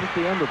not lead at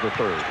the end of the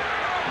third.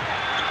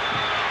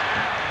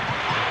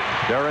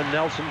 Darren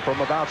Nelson from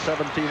about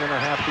 17.5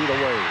 feet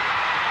away.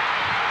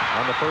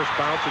 On the first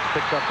bounce, it's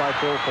picked up by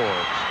Phil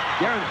Forbes.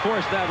 Darren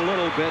forced that a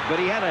little bit, but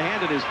he had a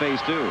hand in his face,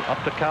 too. Up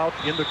to count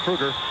into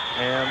Kruger,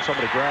 and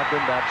somebody grabbed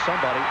him. That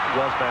somebody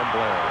was Van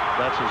Blair.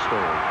 That's his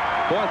story.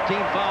 4th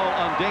team foul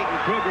on Dayton.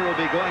 Kruger will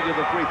be going to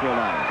the free throw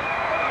line.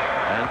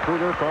 And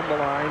Kruger from the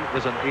line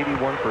is an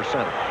 81%.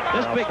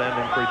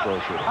 Outstanding free throw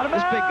shooter.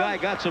 This big guy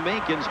got some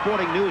ink in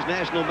Sporting News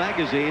National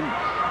Magazine.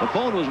 The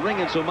phone was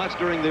ringing so much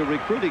during the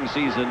recruiting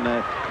season,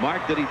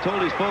 Mark, that he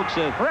told his folks,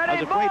 I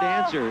was afraid to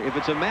answer. If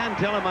it's a man,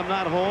 tell him I'm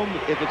not home.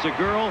 If it's a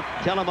girl,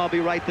 tell him I'll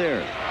be right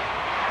there.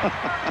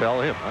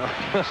 Tell him,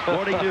 huh?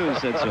 Sporting News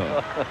said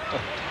so.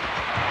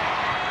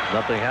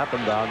 Nothing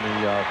happened on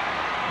the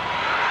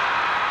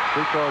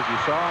free throws you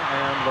saw,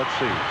 and let's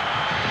see.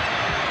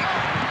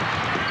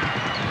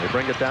 They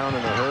bring it down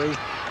in a hurry.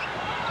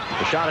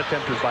 The shot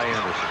attempt is by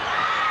Anderson.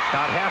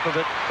 Got half of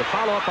it. The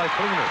follow-up by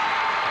Fleener.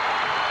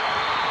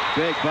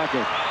 Big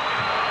bucket.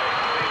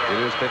 It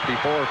is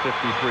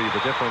 54-53.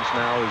 The difference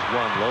now is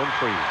 1. Lone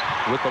Tree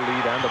with the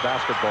lead and the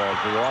basketball.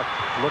 We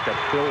look at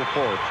Phil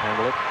Forbes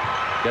handle it.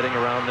 Getting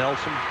around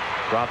Nelson.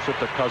 Drops it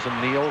to cousin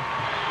Neil.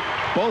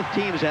 Both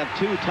teams have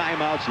 2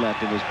 timeouts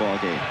left in this ball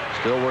game.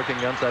 Still working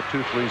against that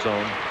 2-3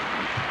 zone.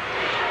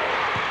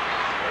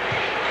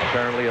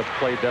 Apparently a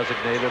play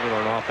designated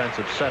or an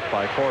offensive set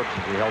by Forbes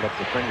as he held up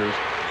the fingers.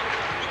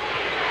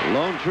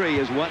 Lone Tree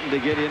is wanting to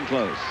get in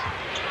close.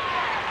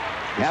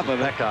 Half of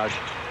Pekash.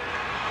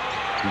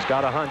 He's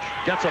got a hunch.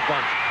 Gets a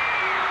bunch.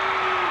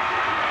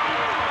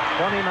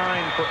 29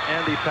 for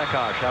Andy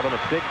Pekash, having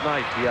a big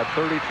night. He had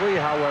 33,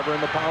 however,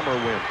 in the Palmer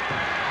win.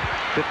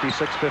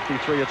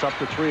 56-53. It's up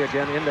to 3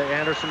 again into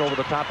Anderson over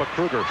the top of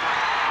Kruger.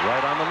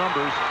 Right on the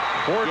numbers.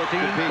 14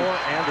 for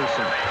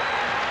Anderson.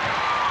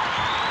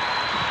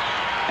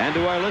 And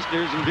to our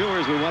listeners and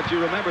viewers, we want you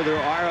to remember there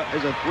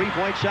is a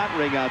 3-point shot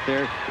ring out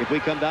there if we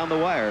come down the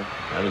wire.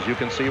 And as you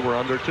can see, we're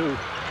under 2.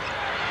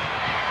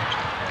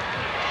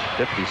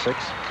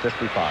 56.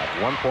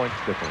 55. 1 point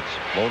difference.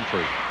 Lone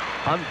Tree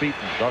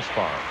unbeaten thus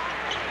far.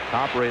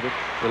 Top rated,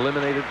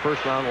 eliminated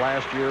first round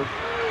last year.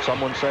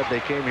 Someone said they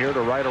came here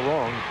to right a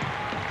wrong.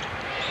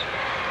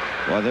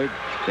 Well,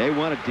 they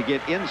wanted to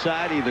get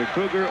inside either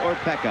Kruger or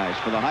Peckish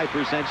for the high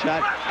percent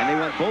shot, and they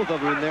want both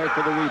of them in there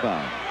for the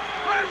rebound.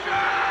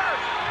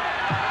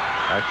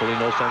 Actually,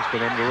 no sense for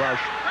them to rush.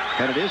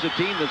 And it is a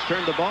team that's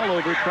turned the ball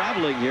over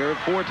traveling here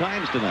 4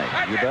 times tonight.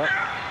 You bet.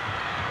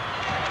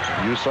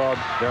 You saw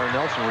Darren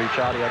Nelson reach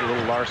out. He had a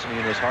little larceny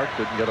in his heart.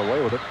 Didn't get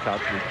away with it.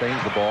 Couch retains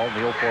the ball.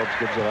 Neil Forbes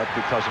gives it up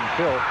to cousin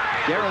Phil.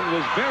 Darren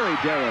was very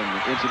Darren,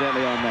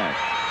 incidentally, on that.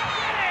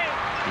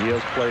 He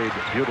has played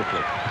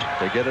beautifully.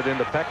 They get it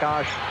into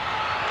Peckish.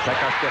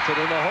 Peckish gets it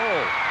in the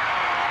hole.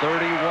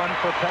 31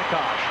 for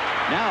Peckish.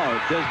 Now,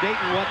 does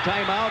Dayton want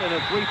timeout and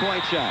a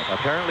 3-point shot?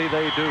 Apparently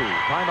they do.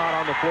 Timeout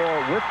on the floor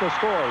with the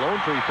score.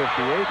 Lone Tree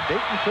 58,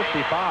 Dayton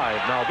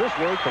 55. Now this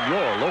word from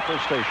your local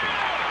station.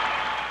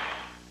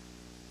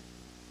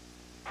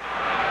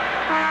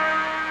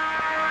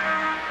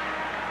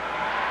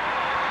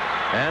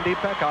 Andy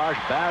Peckish,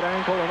 bad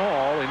ankle and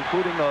all,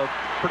 including a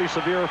pretty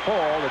severe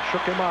fall that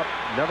shook him up.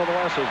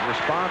 Nevertheless, has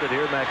responded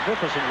here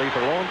magnificently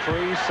for Lone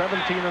Tree.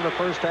 17 in the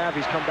first half.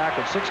 He's come back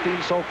with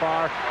 16 so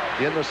far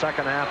in the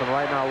second half, and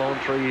right now Lone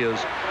Tree is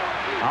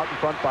out in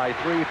front by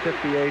 3,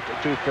 58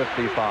 to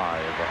 55.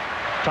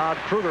 Todd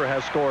Kruger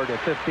has scored at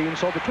 15,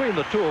 so between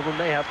the two of them,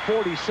 they have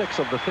 46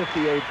 of the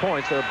 58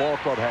 points their ball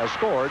club has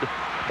scored,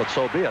 but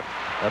so be it.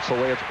 That's the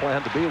way it's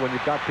planned to be when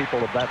you've got people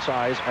of that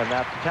size and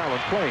that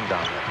talent playing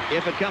down there.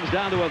 If it comes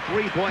down to a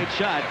 3-point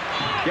shot,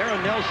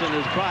 Darren Nelson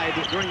has tried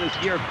during this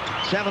year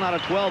 7 out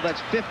of 12. That's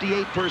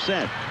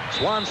 58%.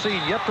 Swansea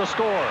yet to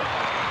score.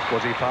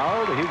 Was he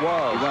fouled? He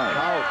was.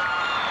 Out.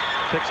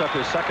 Picks up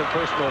his second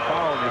personal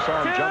foul, and you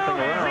saw him jumping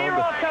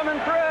around. Coming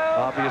through.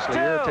 Obviously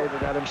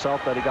irritated at himself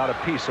that he got a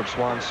piece of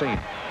Swansea.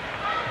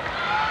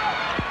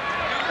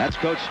 That's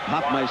Coach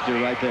Hofmeister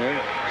right there.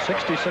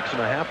 66.5%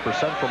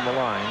 from the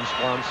line,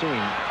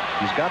 Swansea.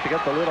 He's got to get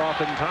the lid off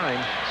in time.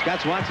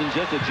 Scott Swanson's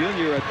just a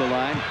junior at the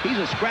line.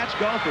 He's a scratch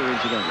golfer,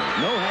 incidentally.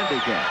 No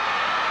handicap.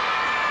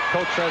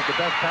 Coach says the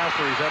best passer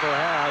he's ever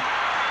had.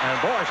 And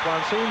boy,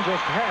 Swansea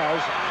just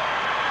has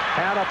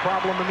had a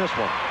problem in this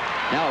one.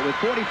 Now, with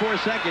 44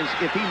 seconds,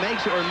 if he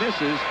makes or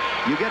misses,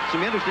 you get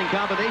some interesting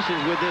combinations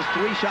with this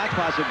 3-shot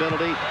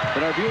possibility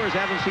that our viewers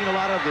haven't seen a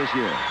lot of this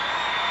year.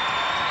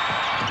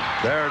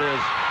 There it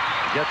is.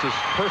 Gets his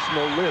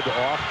personal lid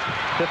off.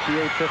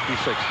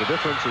 58-56. The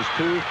difference is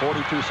 2,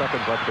 42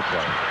 seconds left to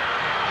play.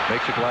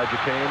 Makes you glad you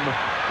came.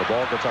 The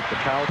ball gets up the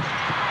couch.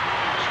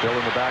 Still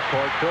in the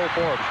backcourt. Phil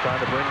Forbes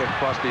trying to bring it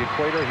across the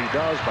equator. He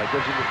does by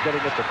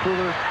getting it to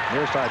Kruger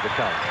near side the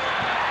couch.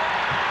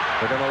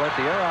 They're going to let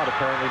the air out,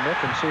 apparently,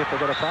 Nick, and see if they're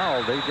going to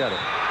foul. They get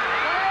it.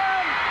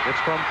 It's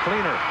from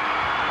Fleener.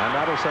 And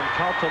that'll send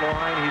Kaut to the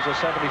line. He's a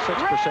 76%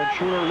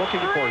 shooter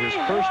looking for his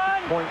first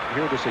point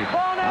here this evening.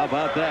 How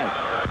about that?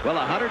 Well,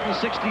 165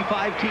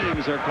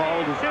 teams are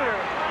called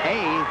A.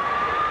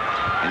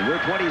 And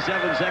we're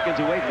 27 seconds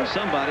away from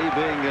somebody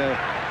being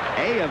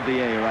A of the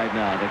A right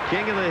now, the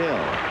king of the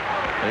hill.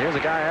 And here's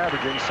a guy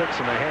averaging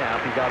 6.5.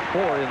 He got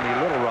 4 in the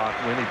Little Rock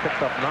win. He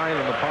picked up 9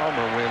 in the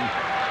Palmer win.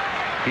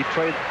 He'd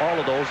trade all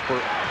of those for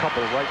a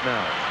couple right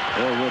now.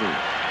 Or would he?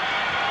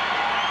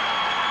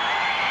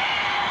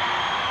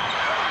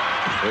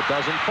 It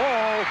doesn't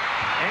fall.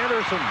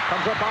 Anderson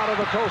comes up out of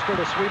the toaster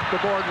to sweep the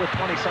board with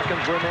 20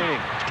 seconds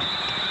remaining.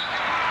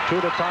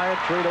 2 to tie it,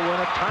 3 to win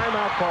it.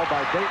 Timeout called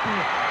by Dayton.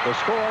 The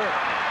score,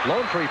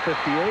 Lone Tree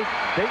 58,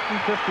 Dayton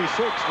 56.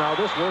 Now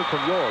this word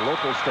from your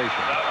local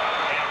station.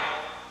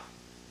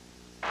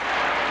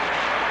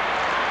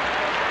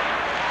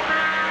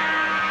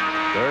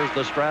 There's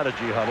the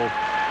strategy huddle.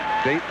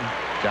 Dayton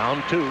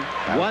down 2.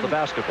 That's the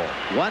basketball.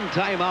 1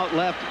 timeout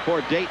left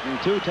for Dayton.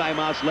 2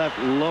 timeouts left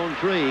Lone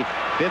Tree.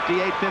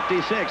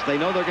 58-56. They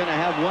know they're going to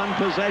have 1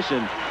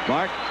 possession.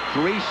 Mark,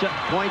 3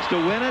 points to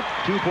win it,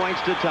 2 points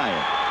to tie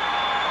it.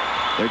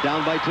 They're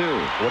down by 2.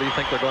 What do you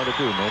think they're going to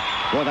do, Mitch?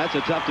 Well, that's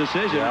a tough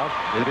decision. Yeah,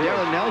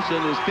 Darren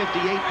Nelson is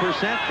 58%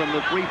 from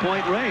the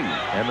 3-point ring.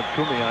 Emmett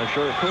Cooney, I'm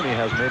sure Cooney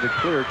has made it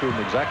clear to him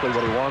exactly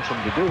what he wants him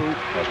to do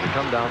as we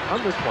come down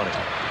under 20.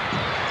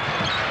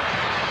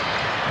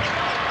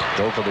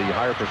 Go for the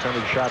higher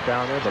percentage shot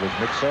down there, but as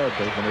Nick said,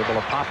 they've been able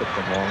to pop it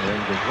from long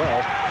range as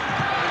well.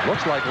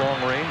 Looks like long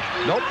range.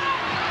 Nope.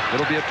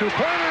 It'll be a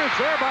 2-pointer. It's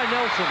there by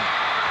Nelson.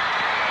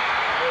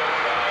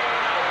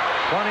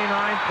 29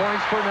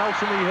 points for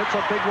Nelson. He hits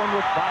a big one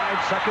with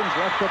 5 seconds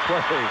left to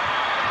play.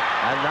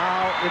 And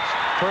now it's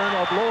turn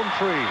of Lone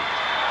Tree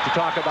to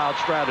talk about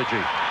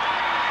strategy.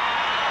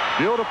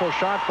 Beautiful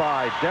shot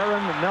by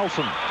Darren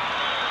Nelson,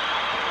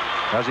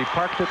 as he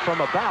parked it from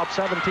about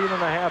 17.5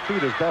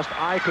 feet, as best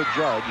I could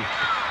judge.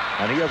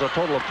 And he has a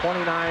total of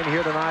 29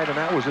 here tonight, and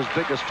that was his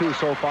biggest 2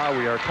 so far.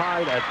 We are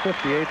tied at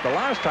 58. The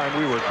last time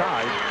we were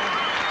tied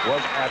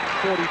was at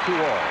 42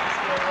 all.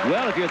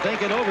 Well, if you're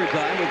thinking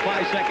overtime with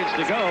 5 seconds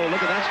to go,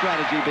 look at that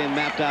strategy being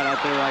mapped out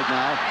there right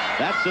now.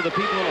 That's to the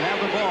people who will have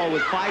the ball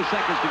with 5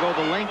 seconds to go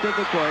the length of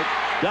the court.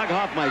 Doug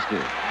Hofmeister.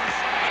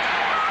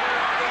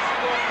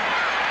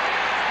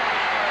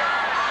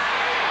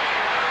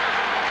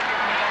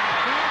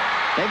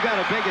 They've got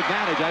a big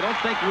advantage. I don't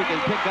think we can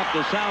pick up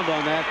the sound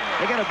on that.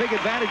 They got a big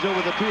advantage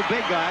over the two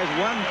big guys.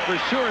 One, for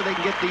sure, they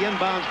can get the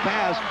inbounds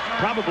pass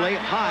probably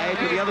high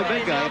to the other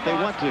big guy if they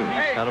want to.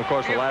 And, of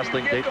course, the last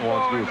thing Dayton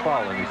wants to do is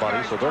foul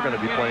anybody, so they're going to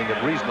be playing it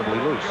reasonably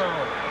loose.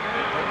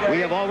 We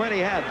have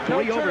already had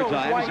 3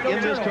 overtimes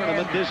in this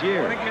tournament this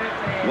year.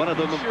 One of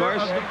them, of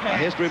course,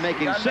 a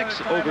history-making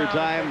 6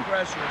 overtime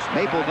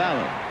Maple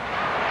Valley.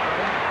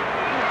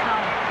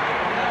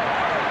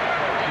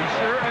 Be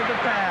sure of the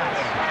pass.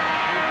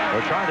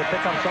 We're trying to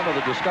pick up some of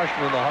the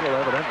discussion in the huddle.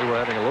 Evidently, we're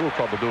having a little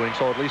trouble doing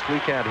so. At least we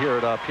can't hear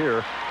it up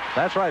here.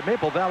 That's right.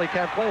 Maple Valley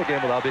can't play a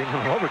game without being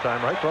in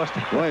overtime, right,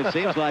 Rusty? Boy, it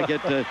seems like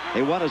it.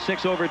 They won a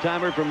 6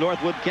 overtimer from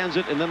Northwood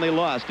Kensett, and then they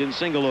lost in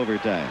single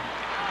overtime.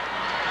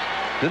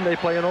 Didn't they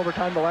play in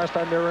overtime the last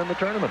time they were in the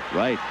tournament?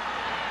 Right.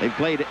 They've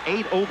played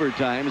 8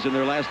 overtimes in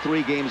their last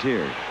 3 games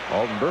here.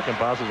 Alden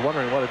Birkenpass is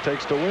wondering what it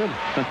takes to win.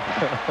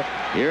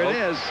 Here it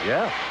is.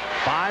 Yeah.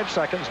 5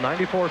 seconds,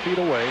 94 feet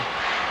away.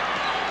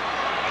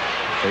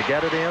 They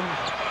get it in.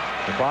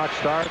 The clock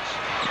starts.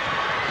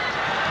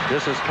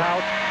 This is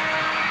count.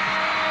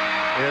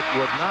 It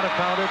would not have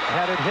counted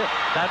had it hit.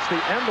 That's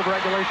the end of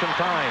regulation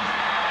time.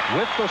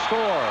 With the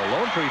score,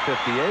 Lone Tree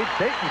 58,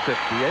 Dayton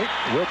 58.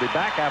 We'll be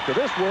back after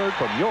this word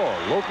from your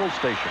local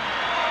station.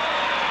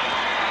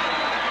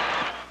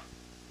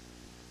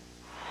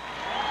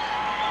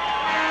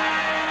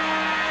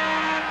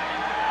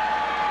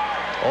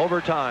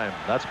 Overtime.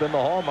 That's been the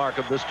hallmark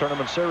of this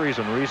tournament series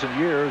in recent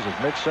years.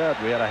 As Mitch said,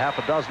 we had a half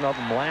a dozen of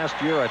them last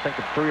year. I think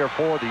of 3 or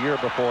 4 the year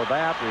before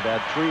that. We've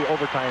had 3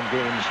 overtime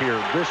games here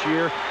this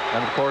year.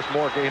 And, of course,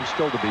 more games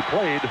still to be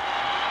played.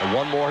 And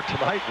 1 more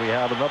tonight. We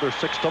have another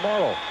 6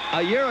 tomorrow.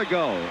 A year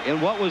ago, in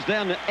what was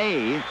then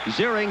A,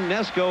 Ziering,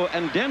 Nesco,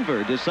 and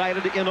Denver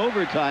decided in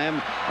overtime,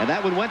 and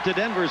that one went to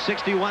Denver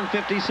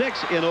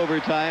 61-56 in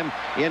overtime.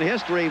 In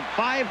history,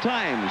 5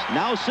 times,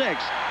 now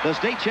 6, the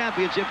state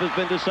championship has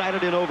been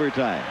decided in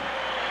overtime.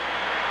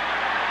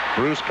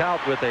 Bruce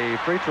Kaut with a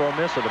free throw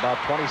miss at about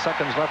 20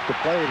 seconds left to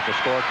play with the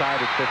score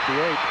tied at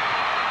 58.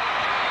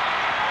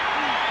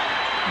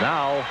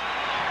 Now,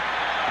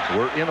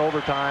 we're in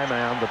overtime,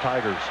 and the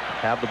Tigers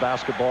have the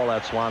basketball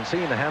at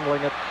Swansea,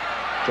 handling it.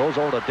 Goes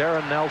over to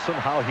Darren Nelson.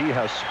 How he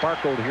has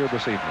sparkled here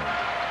this evening.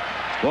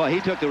 Boy,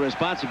 he took the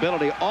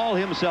responsibility all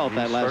himself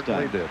that last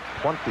time. He certainly did.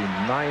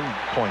 29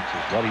 points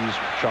is what he's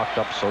chalked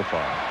up so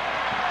far.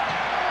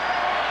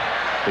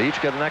 They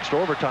each get an extra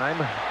overtime.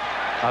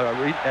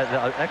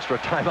 Extra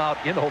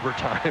timeout in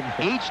overtime.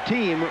 Each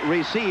team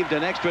received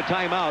an extra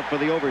timeout for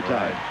the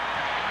overtime.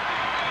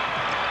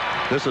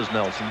 Right. This is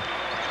Nelson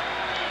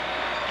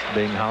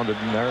being hounded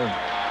in there.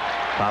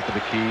 Top of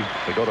the key.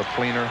 They go to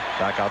Fleener.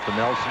 Back out to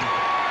Nelson.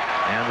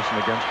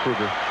 Anderson against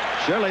Kruger.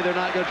 Surely they're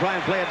not going to try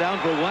and play it down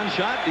for 1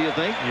 shot, do you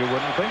think? You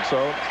wouldn't think so.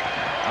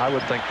 I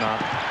would think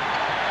not.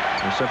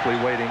 They're simply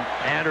waiting.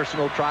 Anderson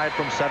will try it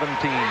from 17.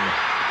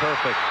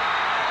 Perfect.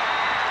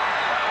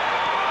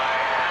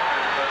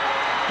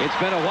 It's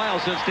been a while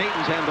since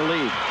Dayton's had the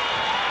lead.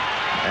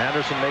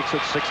 Anderson makes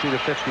it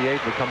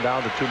 60-58. We come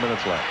down to 2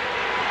 minutes left.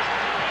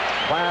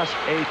 Class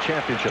A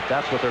championship.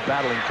 That's what they're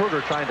battling.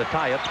 Kruger trying to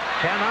tie it.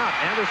 Cannot.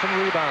 Anderson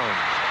rebounds.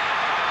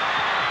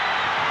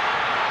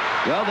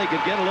 Well, they could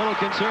get a little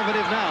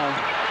conservative now.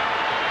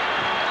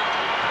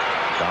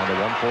 Down to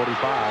 145.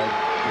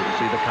 You can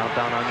see the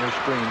countdown on your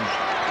screen.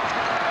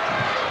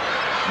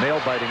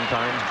 Nail-biting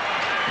time.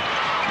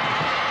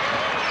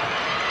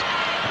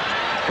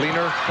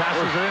 Fleener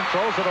passes it in,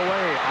 throws it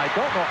away. I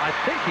don't know. I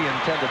think he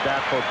intended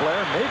that for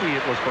Blair. Maybe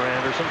it was for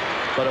Anderson,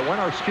 but it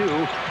went askew,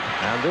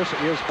 and this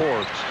is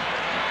Forbes.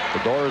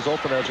 The door is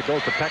open as it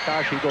goes to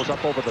Pekash. He goes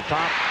up over the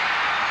top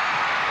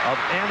of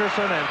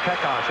Anderson, and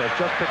Pekash has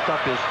just picked up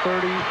his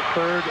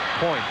 33rd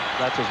point.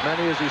 That's as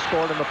many as he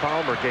scored in the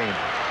Palmer game.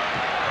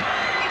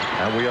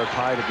 And we are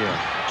tied again.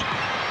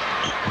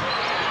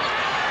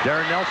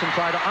 Darren Nelson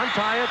tried to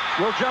untie it.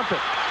 We'll jump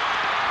it.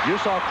 You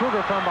saw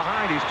Kruger from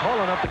behind. He's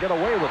tall enough to get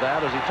away with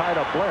that as he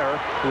tied up Blair,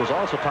 who was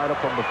also tied up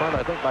from the front,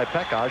 I think, by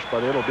Pekash,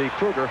 but it'll be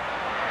Kruger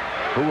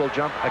who will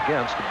jump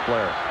against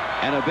Blair.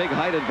 And a big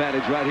height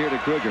advantage right here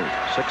to Kruger.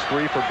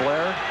 6'3" for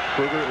Blair.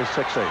 Kruger is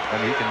 6'8", and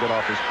he can get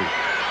off his feet.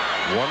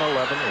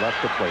 1:11 left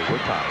to play.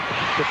 We're tied.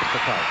 Tip it to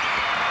Kaut.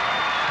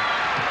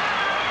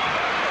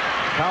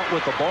 Kaut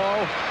with the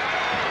ball.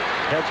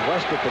 Heads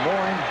west at Des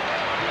Moines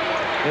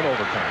in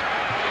overtime.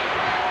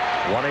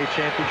 1A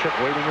championship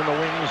waiting in the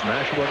wings.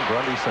 Nashua and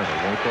Grundy Center.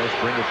 We'll, of course,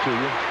 bring it to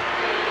you.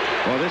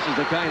 Well, this is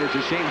the kind. It's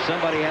a shame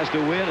somebody has to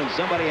win and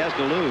somebody has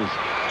to lose.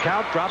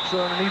 Kaut drops it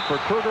underneath for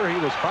Kruger. He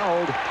was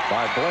fouled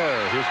by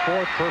Blair, his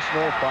 4th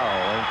personal foul.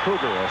 And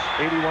Kruger, as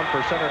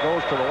 81%er,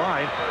 goes to the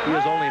line. He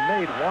has only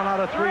made 1 out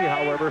of 3,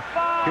 however,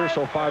 here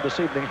so far this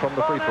evening from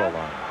the free throw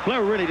line.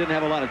 Blair really didn't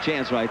have a lot of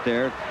chance right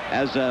there,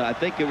 as I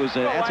think it was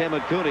that's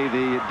Emmett Cooney,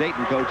 the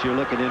Dayton coach you're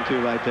looking into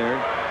right there.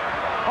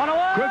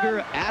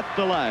 Kruger at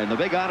the line, the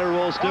big honor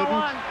roll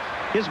student.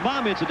 His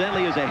mom,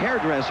 incidentally, is a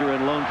hairdresser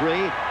in Lone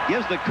Tree,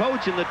 gives the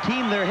coach and the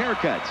team their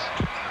haircuts.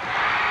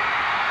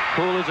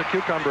 Cool as a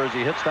cucumber as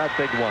he hits that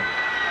big one.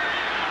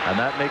 And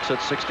that makes it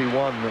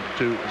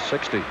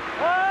 61-60.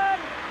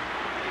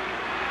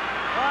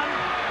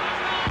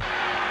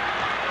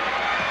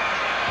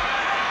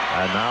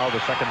 And now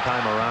the second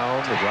time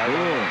around is right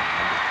on.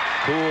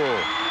 Cool.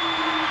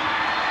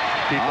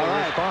 People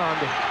respond.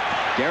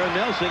 Darren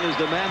Nelson is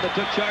the man that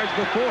took charge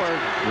before.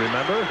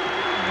 Remember?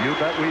 You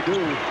bet we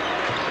do.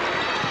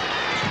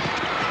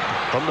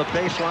 From the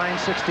baseline,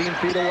 16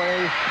 feet away.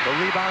 The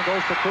rebound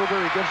goes to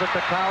Kruger. He gives it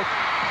to Kaut.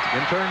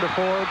 In turn to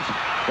Forbes.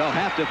 They'll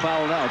have to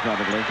foul now,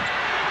 probably.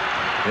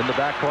 In the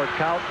backcourt,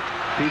 Kaut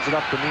feeds it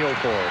up to Neil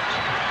Forbes.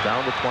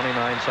 Down to 29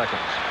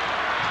 seconds.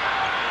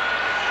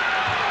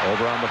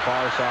 Over on the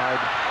far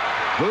side.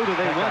 Who do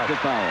they want to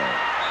foul?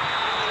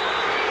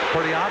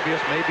 Pretty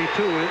obvious. Maybe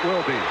two. It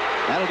will be.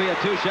 That'll be a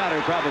two-shotter,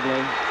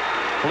 probably.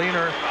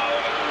 Fleener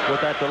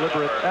with that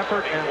deliberate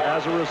effort, and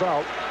as a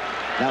result,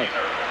 now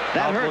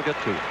that hurt get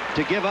two.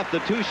 To give up the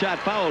two-shot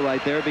foul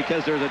right there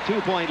because there's a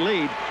two-point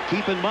lead.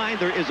 Keep in mind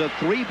there is a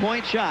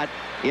three-point shot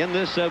in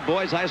this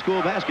boys high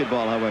school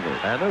basketball, however.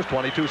 And there's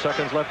 22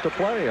 seconds left to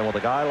play, and with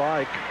a guy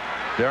like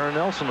Darren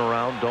Nelson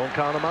around, don't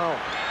count him out.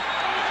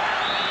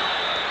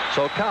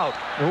 So Kaut,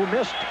 who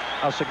missed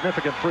a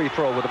significant free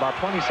throw with about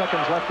 20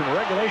 seconds left in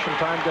regulation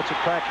time, gets a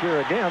crack here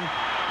again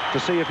to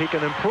see if he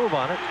can improve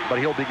on it, but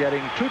he'll be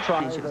getting two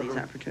tries.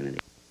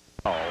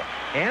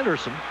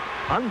 Anderson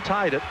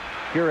untied it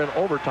here in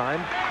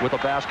overtime with a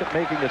basket,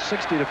 making it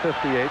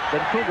 60-58.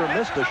 Then Kruger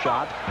missed a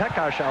shot.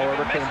 Pekash,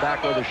 however, came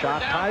back with a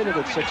shot, tied it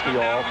at 60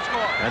 all.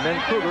 And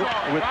then Kruger,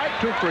 with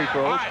two free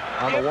throws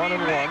on the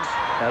 1-and-1,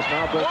 has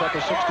now built up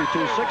a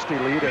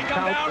 62-60 lead, and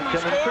Kaut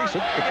can increase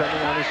it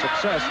depending on his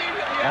success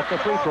at the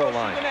free throw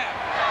line.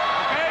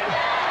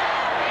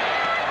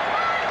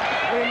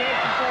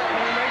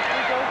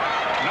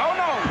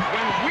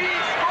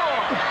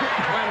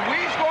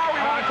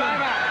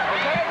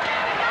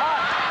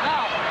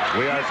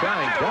 We are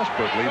trying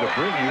desperately to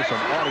bring you some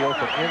audio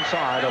from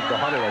inside of the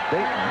huddle at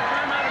Dayton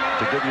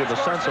to give you the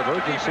sense of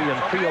urgency and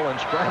feel and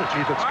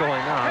strategy that's going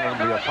on. And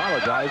we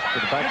apologize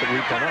for the fact that we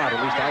cannot. At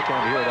least I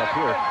can't hear it up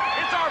here.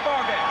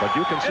 But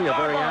you can see a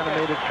very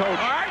animated coach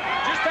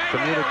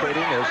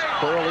communicating as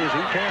thoroughly as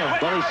he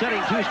can. Well, he's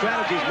setting two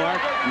strategies,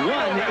 Mark.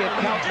 One, if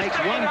Kaut makes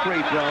one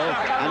free throw.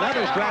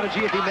 Another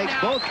strategy if he makes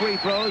both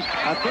free throws.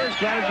 A third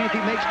strategy if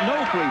he makes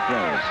no free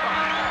throws.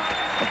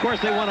 Of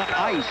course, they want to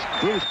ice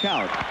Bruce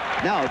Kaut.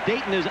 Now,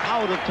 Dayton is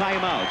out of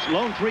timeouts.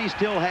 Lone Tree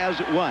still has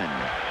one.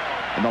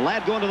 And the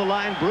lad going to the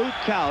line, Bruce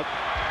Kaut,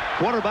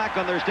 quarterback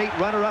on their state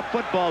runner-up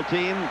football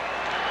team.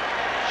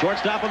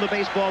 Shortstop on the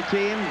baseball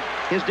team.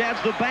 His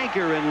dad's the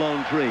banker in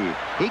Lone Tree.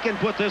 He can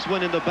put this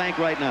one in the bank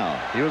right now.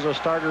 He was a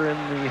starter in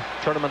the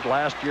tournament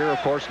last year. Of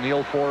course,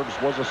 Neil Forbes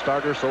was a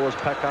starter. So was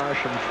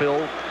Pekash and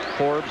Phil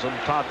Forbes and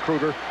Todd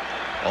Kruger.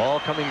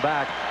 All coming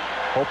back,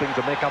 hoping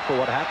to make up for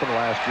what happened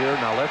last year.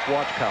 Now let's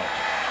watch Kaut.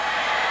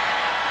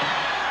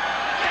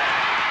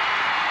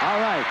 All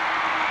right.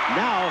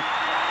 Now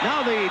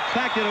the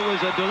fact that it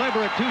was a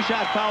deliberate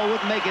two-shot foul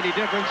wouldn't make any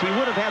difference. He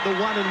would have had the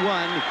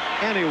 1-and-1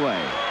 anyway.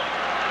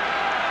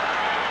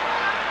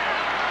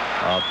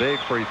 A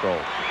big free throw.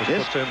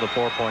 This puts in the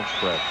 4-point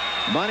spread.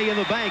 Money in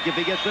the bank if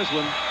he gets this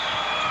one.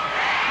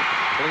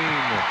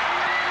 Clean.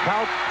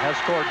 Kaut has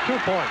scored 2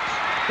 points.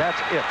 That's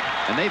it.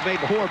 And they've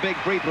made 4 big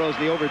free throws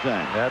in the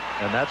overtime.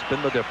 And that's been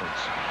the difference.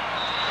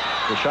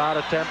 The shot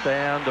attempt,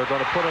 and they're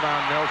going to put it on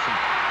Nelson.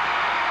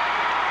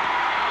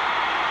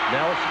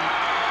 Nelson,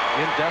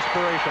 in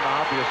desperation,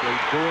 obviously,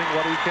 doing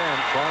what he can,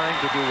 trying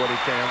to do what he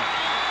can.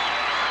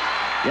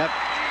 Yep,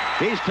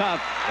 he's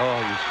tough. Oh,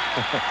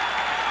 he's...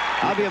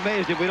 I'll be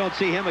amazed if we don't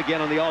see him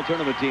again on the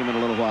all-tournament team in a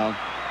little while.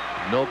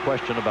 No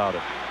question about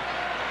it.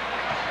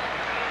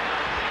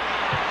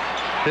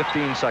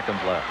 15 seconds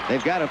left.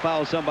 They've got to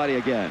foul somebody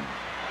again.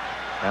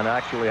 And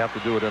actually have to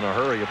do it in a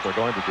hurry if they're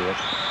going to do it.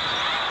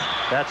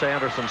 That's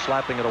Anderson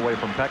slapping it away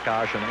from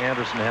Pekash, and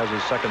Anderson has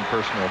his second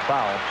personal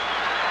foul.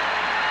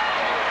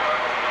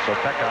 So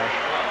Pekash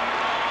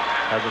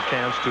has a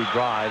chance to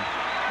drive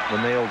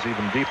the nails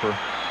even deeper.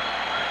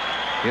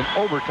 In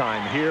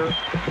overtime here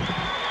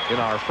in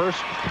our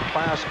first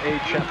Class A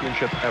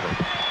championship ever.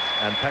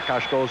 And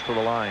Pekash goes to the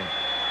line.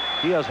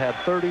 He has had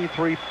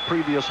 33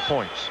 previous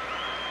points.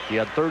 He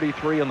had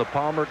 33 in the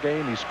Palmer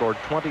game. He scored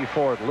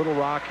 24 at Little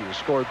Rock. He has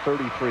scored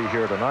 33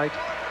 here tonight.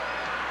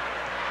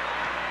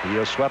 He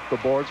has swept the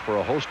boards for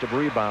a host of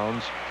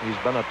rebounds. He's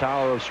been a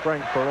tower of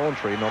strength for Lone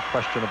Tree, no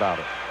question about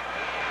it.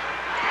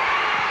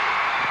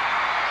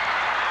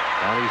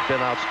 And he's been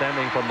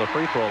outstanding from the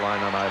free throw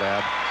line, I might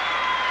add.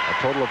 A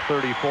total of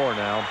 34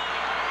 now.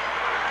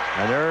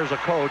 And there's a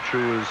coach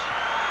who is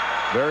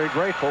very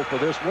grateful for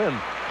this win.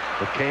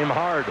 It came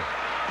hard.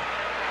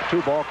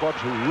 Two ball clubs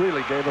who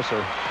really gave us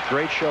a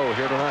great show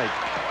here tonight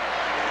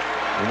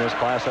in this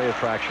Class A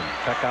attraction.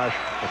 Pekash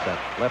with that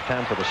left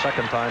hand for the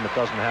second time. It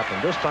doesn't happen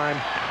this time,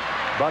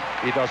 but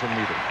he doesn't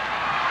need it.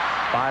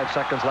 5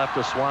 seconds left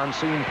as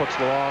Swansea puts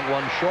the long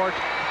one short.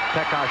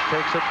 Pekash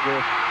takes it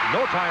with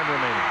no time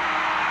remaining.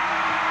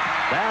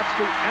 That's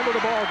the end of the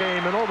ball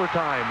game in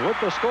overtime with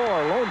the score.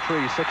 Lone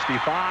Tree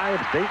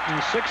 65,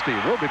 Dayton 60.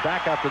 We'll be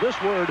back after this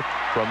word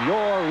from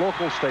your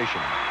local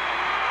station.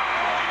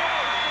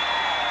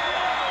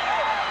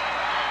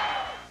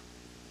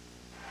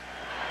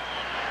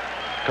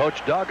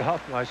 Coach Doug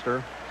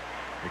Hoffmeister,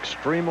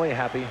 extremely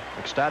happy,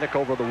 ecstatic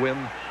over the win,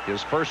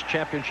 his first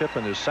championship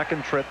and his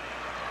second trip.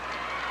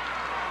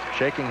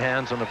 Shaking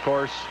hands and, of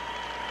course,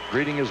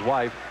 greeting his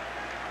wife.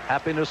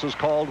 Happiness is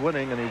called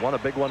winning, and he won a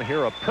big one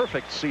here. A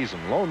perfect season.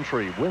 Lone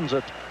Tree wins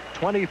it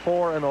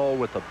 24-0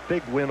 with a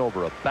big win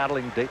over a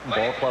battling Dayton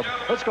ball club.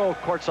 Let's go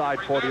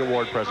courtside for the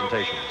award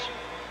presentations.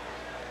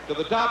 To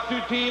the top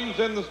two teams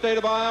in the state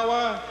of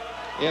Iowa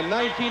in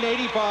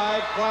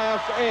 1985,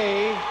 Class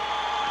A,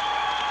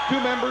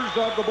 two members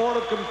of the Board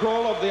of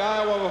Control of the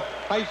Iowa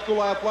High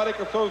School Athletic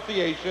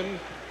Association.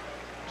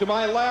 To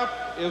my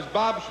left is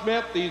Bob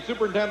Schmidt, the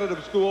superintendent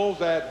of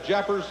schools at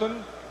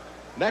Jefferson.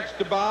 Next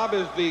to Bob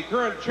is the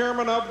current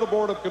chairman of the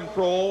Board of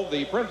Control,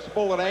 the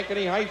principal at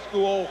Ankeny High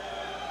School,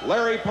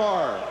 Larry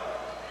Parr.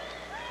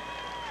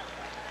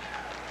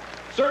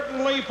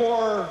 Certainly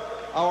for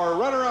our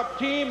runner-up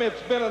team,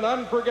 it's been an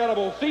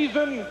unforgettable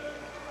season,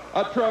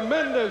 a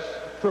tremendous,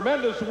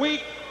 tremendous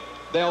week.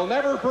 They'll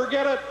never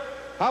forget it.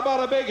 How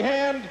about a big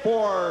hand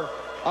for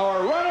our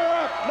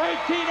runner-up,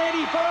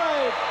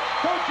 1985,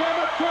 Coach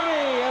Emmett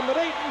Cooney and the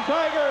Dayton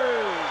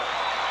Tigers.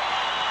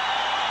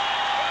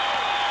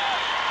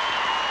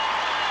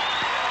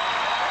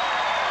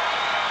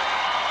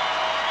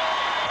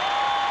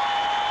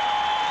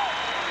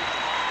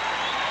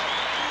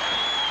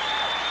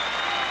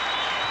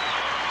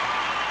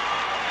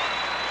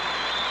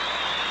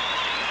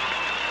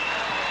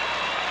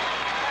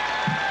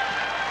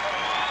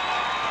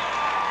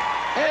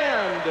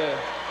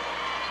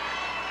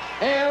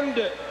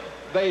 And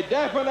they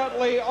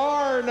definitely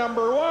are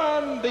number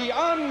one, the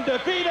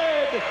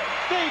undefeated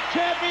state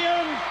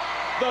champions,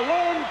 the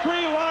Lone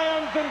Tree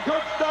Lions and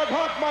Coach Doug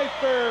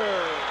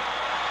Hoffmeister.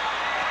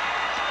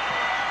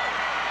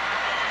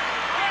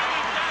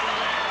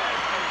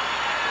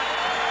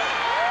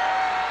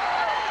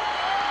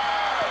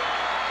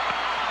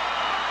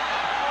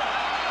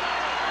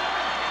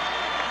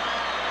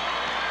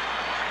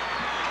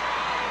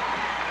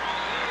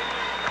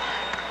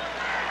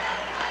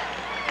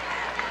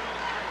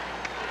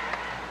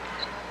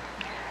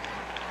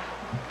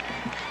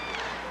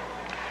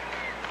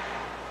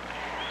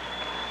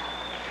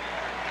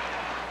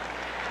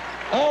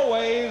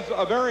 Always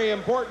a very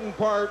important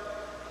part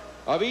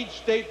of each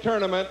state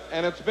tournament,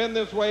 and it's been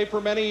this way for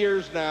many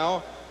years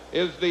now,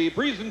 is the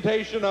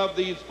presentation of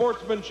the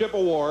Sportsmanship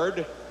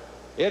Award.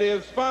 It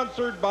is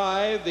sponsored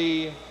by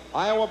the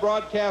Iowa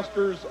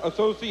Broadcasters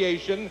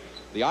Association,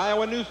 the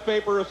Iowa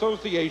Newspaper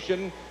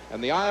Association,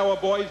 and the Iowa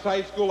Boys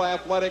High School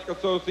Athletic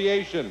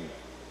Association.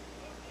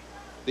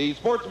 The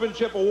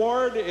Sportsmanship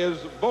Award is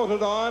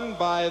voted on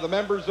by the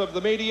members of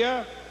the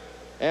media.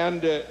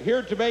 And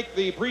here to make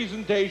the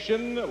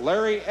presentation,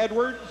 Larry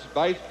Edwards,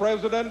 Vice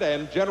President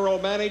and General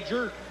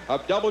Manager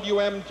of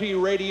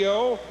WMT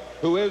Radio,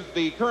 who is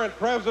the current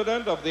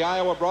president of the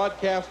Iowa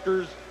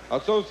Broadcasters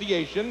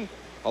Association,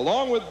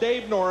 along with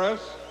Dave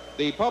Norris,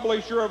 the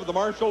publisher of the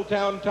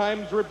Marshalltown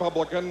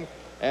Times-Republican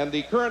and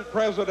the current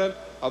president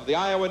of the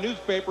Iowa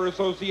Newspaper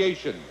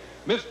Association.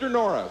 Mr.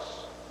 Norris.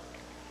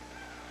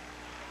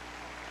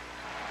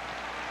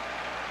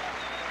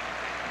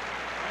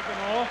 Thank you,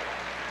 Mo.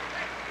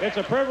 It's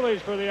a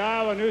privilege for the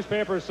Iowa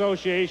Newspaper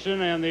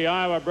Association and the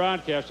Iowa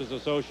Broadcasters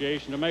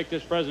Association to make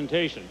this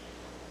presentation.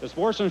 The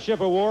Sportsmanship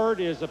Award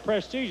is a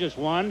prestigious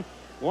one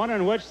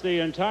in which the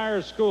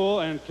entire school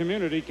and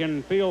community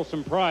can feel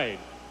some pride.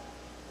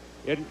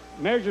 It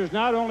measures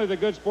not only the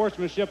good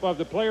sportsmanship of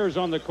the players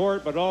on the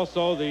court, but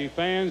also the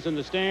fans in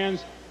the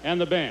stands and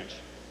the bench.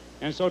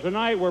 And so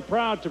tonight we're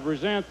proud to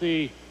present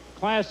the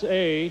Class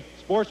A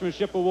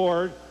Sportsmanship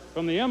Award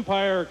from the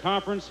Empire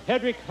Conference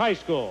Hedrick High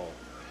School.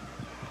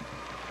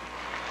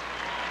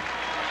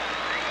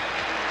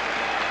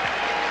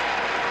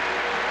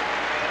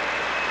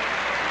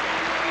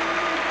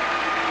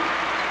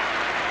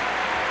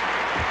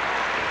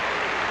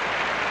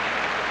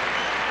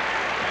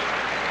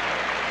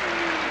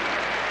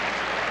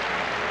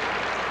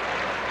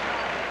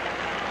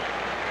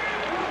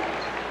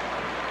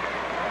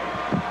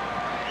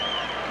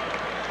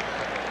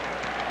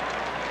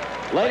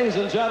 Ladies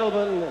and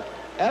gentlemen,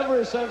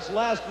 ever since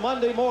last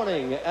Monday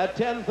morning at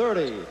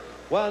 10:30,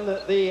 when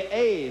the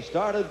A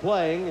started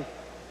playing,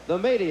 the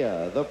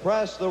media, the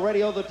press, the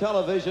radio, the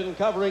television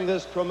covering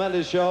this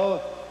tremendous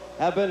show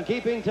have been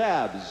keeping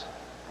tabs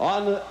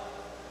on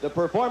the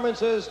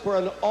performances for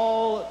an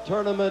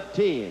all-tournament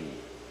team.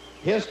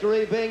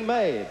 History being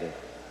made.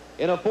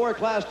 In a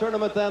four-class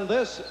tournament, then,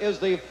 this is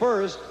the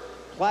first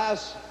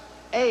Class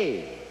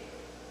A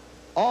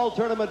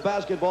all-tournament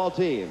basketball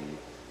team.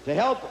 To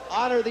help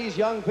honor these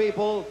young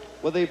people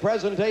with the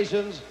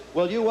presentations,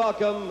 will you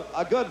welcome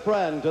a good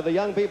friend to the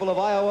young people of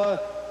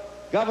Iowa,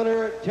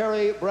 Governor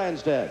Terry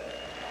Branstad.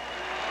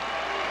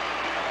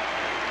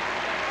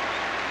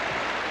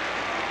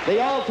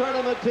 The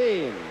all-tournament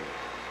team,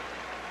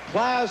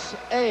 Class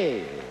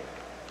A,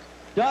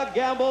 Doug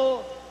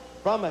Gamble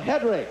from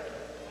Hedrick.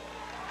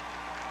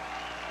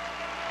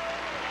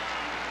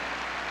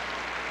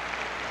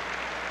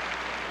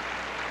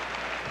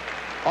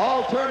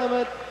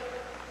 All-tournament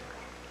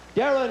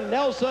Darren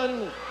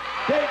Nelson,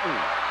 Dayton.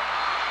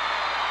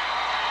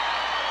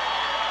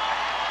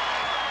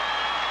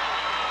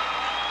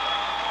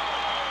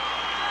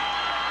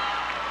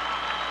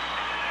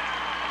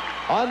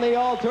 On the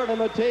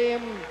all-tournament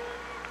team,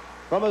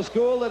 from a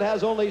school that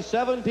has only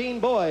 17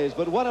 boys,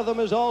 but one of them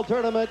is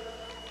all-tournament,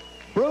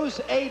 Bruce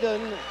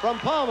Aiden from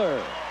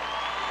Palmer.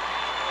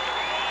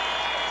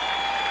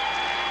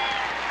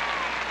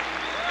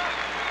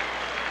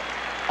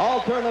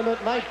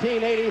 All-tournament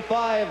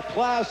 1985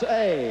 Class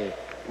A,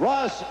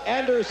 Ross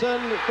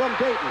Anderson from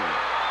Dayton.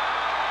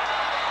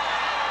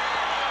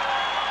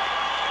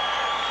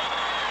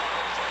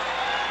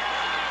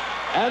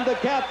 And the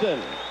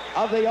captain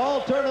of the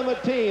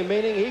all-tournament team,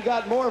 meaning he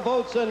got more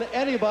votes than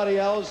anybody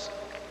else,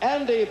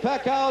 Andy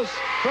Peckhouse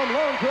from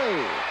Lone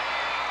Tree.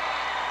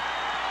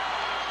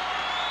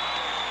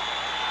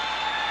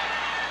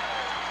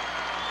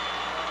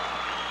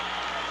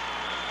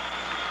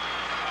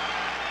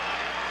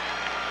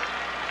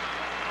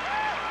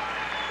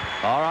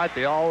 All right,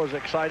 the always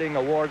exciting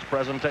awards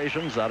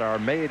presentations that are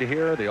made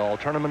here. The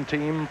all-tournament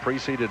team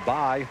preceded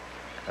by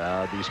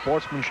the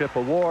Sportsmanship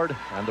Award,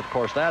 and of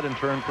course that in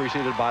turn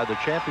preceded by the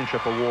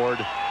Championship Award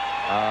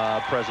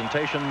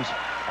presentations,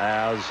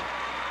 as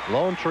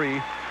Lone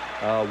Tree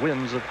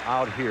wins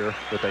out here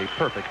with a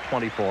perfect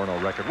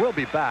 24-0 record. We'll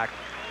be back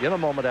in a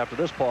moment after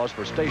this pause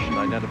for station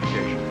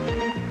identification.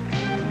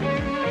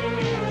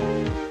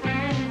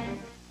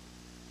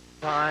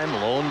 Time,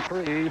 Lone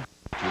Tree.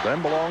 To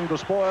them belong the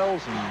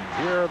spoils,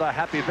 and here are the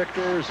happy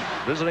victors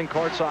visiting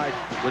courtside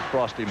with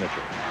Frosty Mitchell.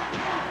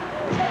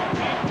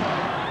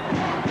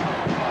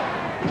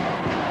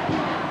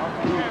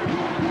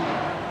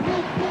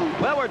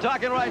 Well, we're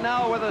talking right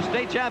now with a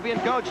state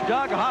champion coach,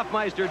 Doug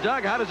Hoffmeister.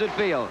 Doug, how does it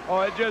feel?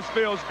 Oh, it just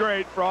feels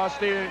great,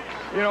 Frosty.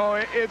 You know,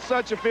 it's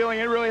such a feeling.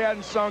 It really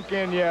hadn't sunk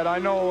in yet. I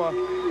know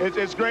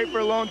it's great for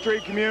the Lone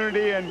Tree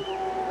community, and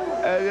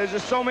there's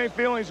just so many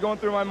feelings going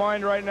through my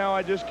mind right now.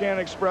 I just can't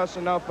express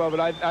enough of it.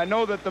 I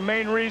know that the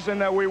main reason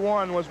that we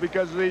won was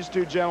because of these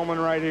two gentlemen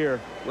right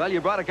here. Well, you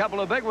brought a couple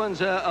of big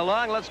ones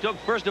along. Let's go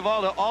first of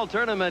all to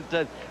all-tournament.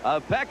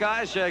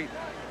 Peckhouse,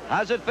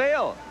 how's it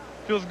feel?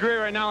 Feels great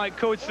right now. Like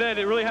Coach said,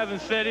 it really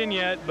hasn't set in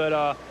yet,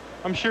 but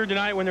I'm sure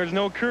tonight when there's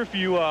no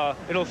curfew,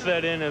 it'll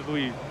set in as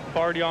we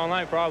party all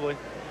night probably.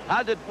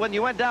 When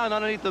you went down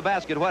underneath the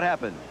basket, what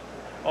happened?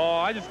 Oh,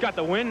 I just got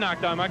the wind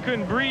knocked out of me. I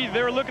couldn't breathe.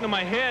 They were looking at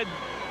my head.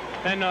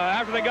 And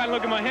after they got a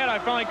look at my head, I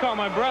finally caught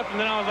my breath, and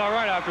then I was all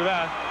right after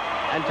that.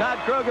 And Todd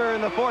Kruger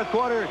in the fourth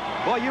quarter,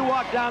 boy, you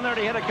walked down there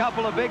to hit a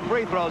couple of big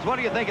free throws. What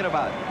are you thinking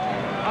about?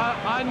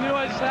 I knew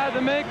I just had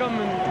to make them,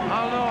 and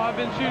I don't know, I've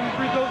been shooting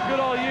free throws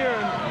good all year,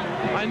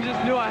 and I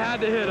just knew I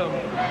had to hit them.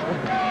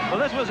 Well,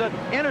 this was an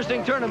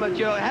interesting tournament.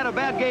 You had a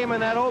bad game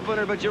in that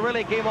opener, but you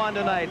really came on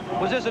tonight.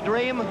 Was this a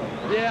dream?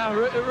 Yeah,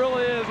 it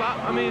really is.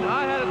 I mean,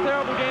 I had a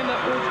terrible game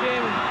that first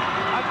game, and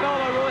I felt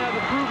I really had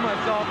to prove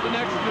myself the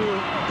next two,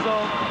 so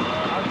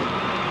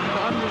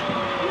I'm just,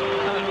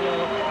 I don't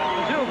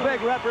know. Two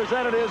big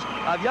representatives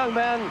of young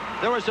men.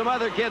 There were some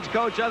other kids,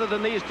 Coach, other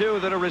than these two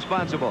that are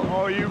responsible.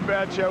 Oh, you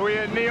betcha. We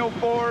had Neil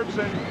Forbes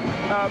and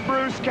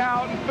Bruce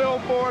Cout and Phil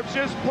Forbes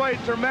just played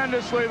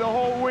tremendously the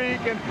whole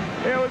week, and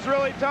it was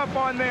really tough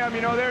on them.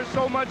 You know, there's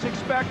so much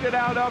expected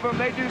out of them.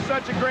 They do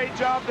such a great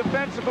job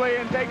defensively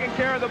and taking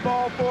care of the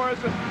ball for us,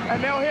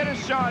 and they'll hit a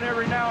shot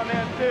every now and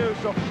then, too.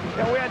 So,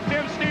 you know, we had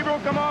Tim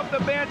Steverill come off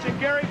the bench, and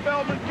Gary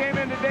Feldman came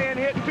in today and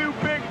hit two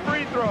big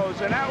free throws,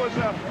 and that was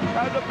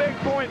a big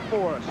point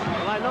for us.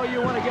 Well, I know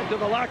you want to get to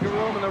the locker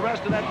room and the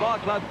rest of that ball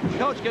club.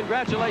 Coach,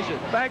 congratulations.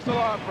 Thanks a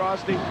lot,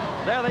 Frosty.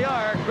 There they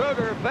are,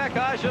 Kruger,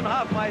 Peckhouse, and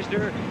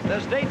Hoffmeister, the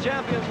state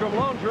champions from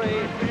Lone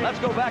Tree. Let's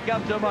go back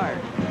up to Mark.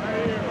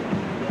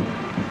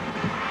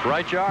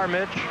 Right you are,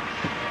 Mitch.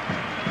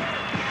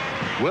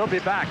 We'll be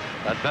back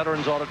at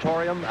Veterans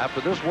Auditorium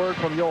after this word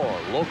from your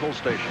local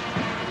station.